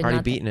did already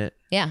not beating it.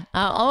 Yeah.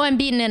 I'm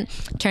beating it.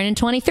 Turning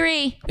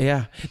 23.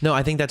 Yeah. No,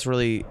 I think that's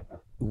really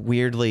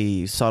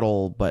weirdly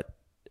subtle, but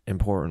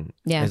important.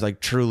 Yeah. It's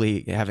like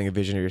truly having a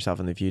vision of yourself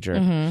in the future.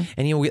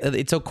 And you know,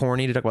 it's so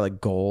corny to talk about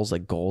like goals.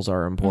 Like goals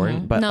are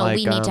important, but no, like,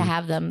 we need to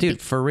have them, dude.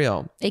 For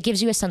real, it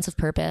gives you a sense of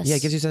purpose. Yeah,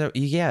 it gives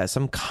you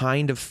some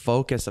kind of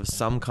focus of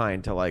some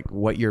kind to like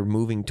what you're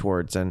moving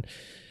towards. And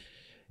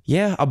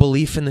yeah, a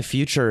belief in the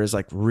future is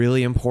like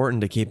really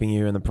important to keeping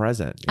you in the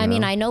present. I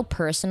mean, I know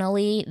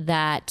personally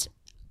that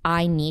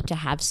I need to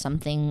have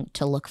something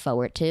to look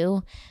forward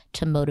to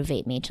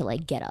motivate me to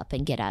like get up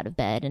and get out of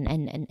bed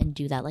and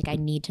do that. Like I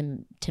need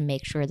to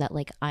make sure that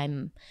like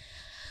I'm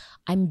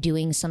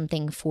doing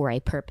something for a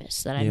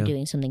purpose, that I'm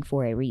doing something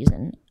for a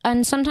reason.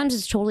 And sometimes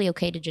it's totally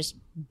okay to just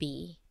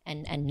be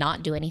and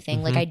not do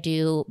anything. Like I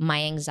do,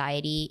 my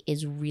anxiety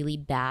is really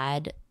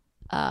bad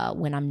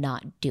when I'm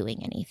not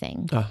doing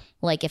anything.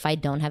 Like if I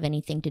don't have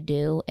anything to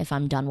do, if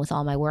I'm done with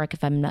all my work,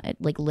 if I'm not,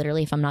 like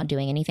literally if I'm not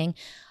doing anything,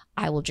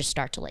 I will just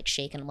start to like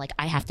shake, and like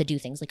I have to do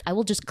things. Like I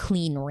will just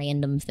clean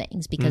random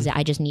things because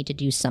I just need to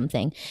do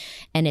something.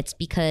 And it's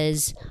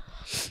because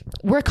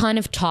we're kind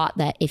of taught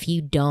that if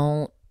you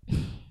don't,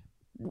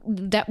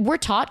 that we're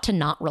taught to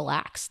not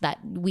relax, that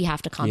we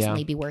have to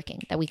constantly be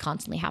working, that we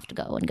constantly have to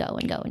go and go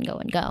and go and go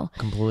and go.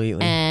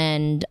 Completely.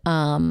 And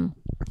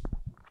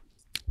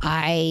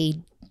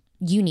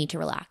you need to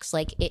relax.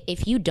 Like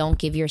if you don't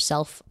give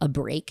yourself a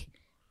break,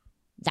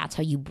 that's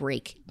how you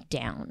break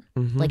down.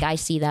 Like I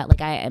see that,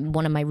 like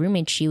one of my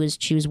roommates, she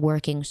was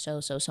working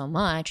so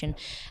much, and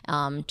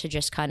to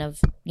just kind of,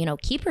 you know,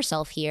 keep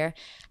herself here,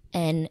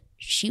 and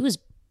she was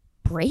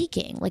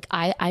breaking. Like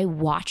I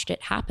watched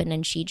it happen,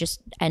 and she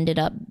just ended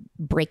up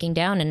breaking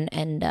down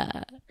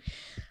and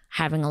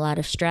having a lot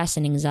of stress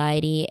and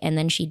anxiety, and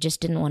then she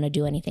just didn't want to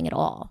do anything at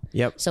all.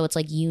 Yep. So it's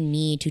like you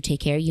need to take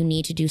care, you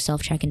need to do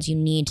self-check-ins, you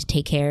need to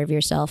take care of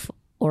yourself,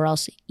 or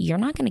else you're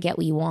not going to get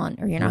what you want,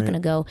 or you're not going to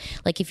go.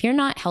 Like if you're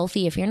not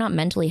healthy, if you're not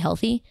mentally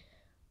healthy,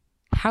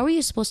 how are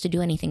you supposed to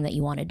do anything that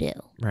you want to do?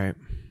 Right.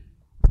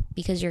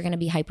 Because you're going to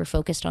be hyper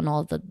focused on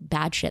all the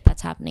bad shit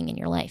that's happening in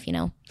your life, you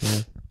know? Yeah.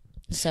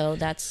 So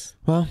that's...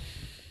 Well,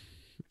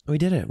 we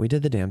did it. We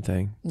did the damn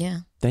thing. Yeah.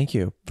 Thank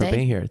you for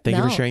being here. Thank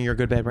you for sharing your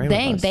good bad brain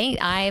with us.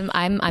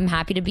 I'm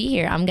happy to be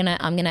here. I'm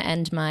gonna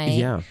end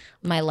my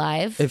my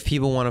live. If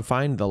people want to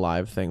find the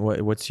live thing,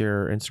 what's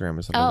your Instagram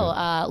or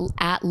something?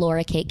 At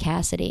Laura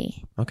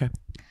Cassidy. Okay.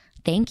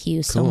 Thank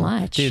you so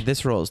much, dude.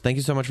 This rules. Thank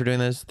you so much for doing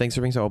this. Thanks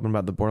for being so open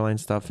about the borderline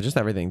stuff. Just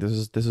everything. This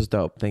is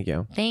dope. Thank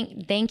you.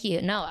 Thank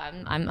you. No,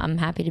 I'm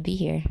happy to be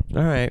here.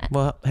 All right.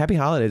 Well, happy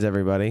holidays,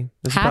 everybody.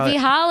 Happy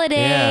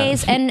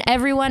holidays, and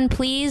everyone,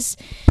 please.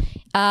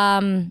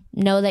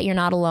 Know that you're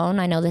not alone.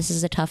 I know this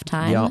is a tough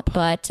time,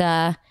 but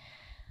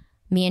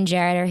me and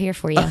Jared are here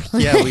for you.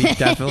 Yeah, we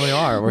definitely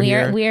are. We're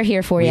here. We're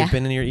here for you. We've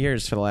been in your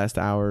ears for the last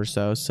hour or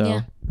so,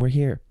 we're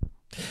here.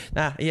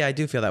 Yeah, I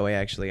do feel that way,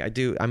 actually. I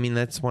do. I mean,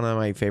 that's one of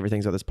my favorite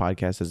things about this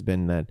podcast has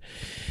been that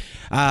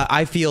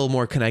I feel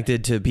more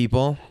connected to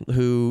people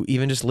who,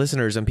 even just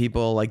listeners and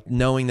people, like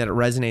knowing that it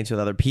resonates with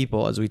other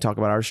people as we talk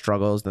about our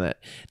struggles, and that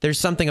there's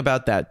something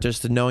about that,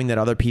 just knowing that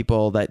other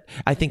people, that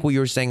I think what you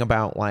were saying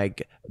about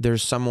like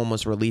there's some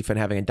almost relief in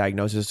having a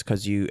diagnosis,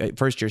 because you at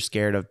first you're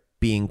scared of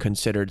being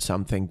considered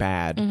something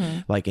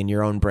bad, like in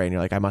your own brain, you're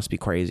like, I must be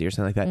crazy or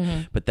something like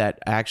that. But that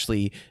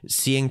actually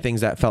seeing things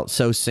that felt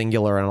so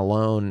singular and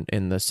alone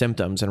in the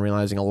symptoms, and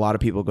realizing a lot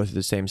of people go through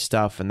the same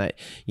stuff, and that,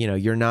 you know,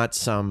 you're not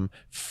some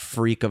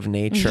freak of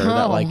nature,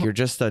 that like you're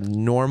just a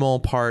normal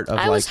part of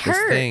this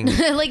thing.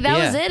 Like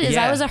that was it,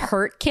 I was a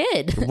hurt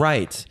kid.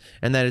 Right.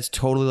 And that it's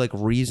totally like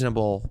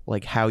reasonable,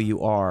 like how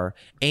you are.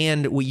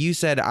 And what you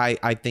said,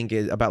 I think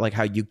is about like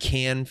how you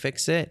can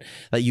fix it,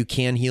 that you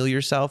can heal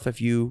yourself if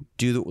you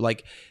do like,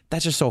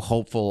 that's just so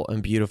hopeful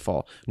and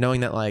beautiful,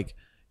 knowing that like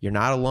you're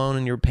not alone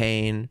in your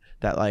pain,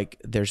 that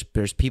like there's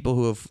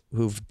people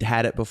who've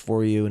had it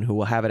before you and who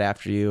will have it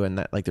after you, and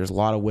that like there's a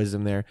lot of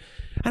wisdom there.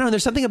 I don't know,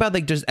 there's something about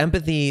like just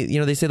empathy,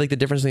 you know, they say like the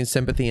difference between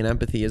sympathy and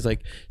empathy is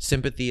like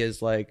sympathy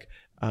is like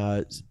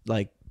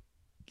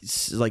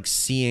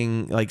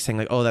seeing, like saying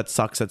like, oh, that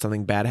sucks that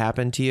something bad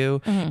happened to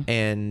you,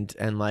 and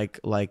like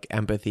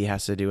empathy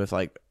has to do with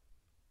like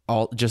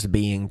all just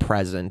being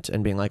present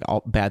and being like,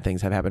 all bad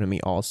things have happened to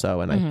me also,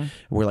 and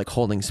we're like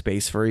holding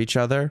space for each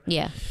other.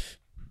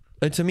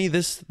 And to me,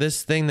 this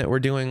thing that we're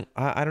doing,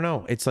 I don't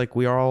know, it's like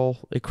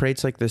it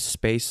creates like this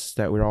space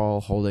that we're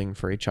all holding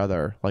for each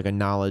other, like a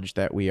knowledge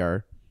that we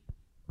are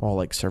all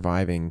like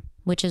surviving.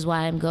 Which is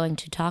why I'm going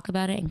to talk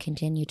about it and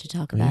continue to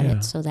talk about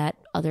it, so that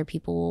other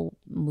people will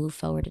move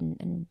forward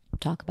and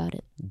talk about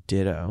it.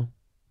 Ditto.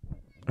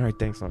 All right,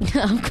 thanks, Laura.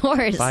 Of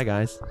course. Bye,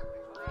 guys.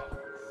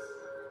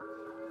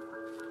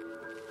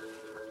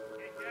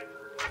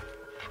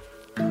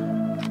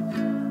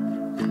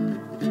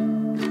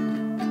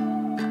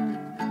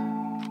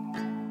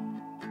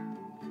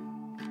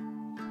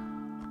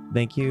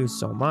 Thank you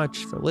so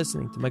much for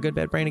listening to My Good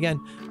Bad Brain again.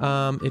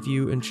 If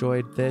you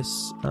enjoyed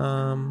this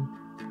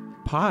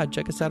pod,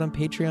 check us out on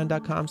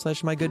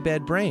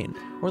patreon.com/mygoodbadbrain,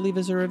 or leave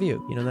us a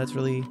review. You know, that's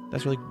really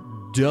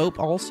dope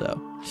also.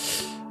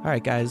 All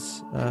right,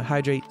 guys,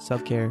 hydrate,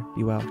 self-care,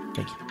 be well.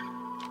 Thank you.